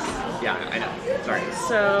bows. mace. Yeah, I know. Sorry.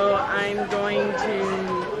 So I'm going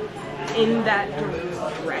to, in that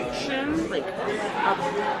direction, like up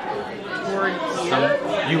toward here.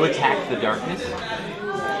 You attack the darkness?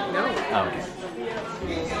 No, Oh, okay.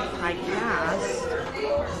 I cast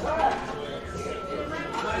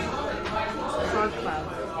fog cloud.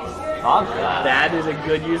 Fog cloud. That is a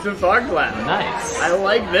good use of fog cloud. Nice. I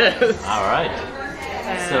like this. All right.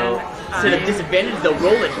 And So, Instead of disadvantage, they'll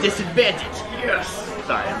roll at disadvantage. Yes.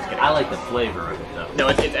 Sorry, I'm just kidding. I like the flavor of it, though. No,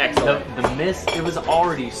 it's excellent. The mist, it was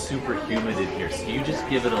already super humid in here, so you just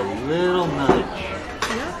give it a little nudge.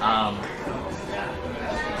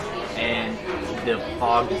 And the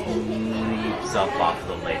fog just leaps up off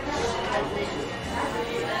the lake.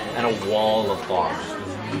 And a wall of fog just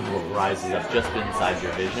rises up just inside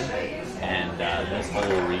your vision. And this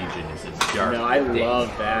whole region is a dark, No, I thick love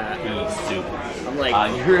that. pea soup. I'm like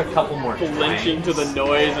You hear a couple more flinching to the twangs.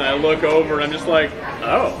 noise, and I look over, and I'm just like,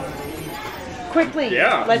 oh. Quickly,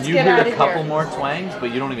 Yeah. let's You get hear out a of couple here. more twangs,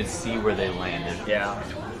 but you don't even see where they landed. Yeah.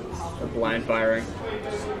 They're blind firing.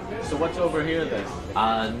 So what's over here then?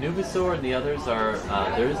 Nubisaur and the others are,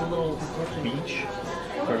 there is a little beach,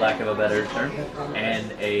 for lack of a better term,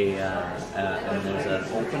 and and there's an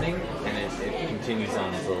opening, and it continues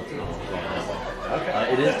on this little tunnel going up.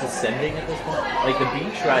 Okay. It is descending at this point. Like the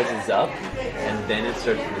beach rises up, and then it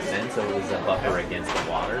starts to descend, so it is a buffer against the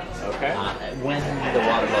water. Okay. When the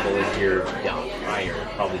water level is here, higher, it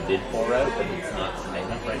probably did pour out, but it's not high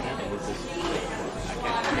enough right now. It was just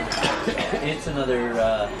it's another,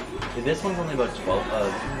 this one's only about 10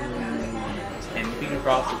 feet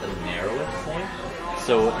across at the narrowest point,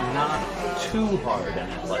 so not too hard an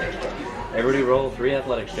athletics check. Everybody roll 3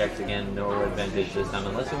 athletics checks, again, no advantage this time,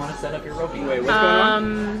 unless you want to set up your roping. Wait, what's going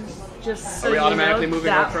on? Just so Are we you automatically know, moving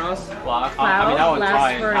that across? Well, I mean, I would lasts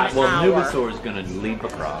try for and an pass. Well, hour. Nubisaur is going to leap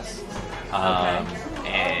across, Okay.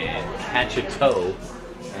 and catch a toe,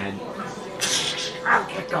 and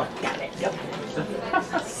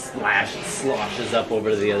sloshes up over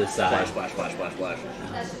to the other side. Splash, splash, splash, splash,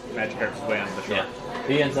 splash. Magic character's way on the shore. Yeah,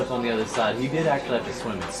 he ends up on the other side. He did actually have to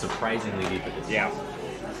swim. It's surprisingly deep at this point. Yeah.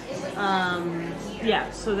 Yeah,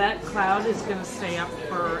 so that cloud is going to stay up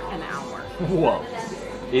for an hour. Whoa.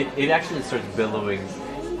 It actually starts billowing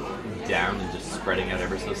down and just spreading out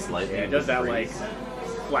ever so slightly. Yeah, it does that, like,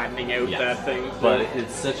 flattening out Yeah. that thing. But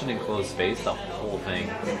it's such an enclosed space, the whole thing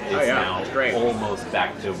is Oh, yeah, now it's great. almost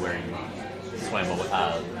back to where you swam away,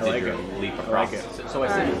 did like your it. leap I across. like it. So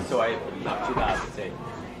I not too bad to say.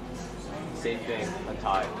 Same thing,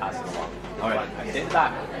 untie, pass it along. All right. I stay in the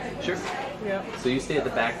back. Sure. Yep. So you stay at the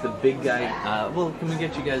back. The big guy. Well, can we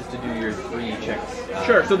get you guys to do your 3 checks?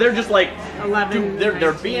 Sure, so they're just like, 11, they're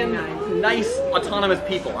 19, being 9. nice, autonomous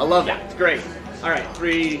people. I love that. It's great. All right,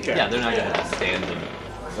 3 checks. Yeah, they're not gonna stand and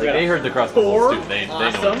Like, they heard the crossbow 4. bolts too. They know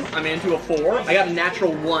Awesome. it. I'm into a 4. I got a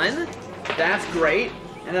natural 1. That's great.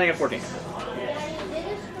 And then I got 14.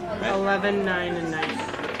 11, 9, and 9.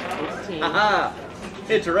 18. Aha!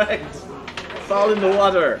 It's right. Fall in the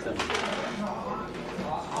water.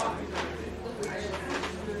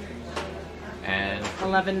 And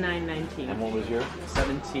 11, 9, 19. and what was your?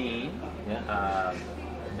 17. Yeah.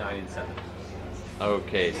 9 and 7.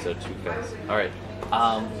 Okay, so 2 fails. All right.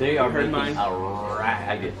 They are Heard making mine? a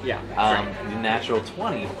ragged. Yeah, The natural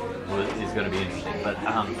 20 is going to be interesting, but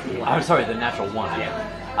I'm sorry, the natural 1.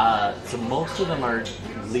 Yeah. So most of them are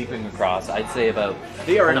leaping across. I'd say about.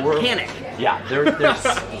 They are in a 4. panic. Yeah, they're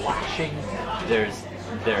splashing.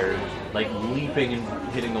 They're like leaping and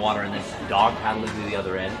hitting the water, and then dog paddling to the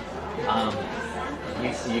other end.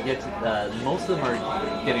 You get to, most of them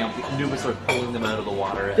are getting up. Nubasaur pulling them out of the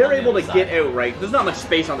water. They're on the able to other get side. out, right? There's not much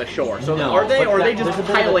space on the shore. So No, are they, but or are they there's just a bit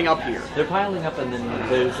of piling a- up here? They're piling up, and then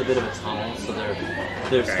there's a bit of a tunnel, so they're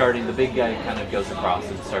Okay. starting. The big guy kind of goes across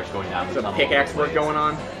and starts going down the Some tunnel. pickaxe work going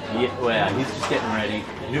on. Yeah, well, yeah, he's just getting ready.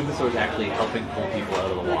 Nubasaur's actually helping pull people out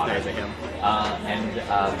of the water. Nice of him.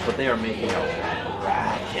 But they are making a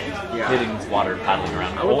racket, Yeah. hitting this water, paddling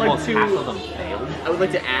around. I would like Almost to- half of them failed. I would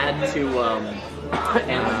like to add to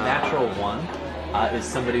And the natural 1 is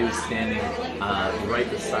somebody who's standing right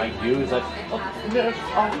beside you. Who's like,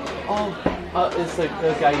 it's like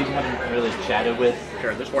a guy you haven't really chatted with.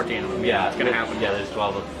 sure, there's 14 of them. Yeah, It's gonna happen. Yeah, there's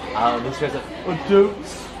 12 of them. This guy's like, I don't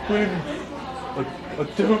swim. I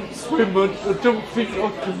don't swim. I don't think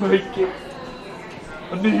I can make it.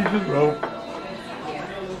 I need the rope.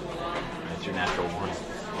 That's your natural 1.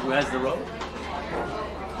 Who has the rope?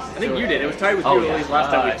 I think you did. It was tied with Oh, you yeah. at least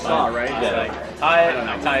last time we saw, fine. right? Yeah. It's like, I I don't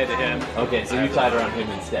know. tie it to him. Okay, so you tied around him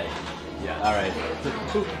instead. Yeah. All right.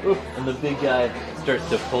 And the big guy starts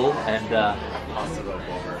to pull, and Toss the rope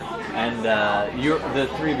over. you're the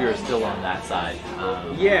 3 of you are still on that side.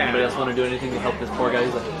 Yeah. Anybody else want to do anything to help this poor guy?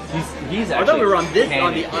 He's actually. I thought we were on this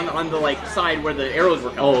panicking. on the like side where the arrows were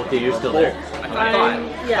coming. Oh, okay, you're still there. I I'm,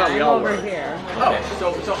 thought we I'm all over were. here. Okay.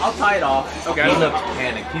 Oh, so I'll tie it off. Okay. He looks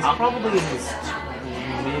panicked. He's probably in his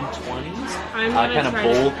mid-20s. I'm gonna Kind of try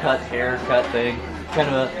to- bowl cut, haircut thing. Kind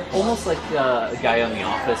of almost like a guy on The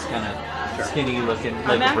Office, kind of skinny looking,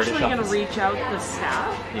 like I'm the British actually gonna Office. reach out the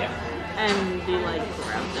staff Yeah. and be like,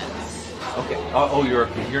 grab this.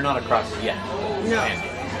 Okay. You're not across yet. No. Panic.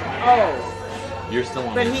 Oh, You're still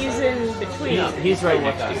on. but the he's in between. He's right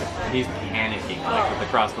next to you. He's panicking, like with the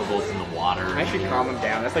crossbow bolts in the water. I should calm him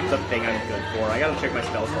down. That's like the thing I'm good for. I gotta check my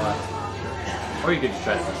spell slots. Or you could just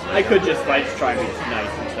try to slay I him. could just like try and be nice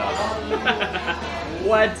and stuff.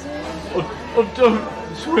 What? I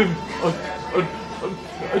don't swim.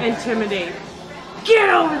 Intimidate. Get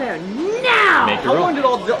over there now! Make How your long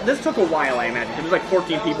roll. did all this took a while, I imagine. There was like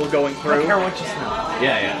 14 people going I through. don't care what you smell.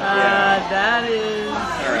 Yeah. That is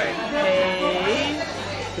All right.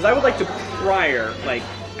 a Because I would like to prior, like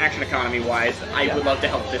action economy wise, I would love to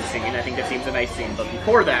help this scene. I think this seems a nice scene. But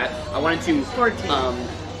before that, I wanted to 14.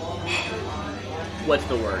 what's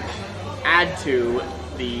the word? Add to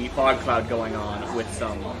the fog cloud going on with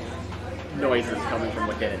some noises coming from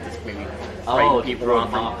within it. Just maybe frighten people throw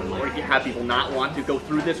off them off and, or like- you have people not want to go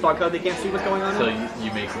through this fog cloud. They can't see what's going on. So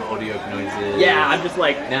you make some Otyugh noises. Yeah, I'm just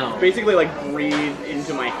like Now- basically like breathe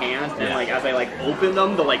into my hands, and Yeah. like as I like open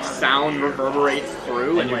them, the like sound reverberates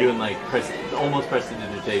through, And you're doing like almost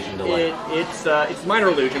prestidigitation to like. it's minor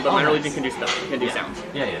illusion, but Oh, minor nice. illusion can do stuff, can do sounds.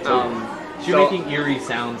 Yeah. Totally. So you're making eerie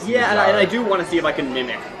sounds. Yeah, and bizarre. I do want to see if I can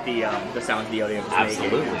mimic the sounds the Otyugh is making.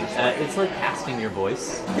 Absolutely. It's like casting your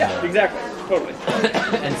voice. Yeah, exactly, totally.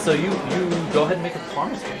 And so you go ahead and make a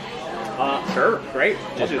performance check. Sure, great,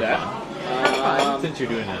 I'll Just do for that. fun. Since you're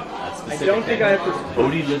doing a I specific don't think thing. I have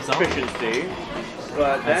Odie lives on. proficiency,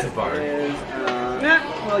 but That's that a bard. is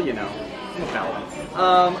well, you know, I'm a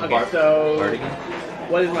paladin. Okay, so Bard again?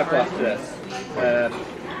 what is my plus to this?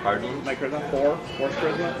 Pardon? My charisma? 4? 4's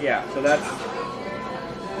charisma? Yeah, so that's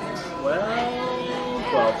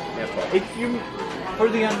 12. Yeah, 12. If you, for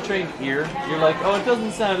the untrained ear, you're like, oh, it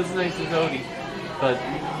doesn't sound as nice as Odie. But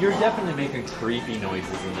you're definitely making creepy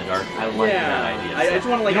noises in the dark. I like that idea. I just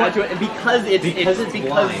want to like You know add to it, and because it's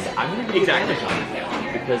blind, I'm going to give exactly. you advantage on it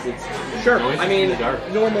now, because it's Sure. noises I mean, in the dark.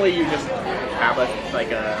 normally you just have a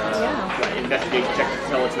investigation check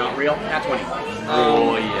until it's not real. Nat 20.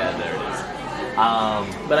 Oh yeah, there it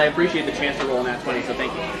is. But I appreciate the chance to roll a Nat 20, so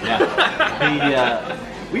thank you. Yeah.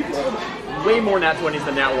 We've rolled way more Nat 20s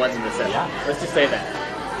than Nat 1s in this session. Yeah. Let's just say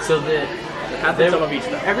that. So Have some of each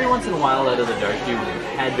stuff. every once in a while, out of the dark, you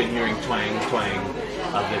had been hearing twang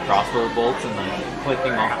of the crossbow bolts and the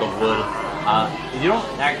clicking off the wood. You don't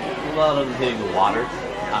act a lot of them hitting the water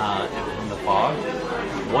from the fog,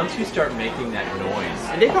 once you start making that noise,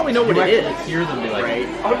 And they probably know what it is. You hear them be like, Right.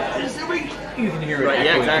 "Oh, it's a ring." You can hear it. Right,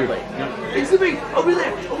 yeah, echoing exactly. through. You know, it's a ring. Over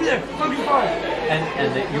there. 45.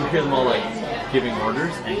 And you hear them all like giving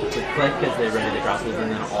orders and click click as they ready to cross it,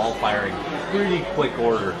 and then all firing pretty quick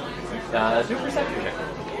order. Do a perception check.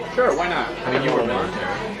 Sure, why not? I mean, you were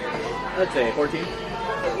military. Let's say 14.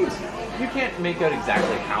 You can't make out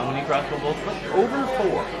exactly how many crossbow bolts, but over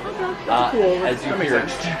 4. That's cool. As you That makes hear,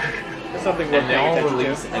 sense. That's something worth and they paying all attention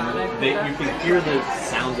release, to. and you can hear the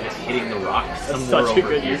sound of it hitting the rocks That's somewhere such a over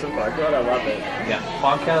good here. use of Farquaad. I love it. Yeah,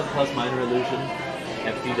 Fogcloud plus minor illusion,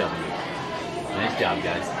 FTW. Nice job,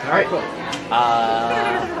 guys. All right, cool.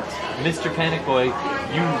 Mr. Panic Boy,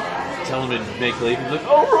 you tell him to make leave. He's like,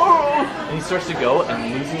 oh, and he starts to go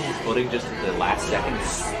and losing his footing just at the last second,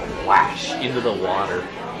 splash into the water.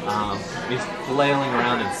 He's flailing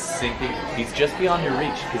around and sinking. He's just beyond your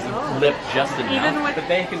reach because he leapt just enough. Even with But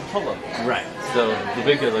they can pull him. Right. So the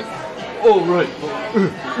big guy like, oh right,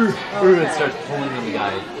 and starts pulling on the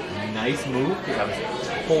guy. Nice move because I was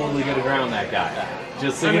totally gonna drown that guy.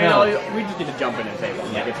 Just so I you mean, know. we just need to jump in and save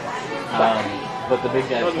him. Like, it's fine. But the big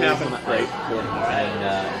guy Doesn't pulls happen. him Great.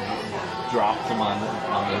 and drops him on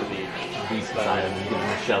the beast side and gives him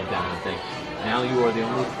a shove down the thing. Now you are the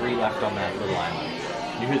only 3 left on that little island.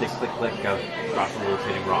 You hear the click of crossbow bolts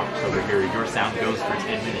hitting rocks over here. Your sound goes for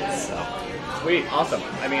 10 minutes. So Sweet, awesome.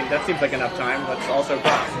 I mean, that seems like enough time. Let's also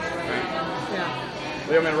cross. Right? Yeah. What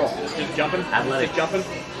do you want me to roll? Just jumping? Athletics. Just jumping?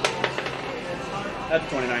 That's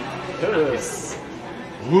 29. Nice.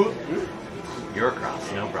 You're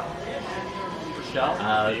across, no problem.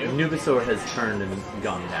 Nubasaur has turned and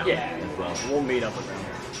gone down as well. We'll meet up with them.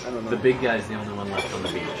 I don't know. The big guy's the only one left on the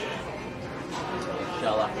beach.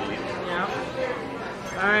 Shall after you. Yeah.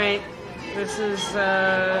 All right. This is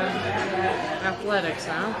athletics,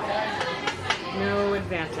 huh? No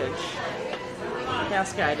advantage.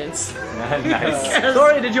 Cast guidance. Nice.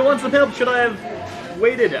 Sorry, did you want some help? Should I have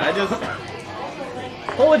waited? I just...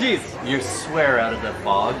 Apologies. You swear out of the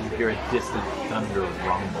fog, you hear a distant thunder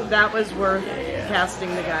rumble. That was worth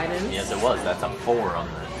casting the guidance. Yes, it was. That's a 4 on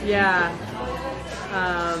the... Yeah.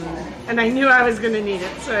 And I knew I was going to need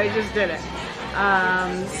it, so I just did it.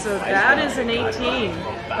 So that is an 18.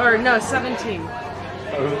 Or no, 17.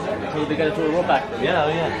 Oh, they got to throw the roll back.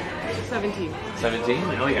 Yeah, 17. 17?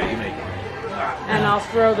 Oh yeah, you make it. And I'll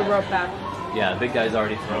throw the rope back. Yeah, big guy's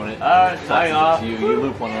already thrown it. tying off. You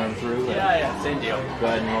loop one arm through. Yeah, same deal. Go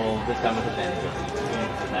ahead and roll this time with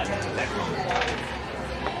advantage.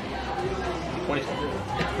 20.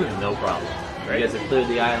 No problem. You guys have cleared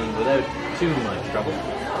the island without too much trouble.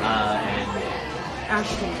 And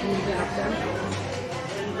Ashton, can you get up there?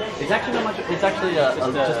 it's actually not much. It's actually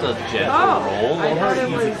just a gentle Oh, roll I over thought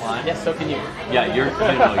an it easy was- climb. Yes, so can you. Yeah, you're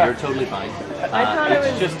totally fine. I thought it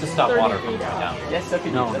it's was just to stop 30 water feet from going down. Yes, so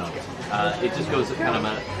can No, you. no. That's good. It just goes kind of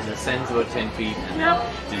it ascends about 10 feet and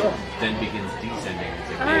then begins descending.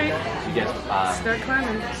 It's All right. You guys Start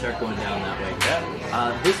climbing. start going down that way.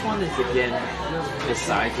 This one is again, the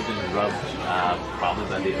sides have been rubbed probably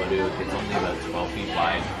by the Otyugh. It's only about 12 feet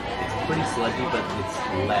wide. It's pretty sludgy, but it's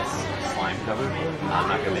less slime covered. I'm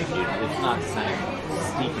not gonna make you. It's not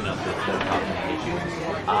steep enough that it's gonna cause any issues.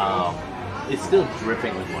 It's still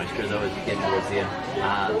dripping with moisture though as you get towards the end.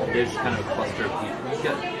 There's kind of a cluster of you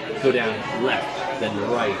go down left, then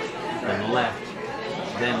right, then left,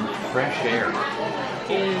 then fresh air.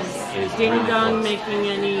 Is Ding really Dong close. making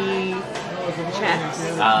any checks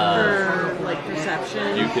for like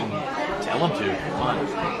perception? You can tell him to. Come on.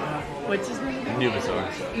 What's his name? Nubasaur.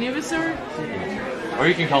 Nubasaur? Or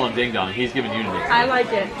you can call him Ding Dong. He's giving you to me. I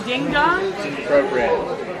like it. Ding Dong? Appropriate.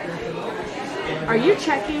 Are you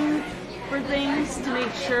checking for things to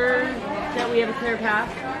make sure that we have a clear path?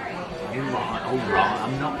 You're wrong. Oh, wrong.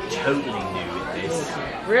 I'm not totally new at this.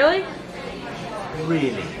 Really?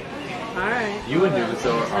 Really. Alright. You and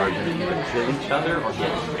Nubasaur are going to either kill each other or get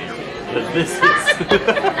married. Because this is...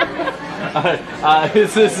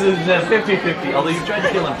 this is 50-50. Although you've tried to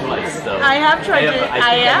kill him twice, so... I have tried to. I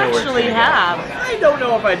I know where it's actually gonna go. have. I don't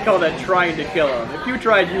know if I'd call that trying to kill him. If you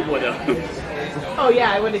tried, you would have. Oh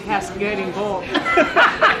yeah, I would have cast Guiding Bolt.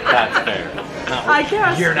 That's fair. I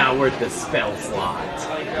cast. You're not worth the spell slot.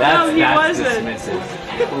 No, he that's wasn't.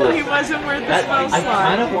 dismissive. He wasn't worth the That, spell I kind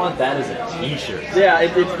slot. of want that as a t-shirt. Yeah,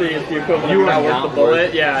 it's the equivalent You of are not worth not the bullet.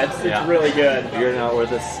 worth- Yeah, it's Yeah. really good. You're not worth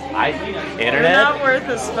this. You're Internet? not worth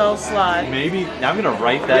a spell slot. Maybe I'm gonna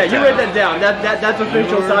write Yeah, that. you down. write that down. That's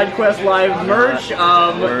official Side Quest Live merch.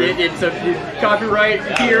 It's a copyright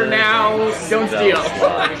here now. Don't steal.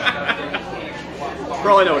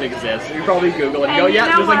 probably know it exists. You probably Google it and go, you yeah,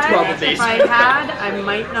 know there's like 12 what? of these. If I had, I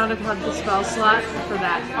might not have had the spell slot for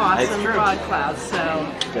that awesome fog cloud, so...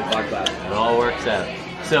 Good fog cloud. It all works out.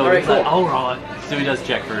 So Alright, it's like, cool. oh, right. So he does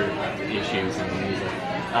check for issues, and he's like,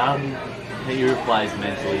 and he replies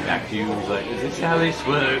mentally back to you. He's like, is this how this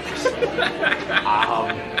works?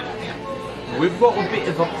 We've got a bit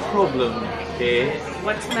of a problem here.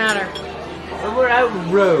 What's the matter? We're out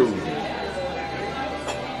road.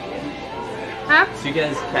 Huh? So you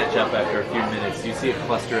guys catch up after a few minutes. You see a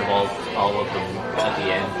cluster of all of them at the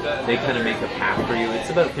end. They kind of make a path for you. It's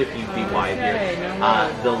about 15 feet wide here.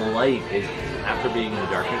 The light is, after being in the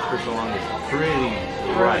darkness for so long, is pretty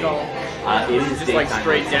bright. It is just like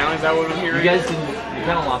straight down, is that what I'm hearing? You guys didn't, you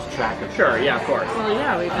kind of lost track of Sure, yeah, of course. Well,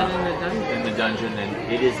 yeah, we've been in the dungeon. in the dungeon,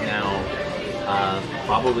 and it is now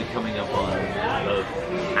probably coming up on about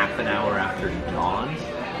half an hour after dawn. So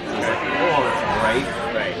it's like, oh, it's bright.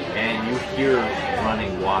 Right. And you hear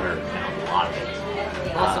running water down a lot of it.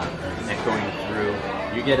 Awesome. Echoing through.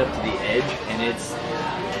 You get up to the edge, and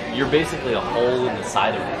you're basically a hole in the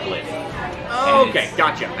side of a cliff. Oh, okay,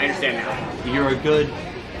 gotcha. I understand now. You're a good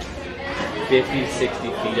 50, 60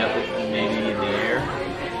 feet up maybe in the air,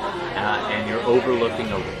 and you're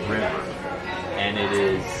overlooking a river. And it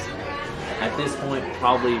is, at this point,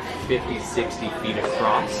 probably 50, 60 feet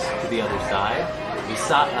across to the other side.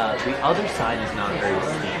 The other side is not very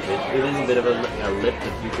steep. It is a bit of a lip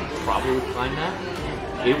that you could probably climb that.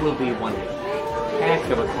 It will be one heck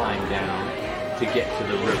of a climb down to get to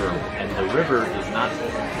the river, and the river is not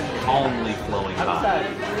calmly flowing by.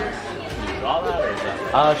 Can you draw that, or is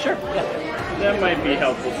that? Sure, yeah. That might be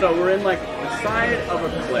helpful. So we're in like the side of a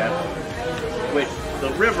cliff, which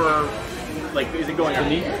the river, like, is it going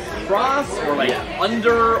across or like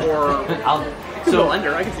under or? It could go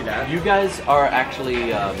under. I can see that. You guys are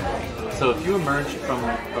actually. So if you emerge from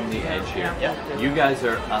the edge here, you guys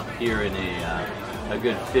are up here in a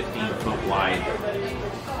good 15-foot wide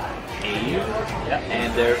cave,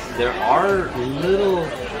 and there are little,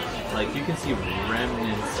 like, you can see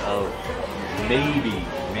remnants of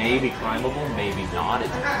maybe climbable, maybe not.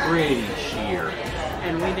 It's pretty sheer.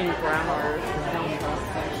 And we didn't grab our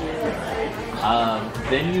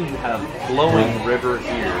Then you have flowing river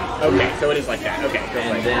here. Okay, so it is like that. Okay.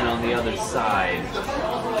 And then on the other side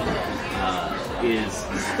is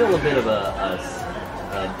still a bit of a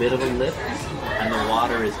lift, and the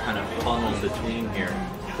water is kind of funneled between here.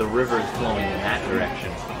 The river is flowing in that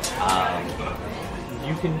direction.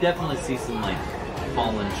 You can definitely see some like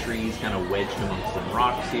fallen trees kind of wedged amongst some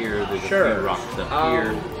rocks here. There's a few rocks up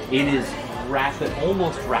here. It is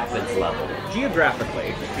almost rapids level.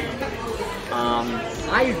 Geographically,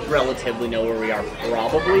 I relatively know where we are,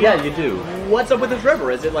 probably. Yeah, you do. What's up with this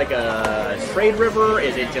river? Is it like a trade river?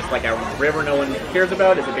 Is it just like a river no one cares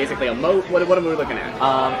about? Is it basically a moat? What are we looking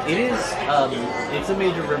at? It is. It's a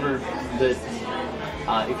major river that,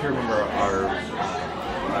 if you remember our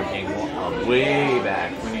game way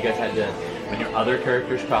back when you guys had to, when your other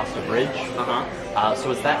characters crossed a bridge.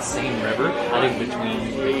 So it's that same river cutting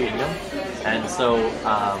between the kingdom, and so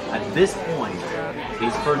at this point,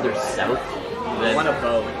 he's further south. I want a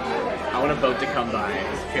boat. I want a boat to come by.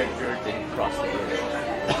 This character didn't cross the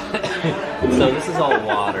bridge. So this is all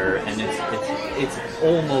water, and it's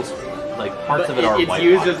almost like parts of it are white. It's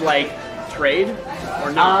used water. as like trade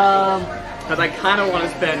or not? Because I kind of want to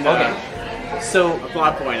spend so a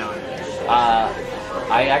plot point on it.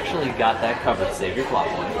 I actually got that covered. Save your plot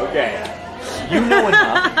point. Okay. You know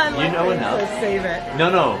enough. You know enough. Save it.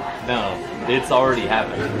 No. It's already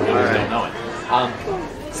happened. You just don't know it.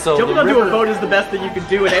 So Jumping the onto river, a boat is the best that you can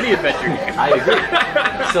do in any adventure game. I agree.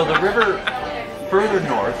 So the river further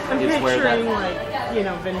north is where Picturing that.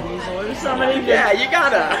 like, Vin Diesel or somebody. Yeah, you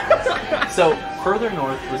gotta. So further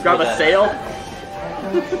north was Grab where a that, sail.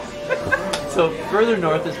 So further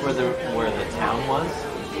north is where the town was.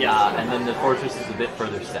 Yeah. And then the fortress is a bit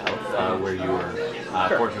further south, where you were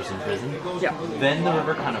fortress and prison. Yeah. Then the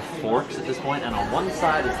river kind of forks at this point, and on one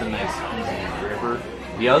side is the nice easy river.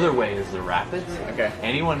 The other way is the rapids. Okay.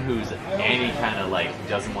 Anyone who's any kind of like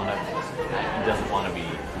doesn't want to be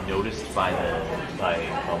noticed by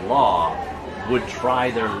the law would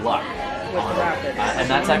try their luck on rapids. and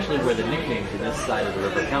that's actually where the nickname to this side of the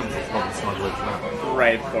river comes. It's called the Smuggler's Run.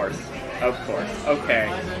 Right, of course. Okay.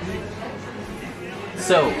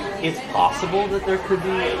 So it's possible that there could be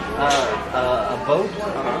a boat.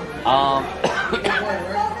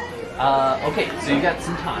 Okay, so you got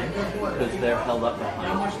some time because they're held up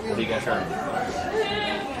behind. What do you guys have?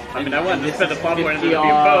 I mean, I wanted to spend a plot point on it to be a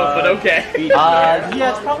boat, but okay. Yeah,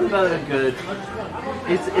 it's probably about a good.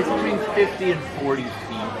 It's between 50 and 40 feet,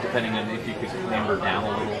 depending on if you could clamber down a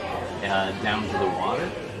little. down to the water.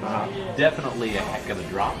 Definitely a heck of a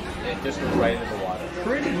drop. It just goes right into the water.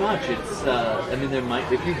 Pretty much, it's. I mean, there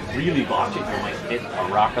might, if you really botch it, you might hit a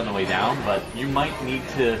rock on the way down, but you might need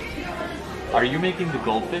to. Are you making the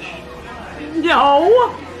goldfish?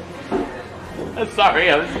 No! Sorry,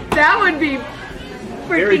 I was. That would be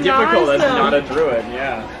Very freaking difficult as awesome. not a druid,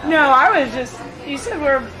 yeah. No, I was just. You said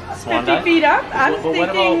we're Swan 50 dive? feet up. I'm But thinking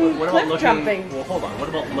what about cliff looking? jumping. Well, hold on. What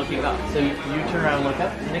about looking up? So you turn around and look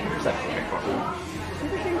up. Make a perception check for me. I'm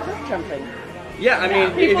thinking cliff jumping. Yeah, I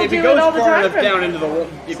mean, People if do it it goes all the far time enough from- down into the water,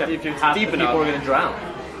 if it's Half deep the enough. people are gonna drown.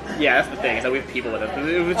 Yeah, that's the thing, is that we have people with us. If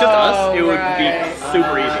it was just Oh, us, it would right. be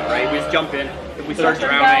super easy, right? We just jump in. If we start Forgot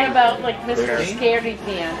drowning, about like Mr. 13? Scaredy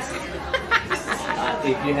Pants.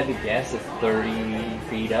 If you had to guess, it's 30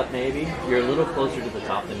 feet up, maybe. You're a little closer to the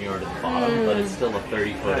top than you are to the bottom, but it's still a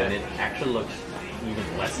 30 foot, and it actually looks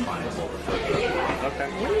even less climbable the further up. okay.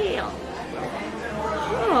 Real.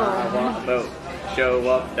 I want a boat. Show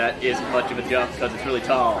up that isn't much of a jump because it's really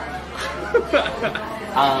tall.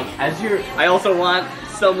 As you're I also want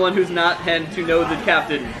someone who's not Hen to know the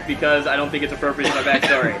captain because I don't think it's appropriate in my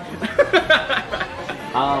backstory.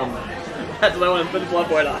 That's what I want to put the blood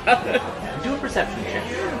point on. do a perception check.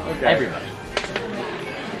 Okay. Everybody.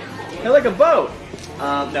 I like a boat.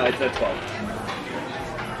 No, it's a 12.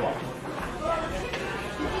 12.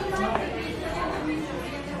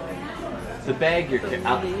 The bag you're carrying,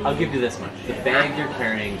 I'll give you this much. The bag you're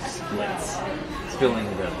carrying splits. It's filling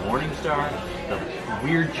the Morning Star, the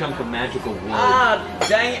weird chunk of magical wood,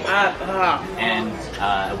 Dang it. and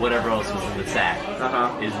whatever else was in the sack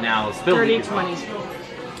is now spilled. Dirty into- 20.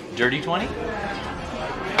 Dirty 20?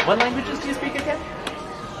 What languages do you speak again?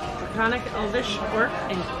 Draconic, Elvish, Orc,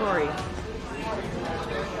 and Cory.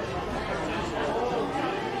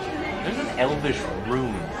 There's an Elvish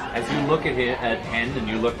rune. As you look at Hen and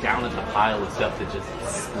you look down at the pile of stuff that just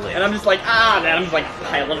split. And I'm just like, and I'm just like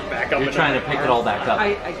piling it back up. You're trying to pick it all back up.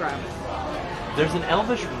 I grab it. There's an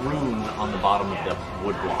Elvish rune on the bottom of the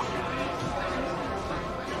wood block.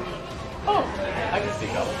 Oh, I can speak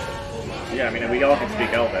Elvish. Yeah, I mean, we all can speak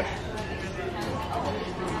Elvish.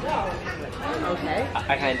 Okay.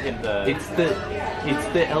 I hand him the. It's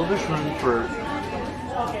the Elvish rune for.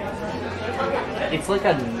 It's like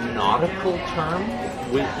a nautical term.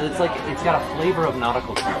 It's got a flavor of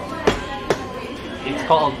nautical term. It's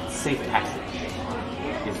called safe passage.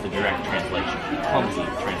 Is the direct translation. Clumsy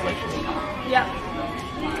translation. Yeah.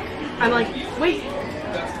 I'm like, wait.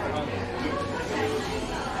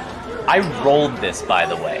 I rolled this, by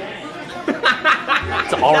the way.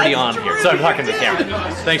 It's already on here. So I'm talking to the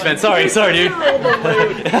camera. Thanks, man. Sorry, dude.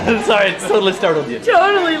 Sorry, it totally startled you.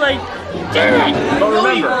 Totally like,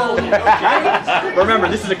 But remember,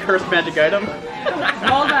 this is a cursed magic item.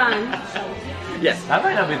 hold on. Yes, That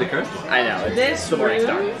might not be the cursed one. I know. It's This the Morning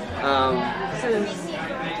Star. rune says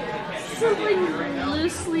something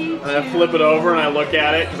loosely. And I flip it over and I look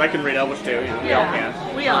at it because I can read Elvish too. You know, we all Yeah,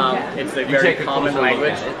 can. we all can. It's a You very take a common closer look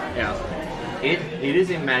language. at it. Yeah. It is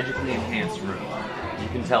a magically enhanced rune. You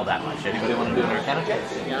can tell that much. Anybody want to do an Arcana check?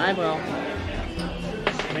 Yeah, I will.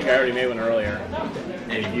 I think I already made one earlier.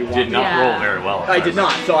 And you want did not Yeah. roll very well. I did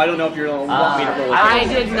not, so I don't know if you're gonna want me to roll. I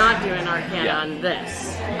did not do an Arcana Yeah. on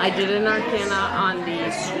this. I did an Arcana on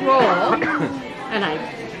the scroll, and I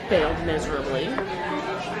failed miserably.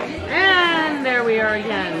 And there we are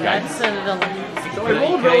again. That's an 11. So I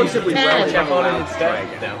rolled relatively well. 10. Check on it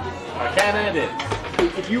instead. No. Arcana it is.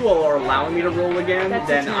 If you are allowing me to roll again, That's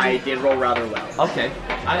then a 10. I did roll rather well. Okay,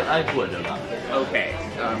 I would have. Okay,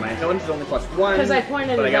 my intelligence is only +1. 'Cause I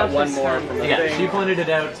pointed but I it got out one this more time. from the Yeah, thing. she pointed it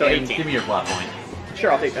out. So and 18. give me your plot point.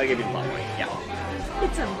 Sure, I'll give you the plot point. Yeah,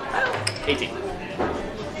 It's a boat. 18.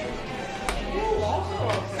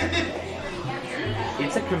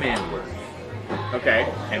 It's a command word, Okay.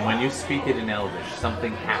 and when you speak it in Elvish,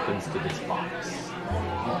 something happens to this box.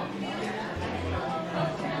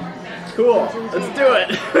 Cool. Let's do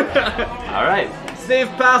it. All right, Safe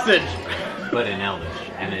passage, but in Elvish,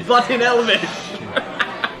 and it, but in Elvish.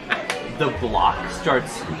 the block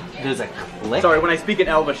starts. There's a click. Sorry, when I speak in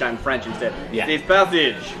Elvish, I'm French instead. Yeah. Safe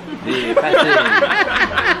passage. The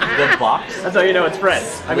box That's how you know it's French.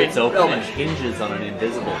 I mean, splits open and Elvish. hinges on an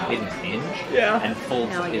invisible hidden hinge, Yeah. and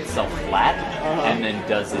folds Now I get itself flat, and then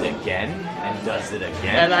does it again, and does it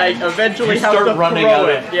again. And I eventually you have start to running throw out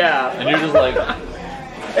it. of, Yeah. and you're just like,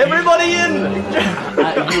 Everybody in!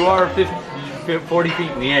 you are 40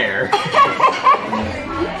 feet in the air.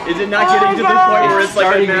 Is it not getting to the point where it's like a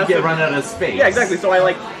starting to get massive... run out of space. Yeah, exactly. So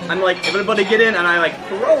I'm like, everybody get in, and I like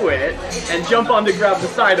throw it and jump on to grab the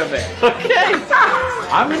side of it. Okay.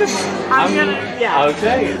 I'm gonna. Yeah.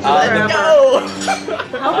 Okay. Let's go!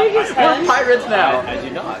 How big is We're that? pirates now. I do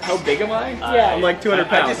not. How big am I? Yeah. I'm like 200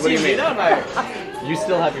 pounds. What do you mean? You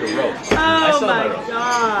still have your rope. Oh still my have my rope.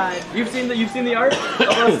 god. You've seen the art of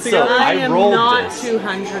us So together? I I am rolled not this.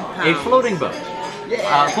 200 A pounds. floating boat.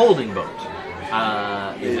 Folding boat.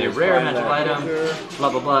 Is a Yes, rare find magical that item. picture. Blah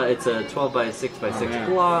blah blah. It's a 12 by 6 by 6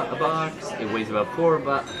 box. It weighs about 4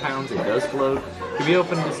 pounds. It does float. Can be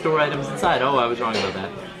opened to store items inside. Oh, I was wrong about that.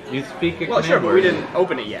 You speak a Well, command sure, but word. we didn't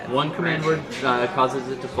open it yet. One command word causes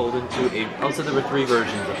it to fold into a. Also, there were 3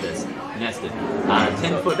 versions of this. Nested.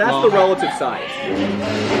 10 foot That's long. the relative size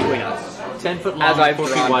between us. 10 foot As long, I've 4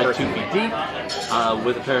 feet drawn wide, personally. 2 feet deep,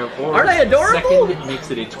 with a pair of oars. Aren't I adorable? Second makes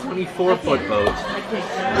it a 24-foot boat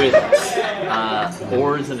with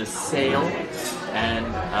oars and a sail, and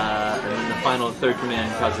then the final third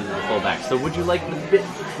command causes it to fold back. So would you like the bit?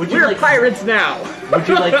 Would you We're like? pirates now. Would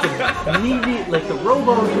you like the medium, like the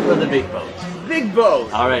rowboat or the big boat? Big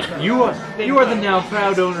boat. All right, you are the now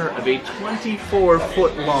proud owner of a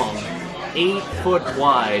 24-foot long, 8-foot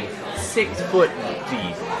wide, 6-foot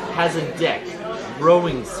deep, has a deck,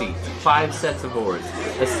 rowing seat, 5 sets of oars,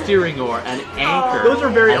 a steering oar, an anchor. Those are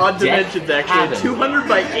very a odd deck dimensions, actually. cabin. 200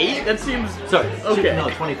 by 8? That seems... Sorry, Okay. no,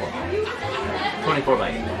 24. 24 by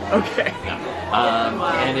 8. Okay.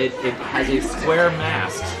 And it has a square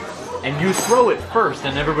mast. And you throw it first,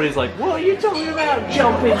 and everybody's like, "What are you talking about,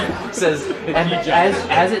 jumping?" Says, and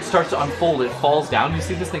as it starts to unfold, it falls down. You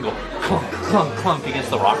see this thing go clunk, clunk, clunk against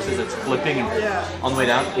the rocks as it's flipping on the way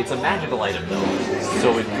down. It's a magical item, though,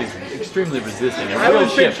 so it is extremely resisting. A I real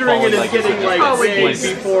was ship picturing it falling as getting it's like splintered.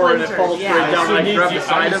 big before and it falls straight down and I grab the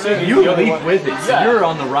side of it. You leap with it, so you're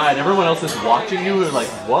on the ride. Everyone else is watching you and like,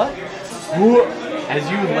 what? As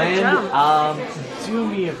you land, do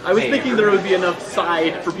me a favor. I was thinking there would be enough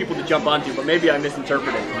side for people to jump onto, but maybe I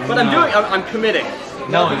misinterpreted. But I'm committing.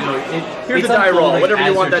 No, Here's it's a die roll, unfolding whatever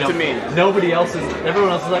you as want you're that to jumping. mean. Nobody else is,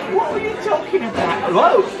 everyone else is like, what are you talking about?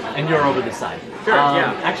 Whoa! And you're over the side. Sure,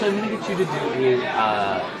 yeah. Actually, I'm going to get you to do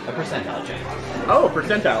a percentile check. Oh,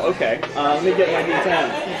 percentile, okay. Let me get my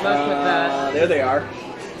D10s. luck with that. There they are.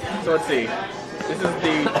 So let's see. This is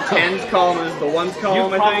the 10s column, this is the 1s You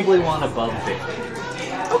column, I think. probably want above 50.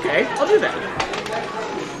 Okay, I'll do that.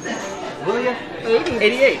 Will you?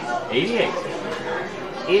 88.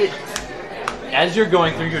 88. As you're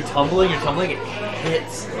going through, you're tumbling, it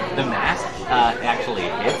hits the mast. Actually,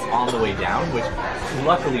 it hits on the way down, which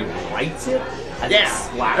luckily rights it. As it Yeah,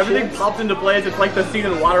 splashes. everything pops into place. It's like the scene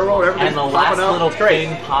in Waterworld where everything's And the last popping up. little It's great.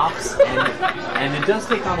 thing pops, and it does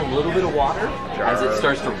take on a little bit of water as it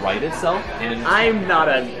starts to right itself. And I'm not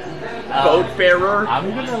a boatfarer. I'm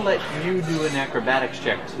gonna let you do an acrobatics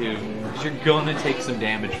check too, because you're gonna take some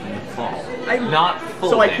damage from the fall. Not full.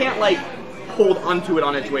 So I damage. can't like hold onto it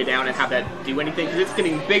on its way down and have that do anything because it's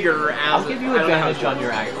getting bigger as I'll give you I don't know how advantage it's on going.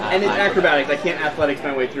 your And it's acrobatics. I can't athletics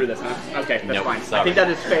my way through this, huh? Okay, that's Nope, fine. sorry. I think that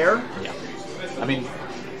is fair. Yeah. I mean,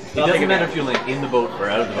 it Nothing doesn't matter again. if you're like in the boat or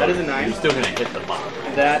out of the boat. That is a 9. You're still gonna hit the bottom.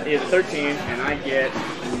 That is 13, and I get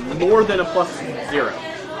more than a +0.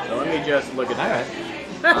 So let me just look at that.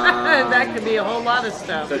 That could be a whole lot of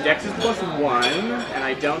stuff. So Dex is +1, and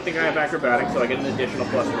I don't think I have acrobatics, so I get an additional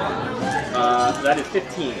 +1. So that is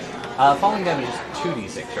 15. Falling damage is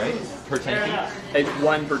 2d6, right? Per 10 feet? It's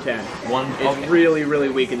 1 per 10. It's Okay. really, really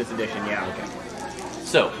weak in this edition, yeah. Okay.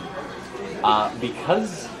 So,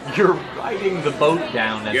 because you're riding the boat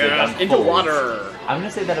down as it unfolds, into water. I'm going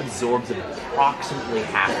to say that absorbs approximately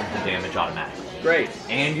half of the damage automatically. Great.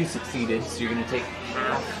 And you succeeded, so you're going to take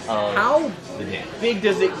half of How the damage. big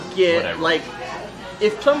does it get? Whatever. Like,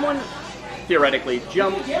 if someone theoretically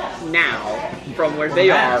jumped now from where they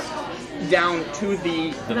are down to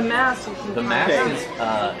the mast. The mast Okay. is,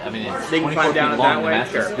 I mean, it's They can 24 climb feet down it long. that The way?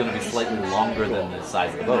 mast is Sure. going to be slightly longer than the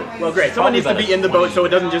size of the boat. well, great. Someone needs to Probably be in the about a boat so it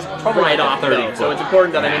doesn't just Probably ride like a off 30 though. So foot it's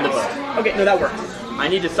important that I'm in the max. boat. Okay, no, that works. I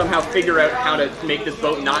need to somehow figure out how to make this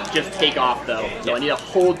boat not just take off though. So I need a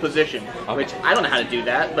hold position, which I don't know how to to do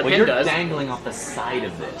that, but Well, Hen you're does. dangling off the side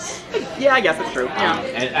of this. Yeah, I guess that's true. Yeah.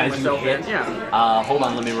 And as you Myself hit, in, yeah. hold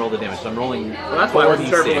on, let me roll the damage. So I'm rolling. Well, that's why I wasn't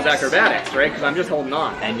certain it was 46, acrobatics, right? Because I'm just holding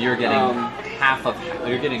on. And you're getting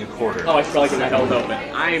you're getting a quarter. Oh, I should probably get my held open.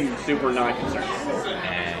 I'm super not concerned.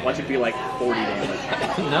 And Watch it be like 40 damage.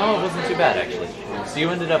 no, it wasn't too bad actually. So you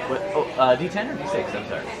ended up with D10 or D6? I'm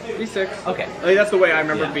sorry. D6. Okay. I mean, that's the way I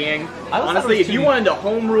remember Yeah. it being. I always Honestly, thought it was if you 2D. wanted to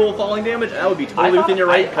home rule falling damage, that would be totally thought- within your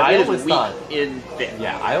right, I because it always is weak thought- in 5th.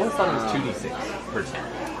 Yeah, I always thought it was 2d6 per 10.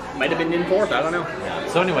 Might have been in 4th, I don't know. Yeah.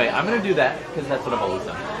 So anyway, I'm gonna do that because that's what I've always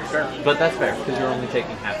done. Sure. But that's fair because you're only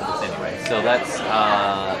taking half of this anyway. So that's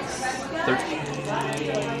 13.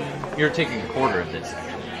 You're taking a quarter of this.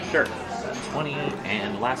 Sure. 20,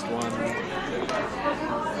 and last one.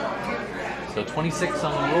 So 26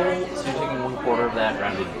 on the roll, so you're taking 1/4 of that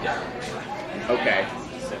rounded down. Okay.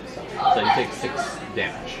 6. So you take 6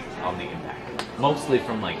 damage on the impact. Mostly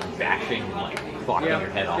from like bashing, like blocking your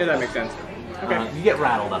head off. Yeah, that makes sense. Okay. You get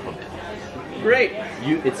rattled up a bit. Great.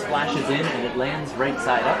 It splashes in and it lands right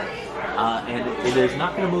side up. And it is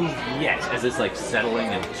not going to move yet as it's like settling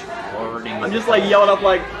and turning. I'm just like yelling up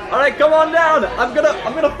like, all right, come on down. I'm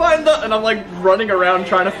gonna find the, and I'm like running around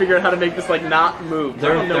trying to figure out how to make this like not move.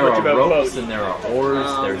 There I don't know much are about ropes boats. and there are oars.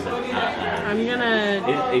 There's a. I'm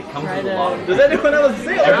gonna. It comes with a lot of. Does anyone else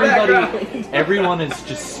see it? Everyone is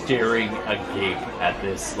just staring agape at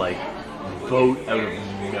this like boat out of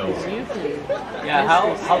nowhere. Yeah,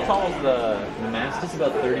 how tall is the mast? It's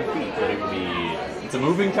about 30 feet, but it would be. It's a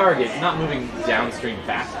moving target, not moving downstream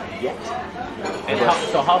fast yet. And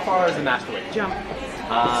so how far is the mast away? Jump.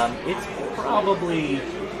 It's probably.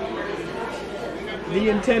 The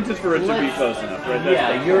intent is for it to be close enough, right?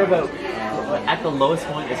 Yeah, you're about at the lowest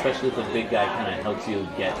point, especially if the big guy kind of helps you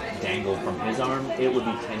get dangled from his arm. It would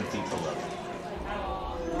be 10 feet below.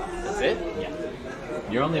 That's it? Yeah.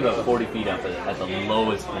 You're only about 40 feet up at the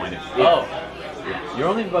lowest point. Yeah, you're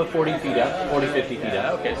only about 40 feet up, 40, 50 feet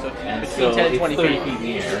up. Okay, so and between 10 and 20 30 feet. feet in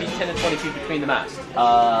the air. Between 10 and 20 feet between the mast.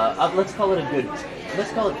 Let's call it a good.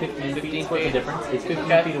 Let's call it 15 feet. What's the difference? It's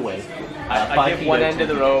 15 feet away. I give one end of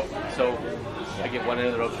the rope, so I give one end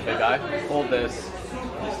of the rope to the big guy. Hold this,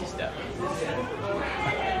 Misty Step.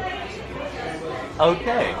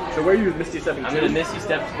 Okay. So where are you Misty stepping I'm to? gonna Misty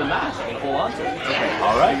Step to the mast. I'm gonna hold on to it. Okay.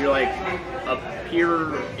 All right. So you're like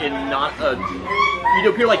appear in not a. You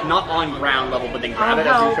appear like not on ground level, but then grab it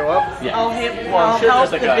as you show up. Yeah. I'll I'm sure help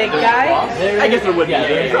there's the like big there's guy. I guess there would be. Yeah,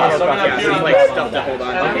 Yeah, yeah, so yeah. so you like stuff to hold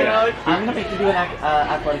on to. Okay. I'm gonna make you do an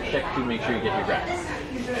athletic check to make sure you get your grab.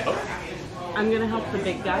 I'm gonna help the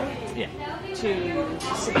big guy Yeah. to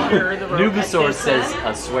secure the rope. Nubasaur at this says end.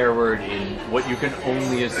 a swear word in what you can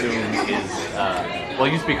only assume is. Well,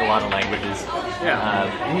 you speak a lot of languages. Yeah.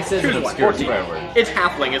 He says Choose an one. obscure 14. swear word. It's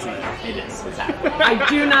halfling, isn't it? It is. It's halfling. I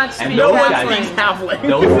do not speak those No one guys- speaks halfling. halfling.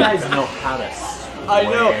 Those guys know how to swear. I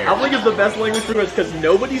know. Halfling is the best language for us because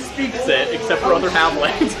nobody speaks it except for other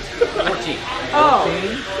halflings. 14. Oh.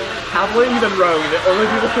 14. Halflings and rogues, the only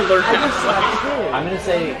people who learn halfling. I'm gonna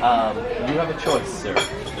say you have a choice, sir.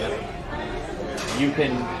 You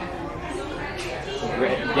can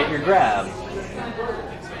get your grab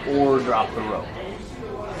or drop the rope.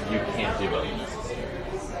 You can't do both.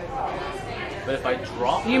 But if I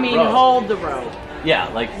drop You the mean rope, hold the rope? Yeah,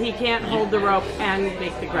 like He can't hold the rope and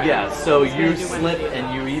make the grab. yeah. So He's you gonna do slip anything.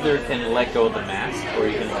 and you either can let go of the mast or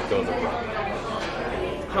you can let go of the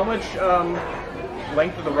rope. How much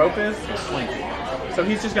length of the rope is? 22. So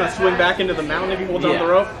he's just gonna swing back into the mountain if he holds on Yeah. the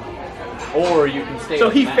rope? Or you can stay. So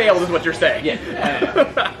with he the mast. failed is what you're saying? Yeah.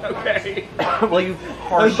 Okay. Well, you And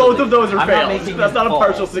partially. both of those are I'm not fails. making That's him not a fall.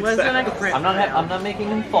 partial Wasn't success. a crit. I'm not making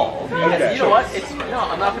him fall. Okay. You know what?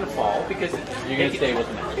 I'm not gonna fall because You're gonna stay with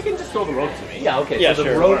the mast. you can just throw the rope to me. Yeah. Okay. Yeah, so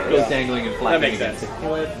the sure, rope sure, goes yeah. dangling and flapping makes against sense. the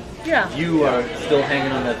cliff. Yeah. You are still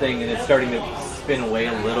hanging on that thing, and it's starting to spin away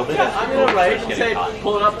a little bit. as the I'm rope gonna write starts and getting say, caught.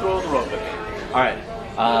 pull it up, throw the rope at me. All right.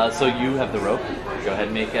 So you have the rope. Go ahead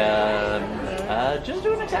and make just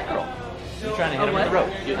do an attack roll. You're trying to hit him with the rope.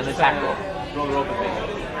 An attack roll. Throw the rope at me.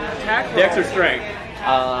 Attack roll. Dex or strength?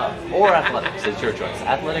 Or athletics. It's your choice.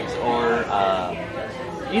 Athletics or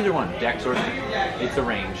either one. Dex or strength. It's a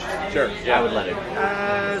range. Sure. I would let it.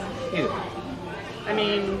 Either. I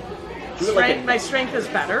mean, Do it like strength, my strength is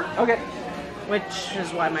better, Okay. which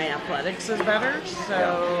is why my athletics is better.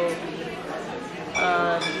 So,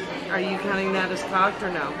 are you counting that as cocked or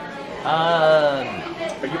no? Are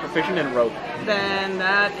you proficient in rope? Then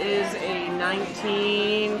that is a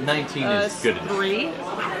 19. 19 is good enough. 3.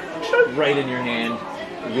 Right in your hand.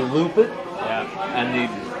 You loop it. Yeah. And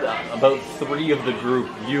about 3 of the group,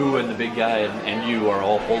 you and the big guy and you are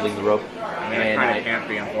all holding the rope. I mean, I kind of can't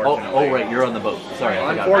be, Oh, unfortunately. right, you're on the boat. Sorry, I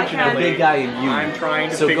forgot. Unfortunately, The big guy and you. I'm trying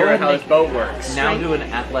to So figure go out ahead how and this boat works. Now do an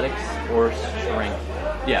athletics or strength.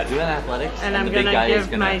 Yeah, do an athletics. And I'm the big going guy to is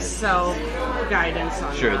give gonna, myself guidance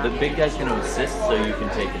on Sure, that. the big guy's going to assist so you can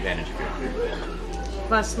take advantage of your.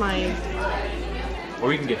 Plus my...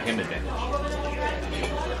 Or you can give him advantage.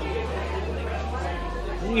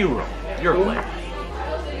 You roll. You're a player.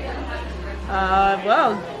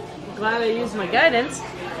 Well, glad I used my guidance.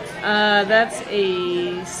 That's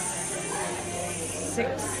a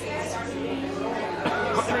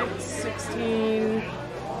 16,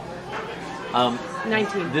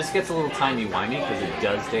 19. This gets a little timey-wimey because it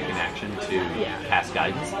does take an action to cast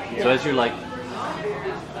guidance. So as you're like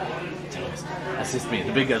goes, assist me.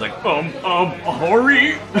 The big guy's like,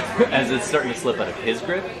 hurry, as it's starting to slip out of his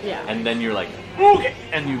grip. Yeah. And then you're like, okay,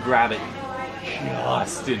 and you grab it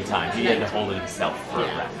just in time. He had to hold it himself for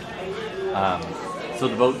a wreck. So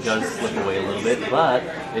the boat does slip away a little bit, but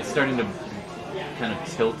it's starting to kind of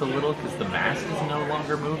tilt a little because the mast is no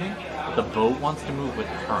longer moving. The boat wants to move with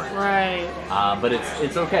the current. Right. But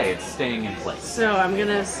it's okay. It's staying in place. So I'm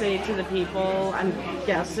gonna say to the people, I'm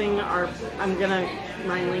guessing I'm gonna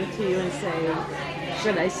mind link to you and say,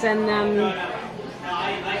 should I send them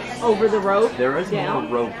over the rope? There is down?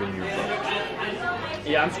 more rope in your boat.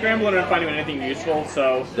 Yeah, I'm scrambling and finding anything useful,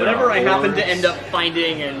 so There whatever are I happen to oars. end up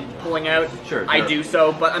finding and pulling out, Sure, I there- do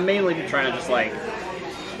so, but I'm mainly trying to just like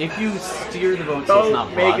If you steer the boat so it's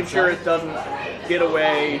not making sure broadside- it doesn't get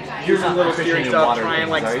away, You're do some not little proficient steering in stuff, water try and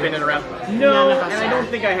things, like are spin you? it around. None No, of us and I are. don't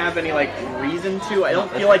think I have any like reason to. I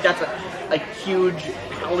don't feel like that's a huge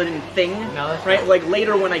paladin thing. No, that's right? fine. Like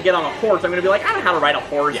later when I get on a horse, I'm gonna be like, I don't know how to ride a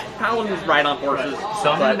horse. Yeah. Paladins ride on horses. So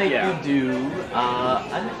I'm but, gonna make yeah. you do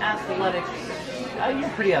an athletics. You're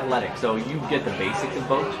pretty athletic, so you get the basics of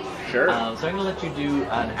boat. Sure. So I'm gonna let you do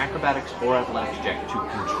an acrobatics or athletics check to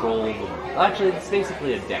control the boat. Actually, it's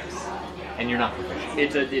basically a dex, and you're not proficient.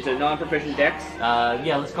 It's a non-proficient dex.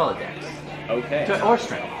 Yeah, let's call it dex. Okay. Or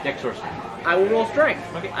strength. Dex or strength. I will roll strength.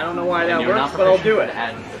 Okay. I don't know why And that you're works, not but I'll do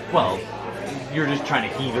proficient it. well, you're just trying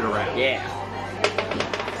to heave it around. Yeah.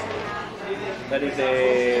 That is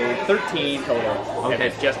a 13 total. Okay. And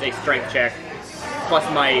it's just a strength check plus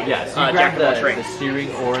my Yeah, so you jack grab of all the trades. steering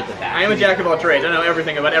oar at the back. I am a jack of all trades. I know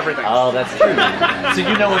everything about everything. Oh, that's true. So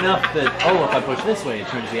you know enough that, if I push this way, it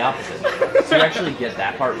turns the opposite. So you actually get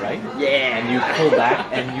that part right. Yeah. And you pull back,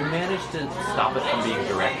 and you manage to stop it from being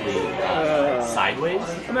directly sideways.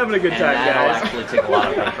 I'm having a good And time, that'll guys. actually take a lot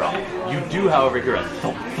of pressure off. You do, however, hear a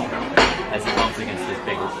thump, thump as it bumps against this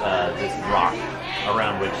big, this rock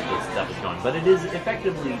around which the stuff is going. But it is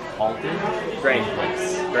effectively halted Great. in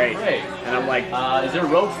place. Great. Great. And I'm like Is there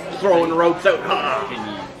ropes? throwing ropes out. Ha! Can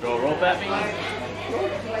you throw a rope at me?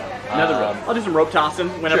 Another rope. I'll do some rope tossing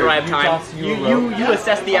whenever sure, I have you time. toss you a You rope. you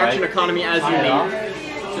assess the All action right. economy as Tie it you off.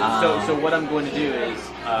 need. So what I'm going to do is,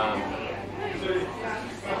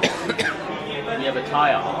 we have a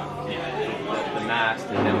tie off. The mast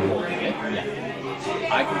and then holding it. Yeah.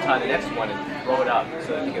 I can tie the next one and throw it up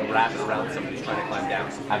so that we can wrap it around somebody who's trying to climb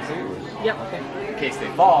down. Absolutely. Yep. In case they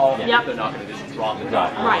fall, Yep. they're not going to just drop it.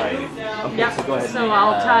 Right. Right. Okay, Yep. so go ahead. So and,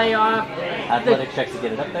 I'll tie off. athletic check to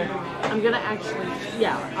get it up there. I'm gonna actually,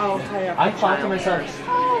 I'll tie off. I the thought to child.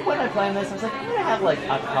 myself, when I planned this, I was like, I'm gonna have like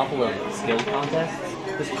a couple of skill contests.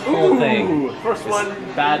 This whole thing. First one,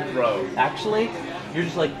 bad throw. Actually, you're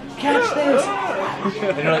just like, catch this!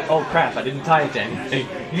 And you're like, oh crap, I didn't tie it to anything.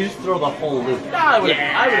 You just throw the whole loop. I would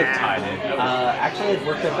have tied it. Actually, it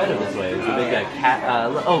worked out better this way. It's a big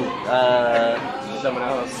Someone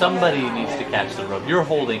else. somebody needs to catch the rope. You're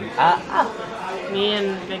holding. Me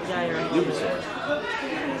and the big guy are. Lubricator.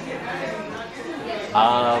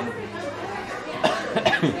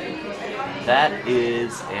 That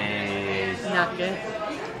is a. Not good.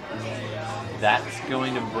 That's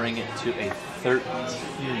going to bring it to a 13.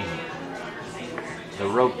 The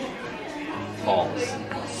rope falls.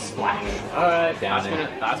 Splash. Alright, Down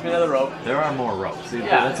pass me another rope. There are more ropes. See,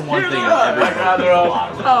 Yeah. That's one Here's thing the of rope. every I book. grabbed the There's a rope. lot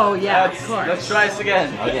of ropes. Oh yeah, of course. Let's try this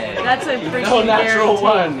again. Okay. That's a freaking No natural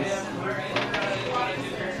guarantee. ones.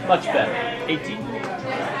 Much better. 18.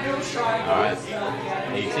 Alright.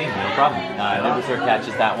 18, no problem. Lubricator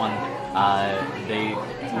catches that one. They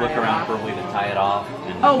look around for a way to tie it off.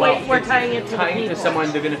 And Oh wait, we're tying it to the Tying it people. to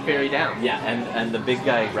someone they're going to ferry down. Yeah, and the big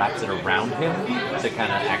guy wraps it around him to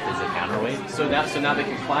kind of act as a counterweight. So now they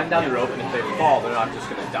can climb down the rope, and if they fall, they're not just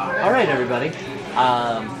going to die. All right, everybody.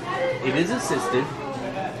 It is assisted,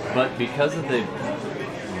 but because of the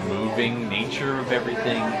moving nature of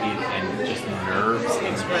everything and just nerves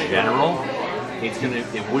in general,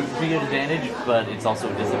 it would be an advantage, but it's also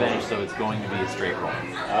a disadvantage. So it's going to be a straight roll. All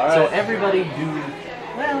right. So everybody do.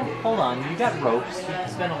 Well, hold on. You got ropes. You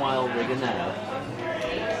spent a while rigging that up.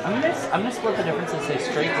 I'm gonna split the difference and say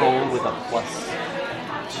straight roll with a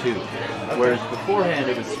 +2, whereas beforehand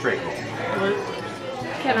it was straight roll.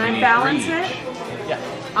 Can We I need balance 3 it? each. Yeah.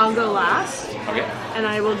 I'll go last, Okay. and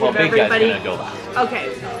I will Well, give big everybody. guy's gonna go last.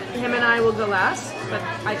 Okay, him and I will go last, but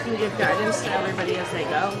I can give guidance to everybody as they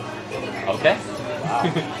go. Okay.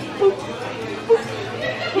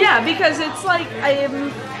 Yeah, because it's like I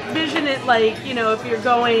envision it like, if you're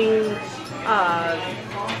going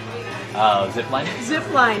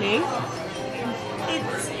Zip lining.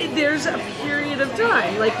 there's a period of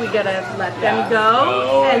time. Like we gotta let them Yeah. go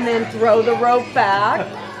Oh. and then throw the rope back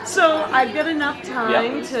So I've got enough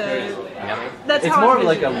time to. Yep. That's It's how more I'm of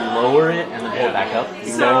like a envisioning lower it and then pull it back up.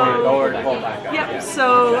 Lower and pull back up. Yep.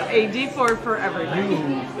 So a D4 for You, everybody. in the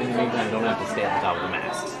meantime, don't have to stay at the top of the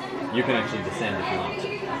mast. You can actually descend if you want to.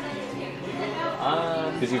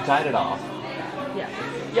 Because you've tied it off. Yeah.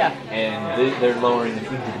 Yeah. And they're lowering it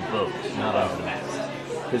into the boat, not onto the mast.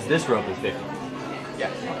 Because this rope is 50. Yeah.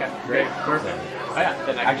 Okay. Great. Perfect. Oh, yeah.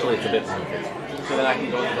 Then I can Actually, go, it's a bit more than 50. so then I can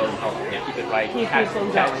go to the boat and help keep it right. Keep catch,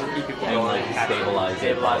 people catch, going. keep people And going. like catch it, stabilize it.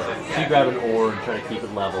 Stabilize it. So you grab an oar and try to keep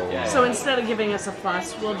it level. Yeah. So instead of giving us a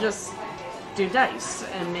plus, we'll just do dice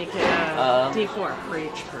and make it a D4 for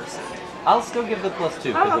each person. I'll still give the +2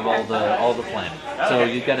 because of okay. all the planning. So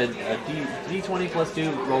Okay. you've got a D20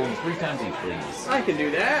 +2, roll them 3 times each, please. I can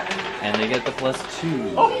do that. And they get the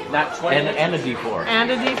 +2. Oh, not 20. And a D4.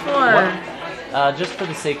 And a D4. Just for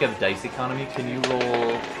the sake of dice economy, can you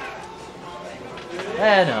roll?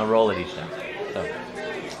 No, roll it each time.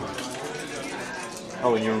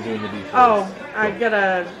 Oh, and you're doing the D4. Oh, I've got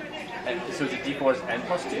a. And, so is it D4s and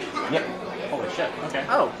 +2? Yep. Holy shit. Okay.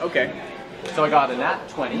 Oh, okay. So I got a nat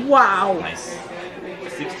 20, Wow. Nice.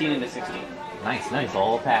 16, and a 16. Nice.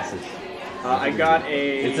 All passes. I got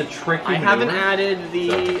a. It's a tricky I haven't maneuver. added the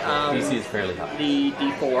DC is fairly high. the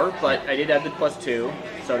D4, but I did add the +2,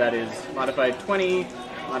 so that is modified 20,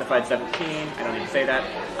 modified 17. I don't need to say that,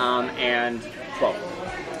 and 12.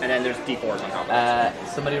 And then there's D4s on top of that.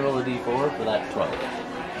 Somebody roll a D4 for that 12.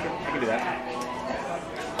 I can do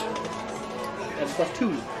that. That's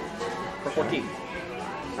 +2 for 14.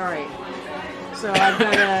 Alright. So I've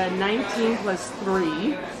got a 19 plus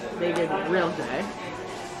 3. They did real good.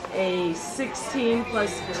 A 16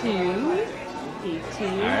 plus 2. 18.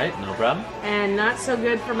 Alright, no problem. And not so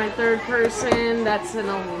good for my third person. That's an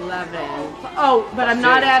 11. Oh, but I'm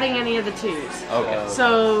not adding any of the 2s. Okay.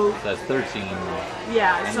 So, That's 13.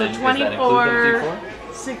 yeah, And so then does that include the 24,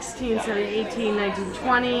 16, 17, 18, 19,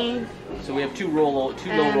 20. So we have two low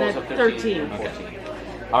And rolls a of 13. 13. 14.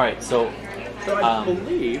 Alright, so So I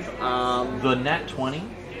believe. the nat 20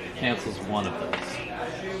 cancels one of those.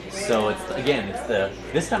 So it's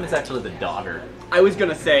this time it's actually the daughter I was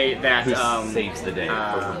gonna say that who saves the day for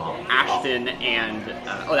her mom. Ashton and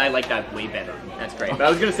I like that way better. That's great. But I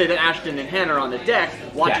was gonna say that Ashton and Hannah are on the deck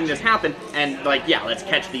watching Gotcha. this happen, and let's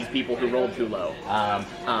catch these people who rolled too low.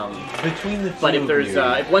 Between the two But if of there's you,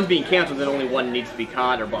 if one's being canceled, then only one needs to be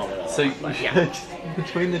caught or blah blah blah. so But, yeah.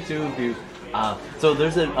 between the two of you, so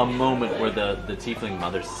there's a moment where the tiefling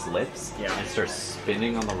mother slips Yeah. and starts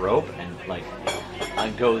spinning on the rope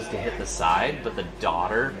and goes to hit the side, but the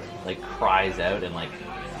daughter cries out and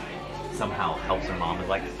somehow helps her mom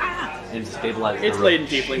and and stabilizes It's the rope latent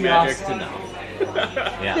tiefling just magic.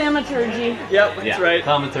 enough. Yeah. Thaumaturgy. Yep, that's Yeah, right.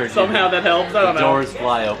 thaumaturgy. Somehow that helps. I The don't know. doors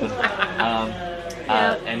fly open.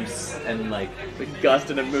 Yep. And The gust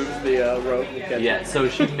and it moves the rope. And catches yeah, it. so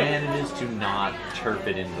she manages to not turf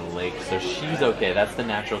it into the lake, so she's okay. That's the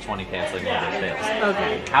natural 20 canceling on her fails.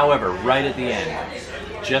 Okay. However, right at the end,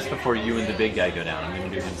 just before you and the big guy go down, I'm going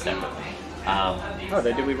to do him separately.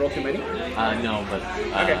 Did we roll too many? No, but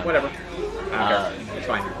Okay, whatever. It's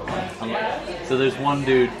fine. so there's one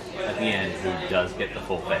dude at the end who does get the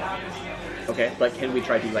full fail. Okay, but can we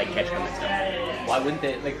try to catch them and stuff? Why wouldn't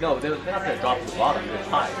they? No, they're not going to drop to the bottom. They're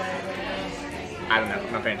tied. I don't know.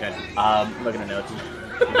 I'm not paying attention. I'm looking at notes.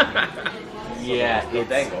 Yeah, They'll it's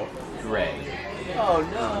dangle. Greg. Oh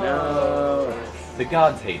no. The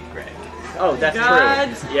gods hate Greg. Oh, that's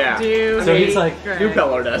Gods true. Yeah. do So he's hate like, Greg. New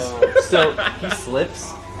Pelor does. So he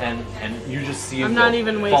slips, and you just see him I'm not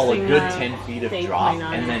even fall a wasting good a 10 feet of fate drop, point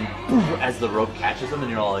on and it. then as the rope catches him,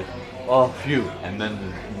 and you're all like, oh, phew, and then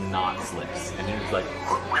not slips, and he's like,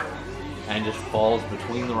 and just falls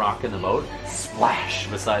between the rock and the boat, splash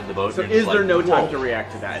beside the boat. So and you're is just there no like, time whoa. to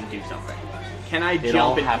react to that and do something? Can I It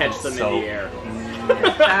all jump and happens catch them so- in the air?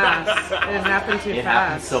 Fast. It happened too It fast.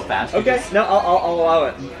 happens so fast. you Okay, just- no, I'll allow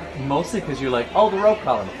it. Mostly because you're like, oh, the rope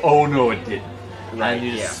caught him. Oh no, it didn't. Right, and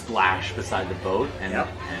you just yeah. splash beside the boat, and Yep.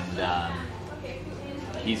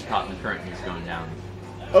 he's caught in the current and he's going down.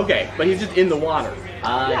 Okay, but he's just in the water.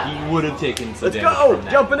 He would have taken some Let's damage go! from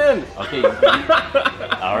that. Jumping in! Okay.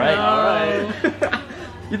 All right.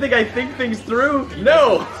 You think I think things through?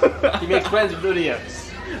 No! He makes friends with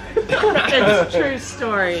idiots. It's a true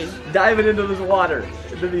story. Diving into this water.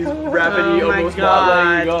 Into these rapidy, Oh my almost God. Where are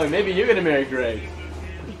water. you going? Maybe you're gonna marry Greg.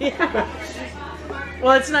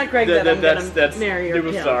 Well, it's not Greg that I'm That's gonna marry or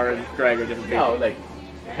kill. Numisar and Greg are different people. No, like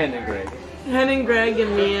Hen and Greg. Hen and Greg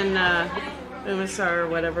and me and Umasar or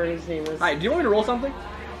whatever his name is. Hi, do you want me to roll something?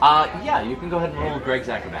 Yeah, you can go ahead and roll Greg's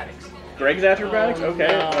acrobatics. Greg's acrobatics? Oh, Okay.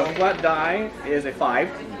 no. A flat die is a 5.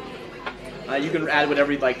 You can add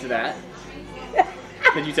whatever you'd like to that.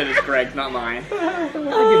 Because you said it's Greg's, not mine. I'll give him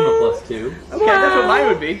a +2. Okay, that's what mine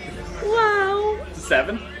would be. Wow. It's a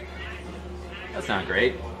 7. That's not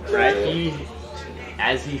great. Right.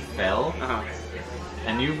 As he fell, Uh-huh.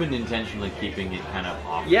 and you've been intentionally keeping it kind of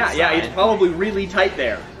off Yeah, the yeah, side. it's probably really tight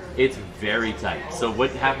there. It's very tight. So what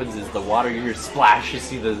happens is the water, you hear splash, you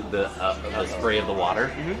see the spray of the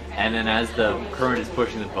water, and then as the current is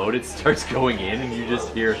pushing the boat, it starts going in, and you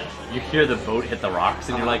hear the boat hit the rocks,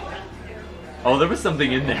 and you're like, oh, there was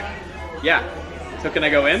something in there. Yeah. So can I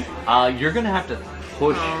go in? You're gonna have to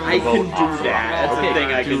push I the boat can do off the that. rocks. That's the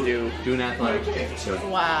thing I can do. Do an athletics check to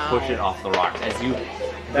Wow. push it off the rocks. As you,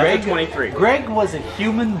 That's a 23. Greg was a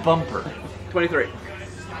human bumper. 23.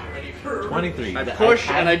 23. I push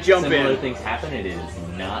I've and I had jump similar in. things happen. It is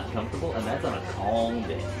not comfortable, and that's on a calm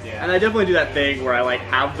day. And I definitely do that thing where I like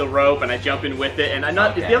have the rope and I jump in with it, and I'm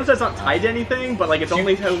not. Okay. The other side's not tied to anything, but like it's You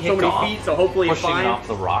only so kick many off, feet, so hopefully it's pushing fine. it off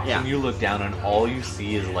the rocks, Yeah. and you look down, and all you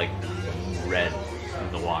see is like red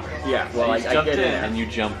in the water. Yeah, well, And I you jump get in in, there. and you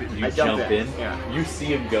jump I jump in, yeah. You see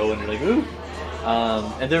him go, and you're like, ooh.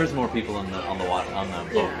 And there's more people on the water on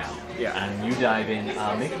the boat now. Yeah. And you dive in.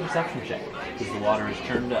 Make a perception check because the water is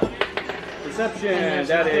turned up. Perception. And there's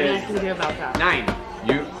That nothing I is can do about that. 9.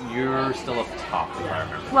 You're still up top, if I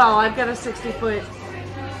remember. Well, I've got a 60-foot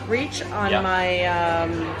reach on Yeah. my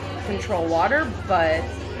control water, but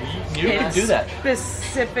You it can do that.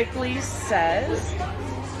 specifically says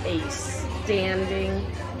a standing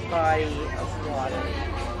body of water.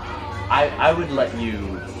 I would let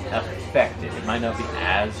you affect it. It might not be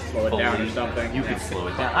as Slow it down or fully- something. You Yeah. could slow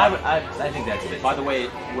it down. I think that's a bit. By the way,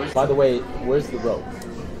 where's the rope?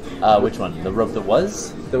 Which one? The rope that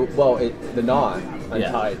was? The knot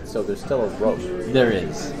untied, so there's still a rope. There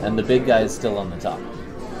is, and the big guy is still on the top.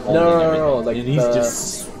 No, holding everything. like and he's the-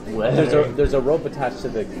 just sweating. There's a rope attached to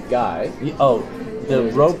the guy. The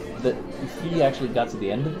rope that he actually got to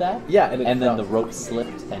the end of that. Yeah, and then fell. the rope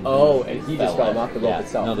slipped and and he just fell, out. not the rope Yeah.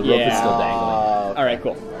 itself. No, the rope is still dangling. All right,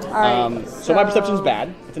 cool. Alright, So my perception's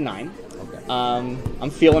bad. It's a 9. Okay. I'm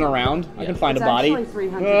feeling around. I Yeah. can find It's a body. actually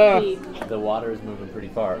 300 feet. The water is moving pretty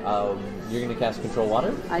far. You're gonna cast control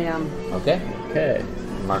water. I am. Okay. Okay.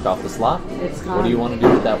 Mark off the slot. It's What do you want to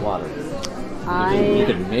do with that water? You I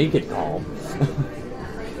can make it calm.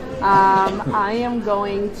 I am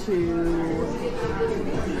going to.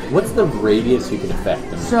 What's the radius you can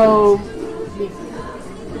affect? So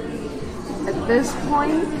at this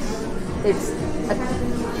point, it's a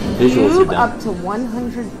Visuals are cube done. up to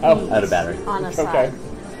 100 feet Out of battery. on a Okay. side.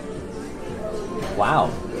 Wow.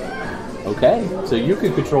 Okay. So you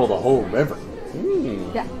could control the whole river.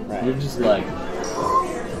 Yeah, You're just like,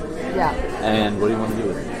 yeah. and what do you want to do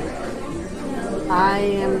with it? I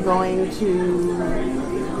am going to.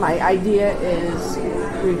 My idea is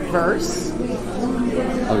reverse,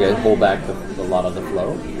 Okay, pull back a lot of the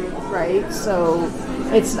flow. right? So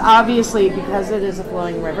it's obviously, because it is a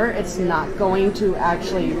flowing river, it's not going to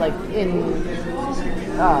actually like in.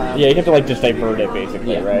 Yeah, you have to like just divert it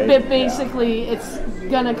basically, Yeah. right? But basically, it's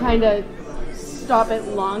gonna kind of stop it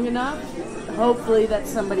long enough. Hopefully, that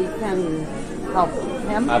somebody can help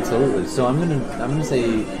him. Absolutely. So I'm gonna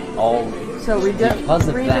say all So because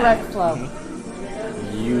of redirect that, flow.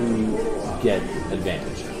 you get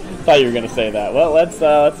advantage. Thought you were gonna say that. Well, let's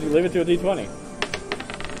leave it to a d20.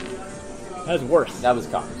 That is worse. That was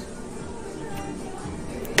cocked.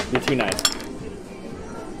 You're too nice.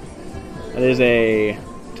 That is a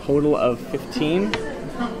total of 15.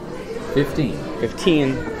 15.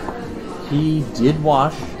 15. He did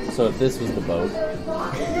wash. So if this was the boat,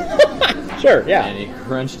 Sure. Yeah. and it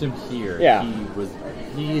crunched him here, Yeah.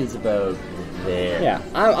 he is about there. Yeah.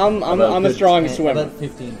 I'm About a good strong 10 swimmer. About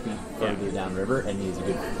 15 feet further downriver, and he's a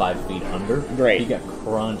good 5 feet under. Great. He got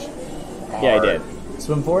crunched. Yeah, I hard. did.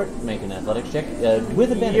 Swim for it. Make an athletics check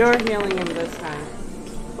with advantage. You're healing him this time,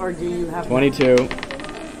 or do you have 22.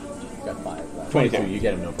 Got 5. 22. You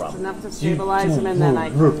get him, no problem. enough to stabilize him, and then I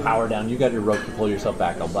power down. You got your rope to pull yourself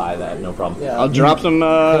back. I'll buy that. No problem. Yeah. I'll drop some.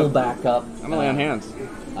 Pull back up. I'm gonna lay on hands. It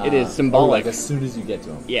Oh, is like symbolic. as soon as you get to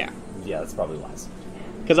him. Yeah. Yeah, that's probably wise.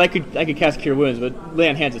 Because I could cast Cure Wounds, but lay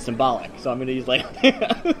on hands is symbolic, so I'm gonna use lay on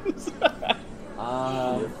hands.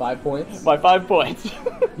 5 points. By 5 points.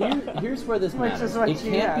 Here's where this Which matters. is what It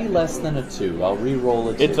you can't be had. less than a 2. I'll re-roll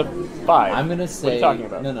a 2. It's a 5. I'm gonna say. What are you talking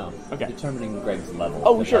about? No. Okay. Determining Greg's level.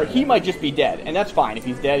 Oh, sure. He might just be dead, and that's fine. If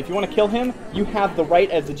he's dead, if you want to kill him, you have the right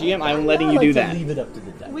as the GM. I'm letting you do that. Leave it up to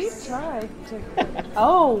the dice. We've tried to.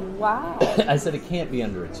 Oh wow! I said it can't be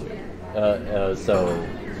under a 2. So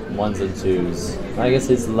 1s and 2s. I guess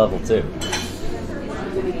it's level 2.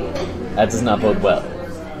 That does not bode well.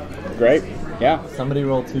 Great. Yeah. Somebody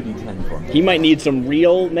roll 2d10 for me. He might need some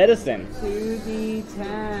real medicine.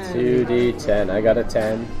 2d10. 2d10. I got a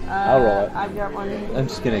 10. I'll roll it. I've got one. I'm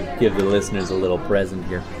just gonna give the listeners a little present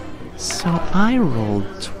here. So I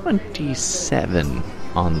rolled 27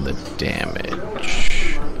 on the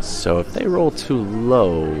damage. So if they roll too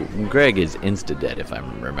low, Greg is insta-dead if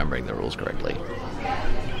I'm remembering the rules correctly.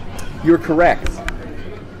 You're correct.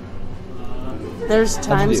 There's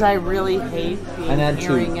times I really hate being And add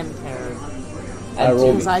two. hearing impaired. Add two.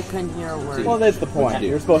 Because I couldn't hear a word. Well, that's the point.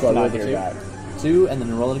 You're supposed to not hear that. 2, and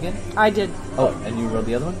then roll it again? I did. Oh, and you rolled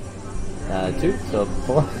the other one? 2, so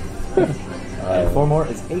 4. And 4 more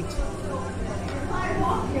is 8.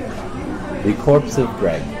 The corpse of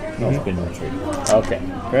Greg has been retrieved. Okay,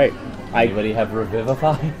 great. Anybody have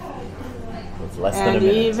Revivify? It's less than a And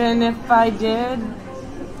minute. even if I did,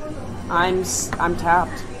 I'm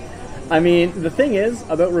tapped. I mean, the thing is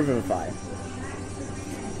about Revivify.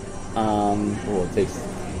 Oh, it takes...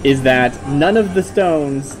 Is that none of the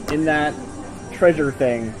stones in that treasure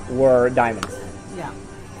thing were diamonds. Yeah.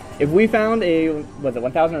 If we found a, was it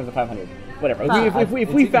 1,000 or was it 500? Whatever. If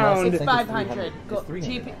we found... It's 500. It's 300.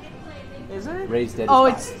 GP. Is it? Raised dead Oh,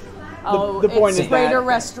 is it's... five. Oh, the point it's is greater that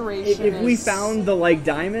restoration. If we found the, like,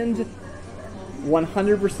 diamond,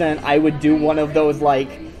 100% I would do one of those, like,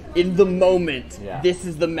 in the moment, this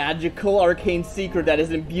is the magical arcane secret that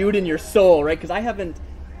is imbued in your soul, right? Because I haven't...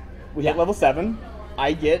 We hit level 7.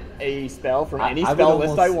 I get a spell from any spell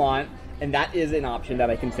list I want, and that is an option that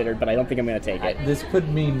I considered, but I don't think I'm going to take it. This could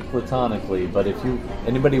mean platonically, but if you...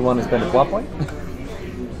 Anybody want to spend a plot point?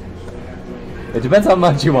 It depends how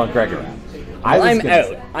much you want Greg around. I'm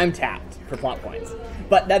out. I'm tapped for plot points.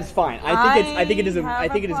 But that's fine. I think it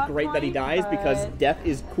is great that he dies because death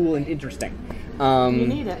is cool and interesting. You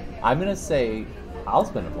need it. I'm gonna say I'll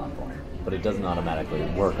spend a plot point, but it doesn't automatically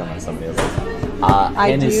work unless somebody else does.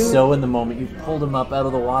 Hen is so in the moment. You pulled him up out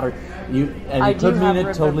of the water. You could mean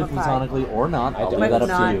it totally platonically or not. I'll leave that up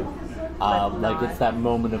to you. Like it's that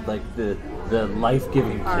moment of like the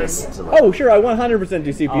life-giving kiss. To, like, oh sure, I 100%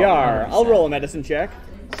 do CPR. I'll roll a medicine check.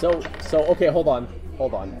 So okay, hold on.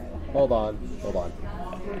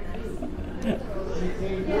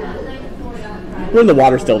 We're in the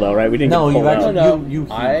water still, though, right? We didn't. No, get you pulled actually out. you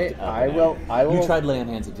I will. You tried laying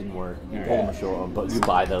hands, it didn't work. You pulled him ashore, but you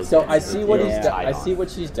buy those. So I see what he's done. tied I on. see what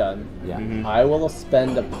she's done. Yeah. I will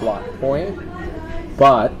spend a plot point,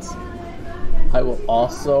 but I will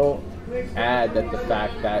also add that the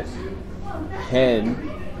fact that Hen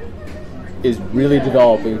is really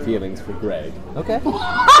developing feelings for Greg. Okay.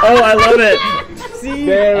 Oh, I love it. See,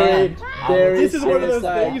 Very. this is one of those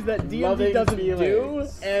suicide, things that D&D loving doesn't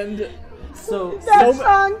feelings. do, and So That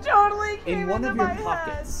song totally came in one into of your my head.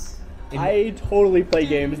 pockets, I totally play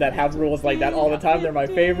games that have rules like that all the time. They're my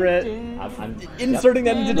favorite. I'm Inserting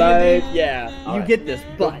them into Like, D&D, yeah, you Alright. get this,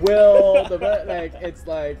 but It's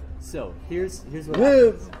like So here's what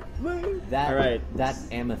happens. That Alright. that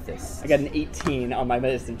amethyst. I got an 18 on my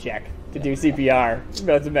medicine check to do CPR.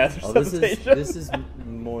 That's a massive Oh, this sensation. is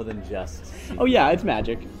more than just. Oh yeah, it's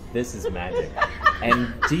magic. This is magic.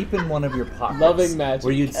 And deep in one of your pockets, Loving magic.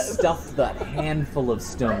 where you'd stuffed that handful of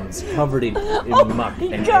stones covered in muck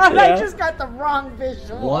and God, ichor. I just got the wrong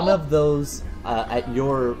visual. One of those at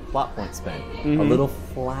your plot point spent, a little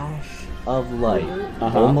flash of light,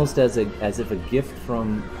 almost as if a gift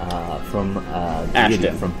from deity,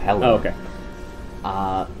 Ashton. from pelor. Oh, okay.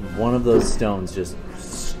 One of those stones just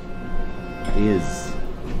is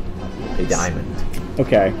a diamond.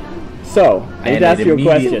 Okay. So, I need And to ask it you a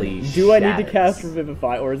question. immediately Do I need to shatters. cast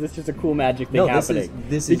Revivify, or is this just a cool magic thing No, this happening?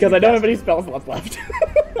 is because you I don't have casting. any spell slots left.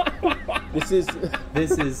 this is.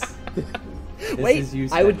 This is. Wait, is you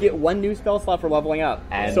I would spending. get one new spell slot for leveling up,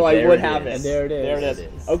 And so I there would it have is. it. And there it is. There it is. There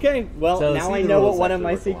it is. Okay, well So now see, I the know what rules one of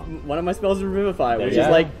actually my work along. one of my spells is Revivify, which you is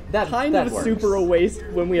go. like That kind of works. super a waste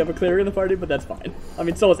when we have a cleric in the party, but that's fine. I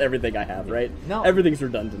mean, so is everything I have, right? No. Everything's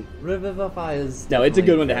redundant. Revivify is. No, it's a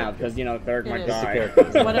good one to definitely have because you know cleric might is. die.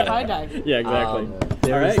 What if I died? Yeah, exactly.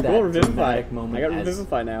 There All is right, that cool. Revivify. dramatic moment I got as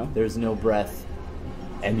Revivify now. There's no breath,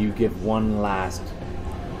 and you give one last.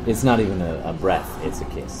 It's not even a breath; it's a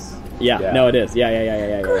kiss. Yeah, no, it is. Yeah.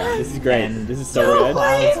 This is great. And This is so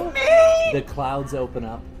good. The clouds open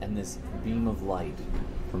up, and this beam of light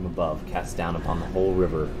from above casts down upon the whole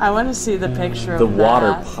river. I want to see the picture The of water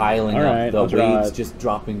that. piling All up, right, the I'll draw waves it. just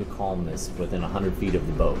dropping to calmness within 100 feet of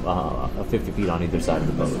the boat, 50 feet on either side of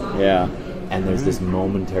the boat. Yeah. And there's this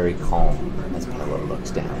momentary calm as Pelor looks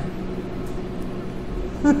down.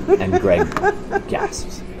 And Greg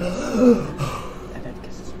gasps.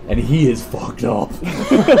 And he is fucked up.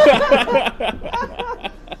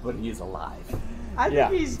 But he is alive. I think Yeah.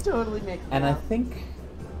 he's totally making And it I up. think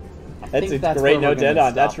That's a great note to end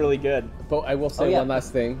on. That's really good. But I will say one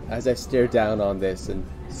last thing. As I stare down on this and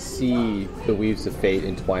see the weaves of fate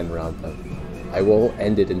entwine around them, I will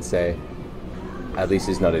end it and say, at least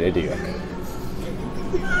he's not an idiot.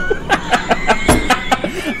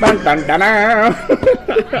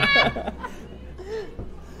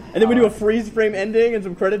 And then we do a freeze frame ending and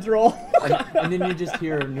some credits roll. and then you just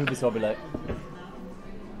hear Nubisaur be like,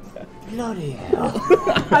 bloody hell.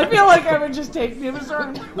 I feel like I would just take Nubisaur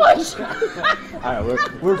and push.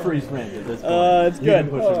 Alright, we're freeze framed at this point. It's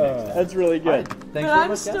good. That's really good. Thanks But very I'm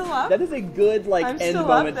much, still guys. up. That is a good end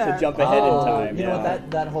moment to jump ahead in time. You know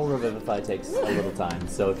what? That whole revivify takes a little time.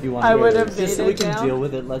 So if you want I to, would have just so we can down. deal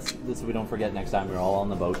with it, so we don't forget next time we're all on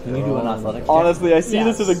the boat. Can you do an athletics check? Honestly, I see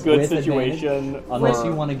this as a good With situation. advantage? Unless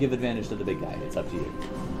you want to give advantage to the big guy, it's up to you.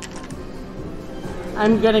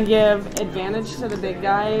 I'm gonna give advantage to the big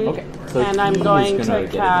guy. Okay. So and I'm he is going gonna to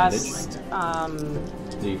get cast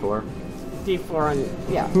D4. D4 and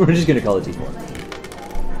yeah. We're just gonna call it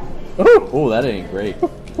D4. Oh, that ain't great.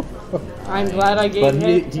 I'm glad I gave But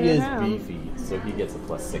it he to is him. beefy, so he gets a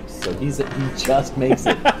 +6. So he just makes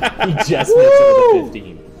it. He just makes it with a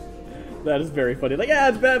 15. That is very funny. Like,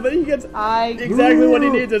 it's bad, but he gets exactly what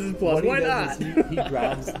he needs as his plus. What Why he not? does is he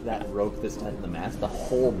grabs that rope that's tied to the mast, the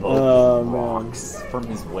whole boat rocks from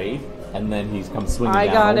his weight, and then he comes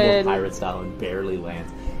swinging down over pirate style and barely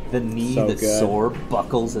lands. The knee that sore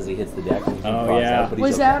buckles as he hits the deck. And he out, but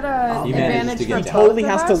was that an advantage for He totally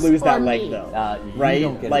has to lose that or leg, me? though.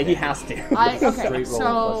 Right? Like, he has to. Okay,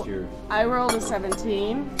 so I rolled a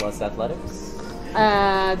 17. Plus athletics?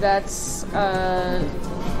 That's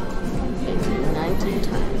 18, 19,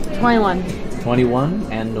 20, 21. 21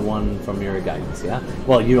 and the one from your guidance, yeah?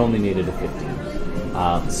 Well, you only needed a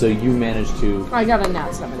 15. So you managed to... I got a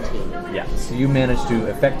nat 17. Yeah, so you managed to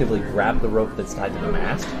effectively grab the rope that's tied to the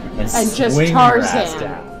mast and just swing your ass Tarzan.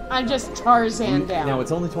 down. I just Tarzan down. Now,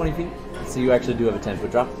 it's only 20 feet, so you actually do have a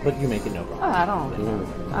 10-foot drop, but you make it no problem. I don't.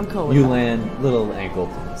 I'm cool with You that. land little ankle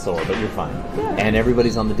sore, but you're fine. Yeah. And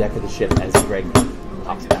everybody's on the deck of the ship as Greg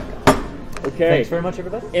pops back up. Okay. Thanks very much,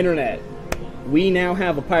 everybody. Internet. We now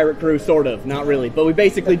have a pirate crew, sort of. Not really, but we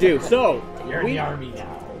basically do. So, You're in the army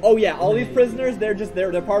now. Oh yeah, all these prisoners,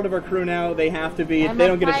 they're part of our crew now. They have to be. They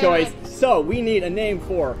don't get a choice. So we need a name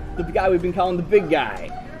for the guy we've been calling the big guy.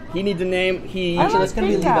 He needs a name. Actually, that's gonna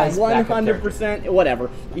be Levi's backup 100%. Whatever.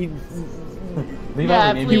 He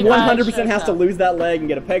Yeah, 100% has to lose that leg and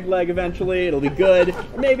get a peg leg eventually. It'll be good.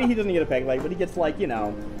 Or maybe he doesn't get a peg leg, but he gets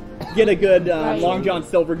get a good Long John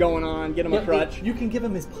Silver going on. Get him a crutch. You can give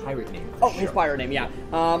him his pirate name. His pirate name, yeah.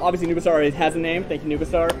 Obviously, Nubisaur has a name. Thank you,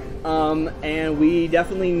 Nubisaur. And we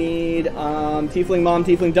definitely need Tiefling Mom,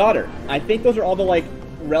 Tiefling Daughter. I think those are all the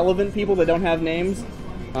relevant people that don't have names.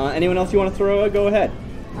 Anyone else you want to throw? Go ahead.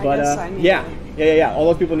 Yeah. All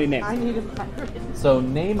those people need names. I need a pirate. So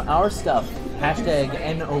name our stuff.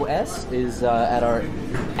 Hashtag NOS is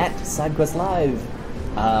at SideQuest Live.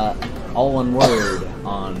 All one word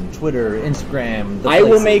on Twitter, Instagram. I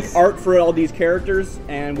will make art for all these characters,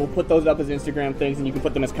 and we'll put those up as Instagram things, and you can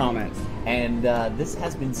put them as comments. And this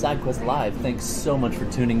has been SideQuest Live. Thanks so much for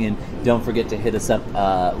tuning in. Don't forget to hit us up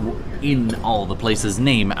in all the places.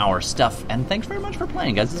 Name our stuff. And thanks very much for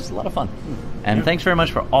playing, guys. This was a lot of fun. And thanks very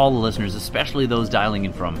much for all the listeners, especially those dialing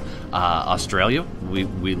in from Australia.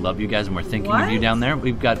 We love you guys, and we're thinking of you down there.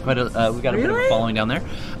 We've got quite a bit of a following down there.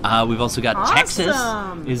 We've also got Texas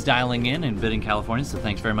is dialing in and bit in California. So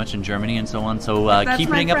thanks very much in Germany and so on. So keep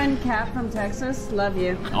my hitting up. friend Kat from Texas. Love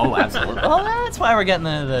you. Oh, absolutely. Well, that's why we're getting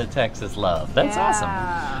the Texas love. That's awesome.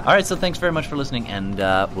 All right, so thanks very much for listening, and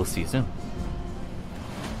we'll see you soon.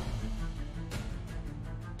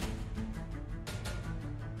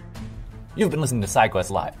 You've been listening to SideQuest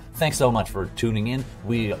Live. Thanks so much for tuning in.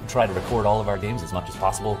 We try to record all of our games as much as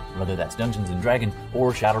possible, whether that's Dungeons & Dragons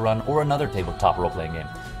or Shadowrun or another tabletop role-playing game.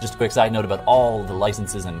 Just a quick side note about all the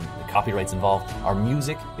licenses and the copyrights involved. Our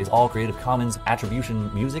music is all Creative Commons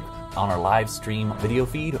attribution music on our live stream video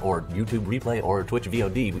feed or YouTube replay or Twitch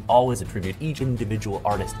VOD. We always attribute each individual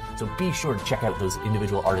artist, so be sure to check out those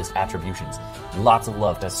individual artist attributions. Lots of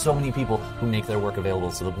love to so many people who make their work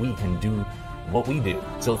available so that we can do what we do.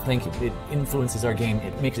 So thank you. It influences our game.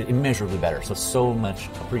 It makes it immeasurably better. So much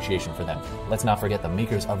appreciation for them. Let's not forget the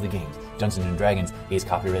makers of the games. Dungeons & Dragons is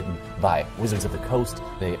copywritten by Wizards of the Coast.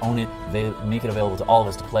 They own it. They make it available to all of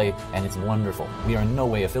us to play, and it's wonderful. We are in no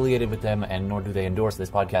way affiliated with them, and nor do they endorse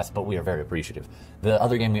this podcast, but we are very appreciative. The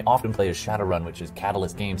other game we often play is Shadowrun, which is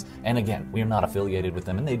Catalyst Games, and again, we are not affiliated with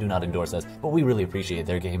them, and they do not endorse us, but we really appreciate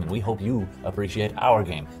their game, and we hope you appreciate our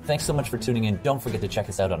game. Thanks so much for tuning in. Don't forget to check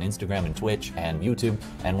us out on Instagram and Twitch, and YouTube,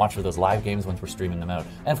 and watch for those live games once we're streaming them out.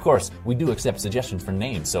 And of course, we do accept suggestions for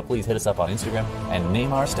names, so please hit us up on Instagram and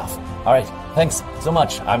name our stuff. All right, thanks so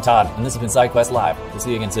much. I'm Todd, and this has been SideQuest Live. We'll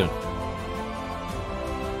see you again soon.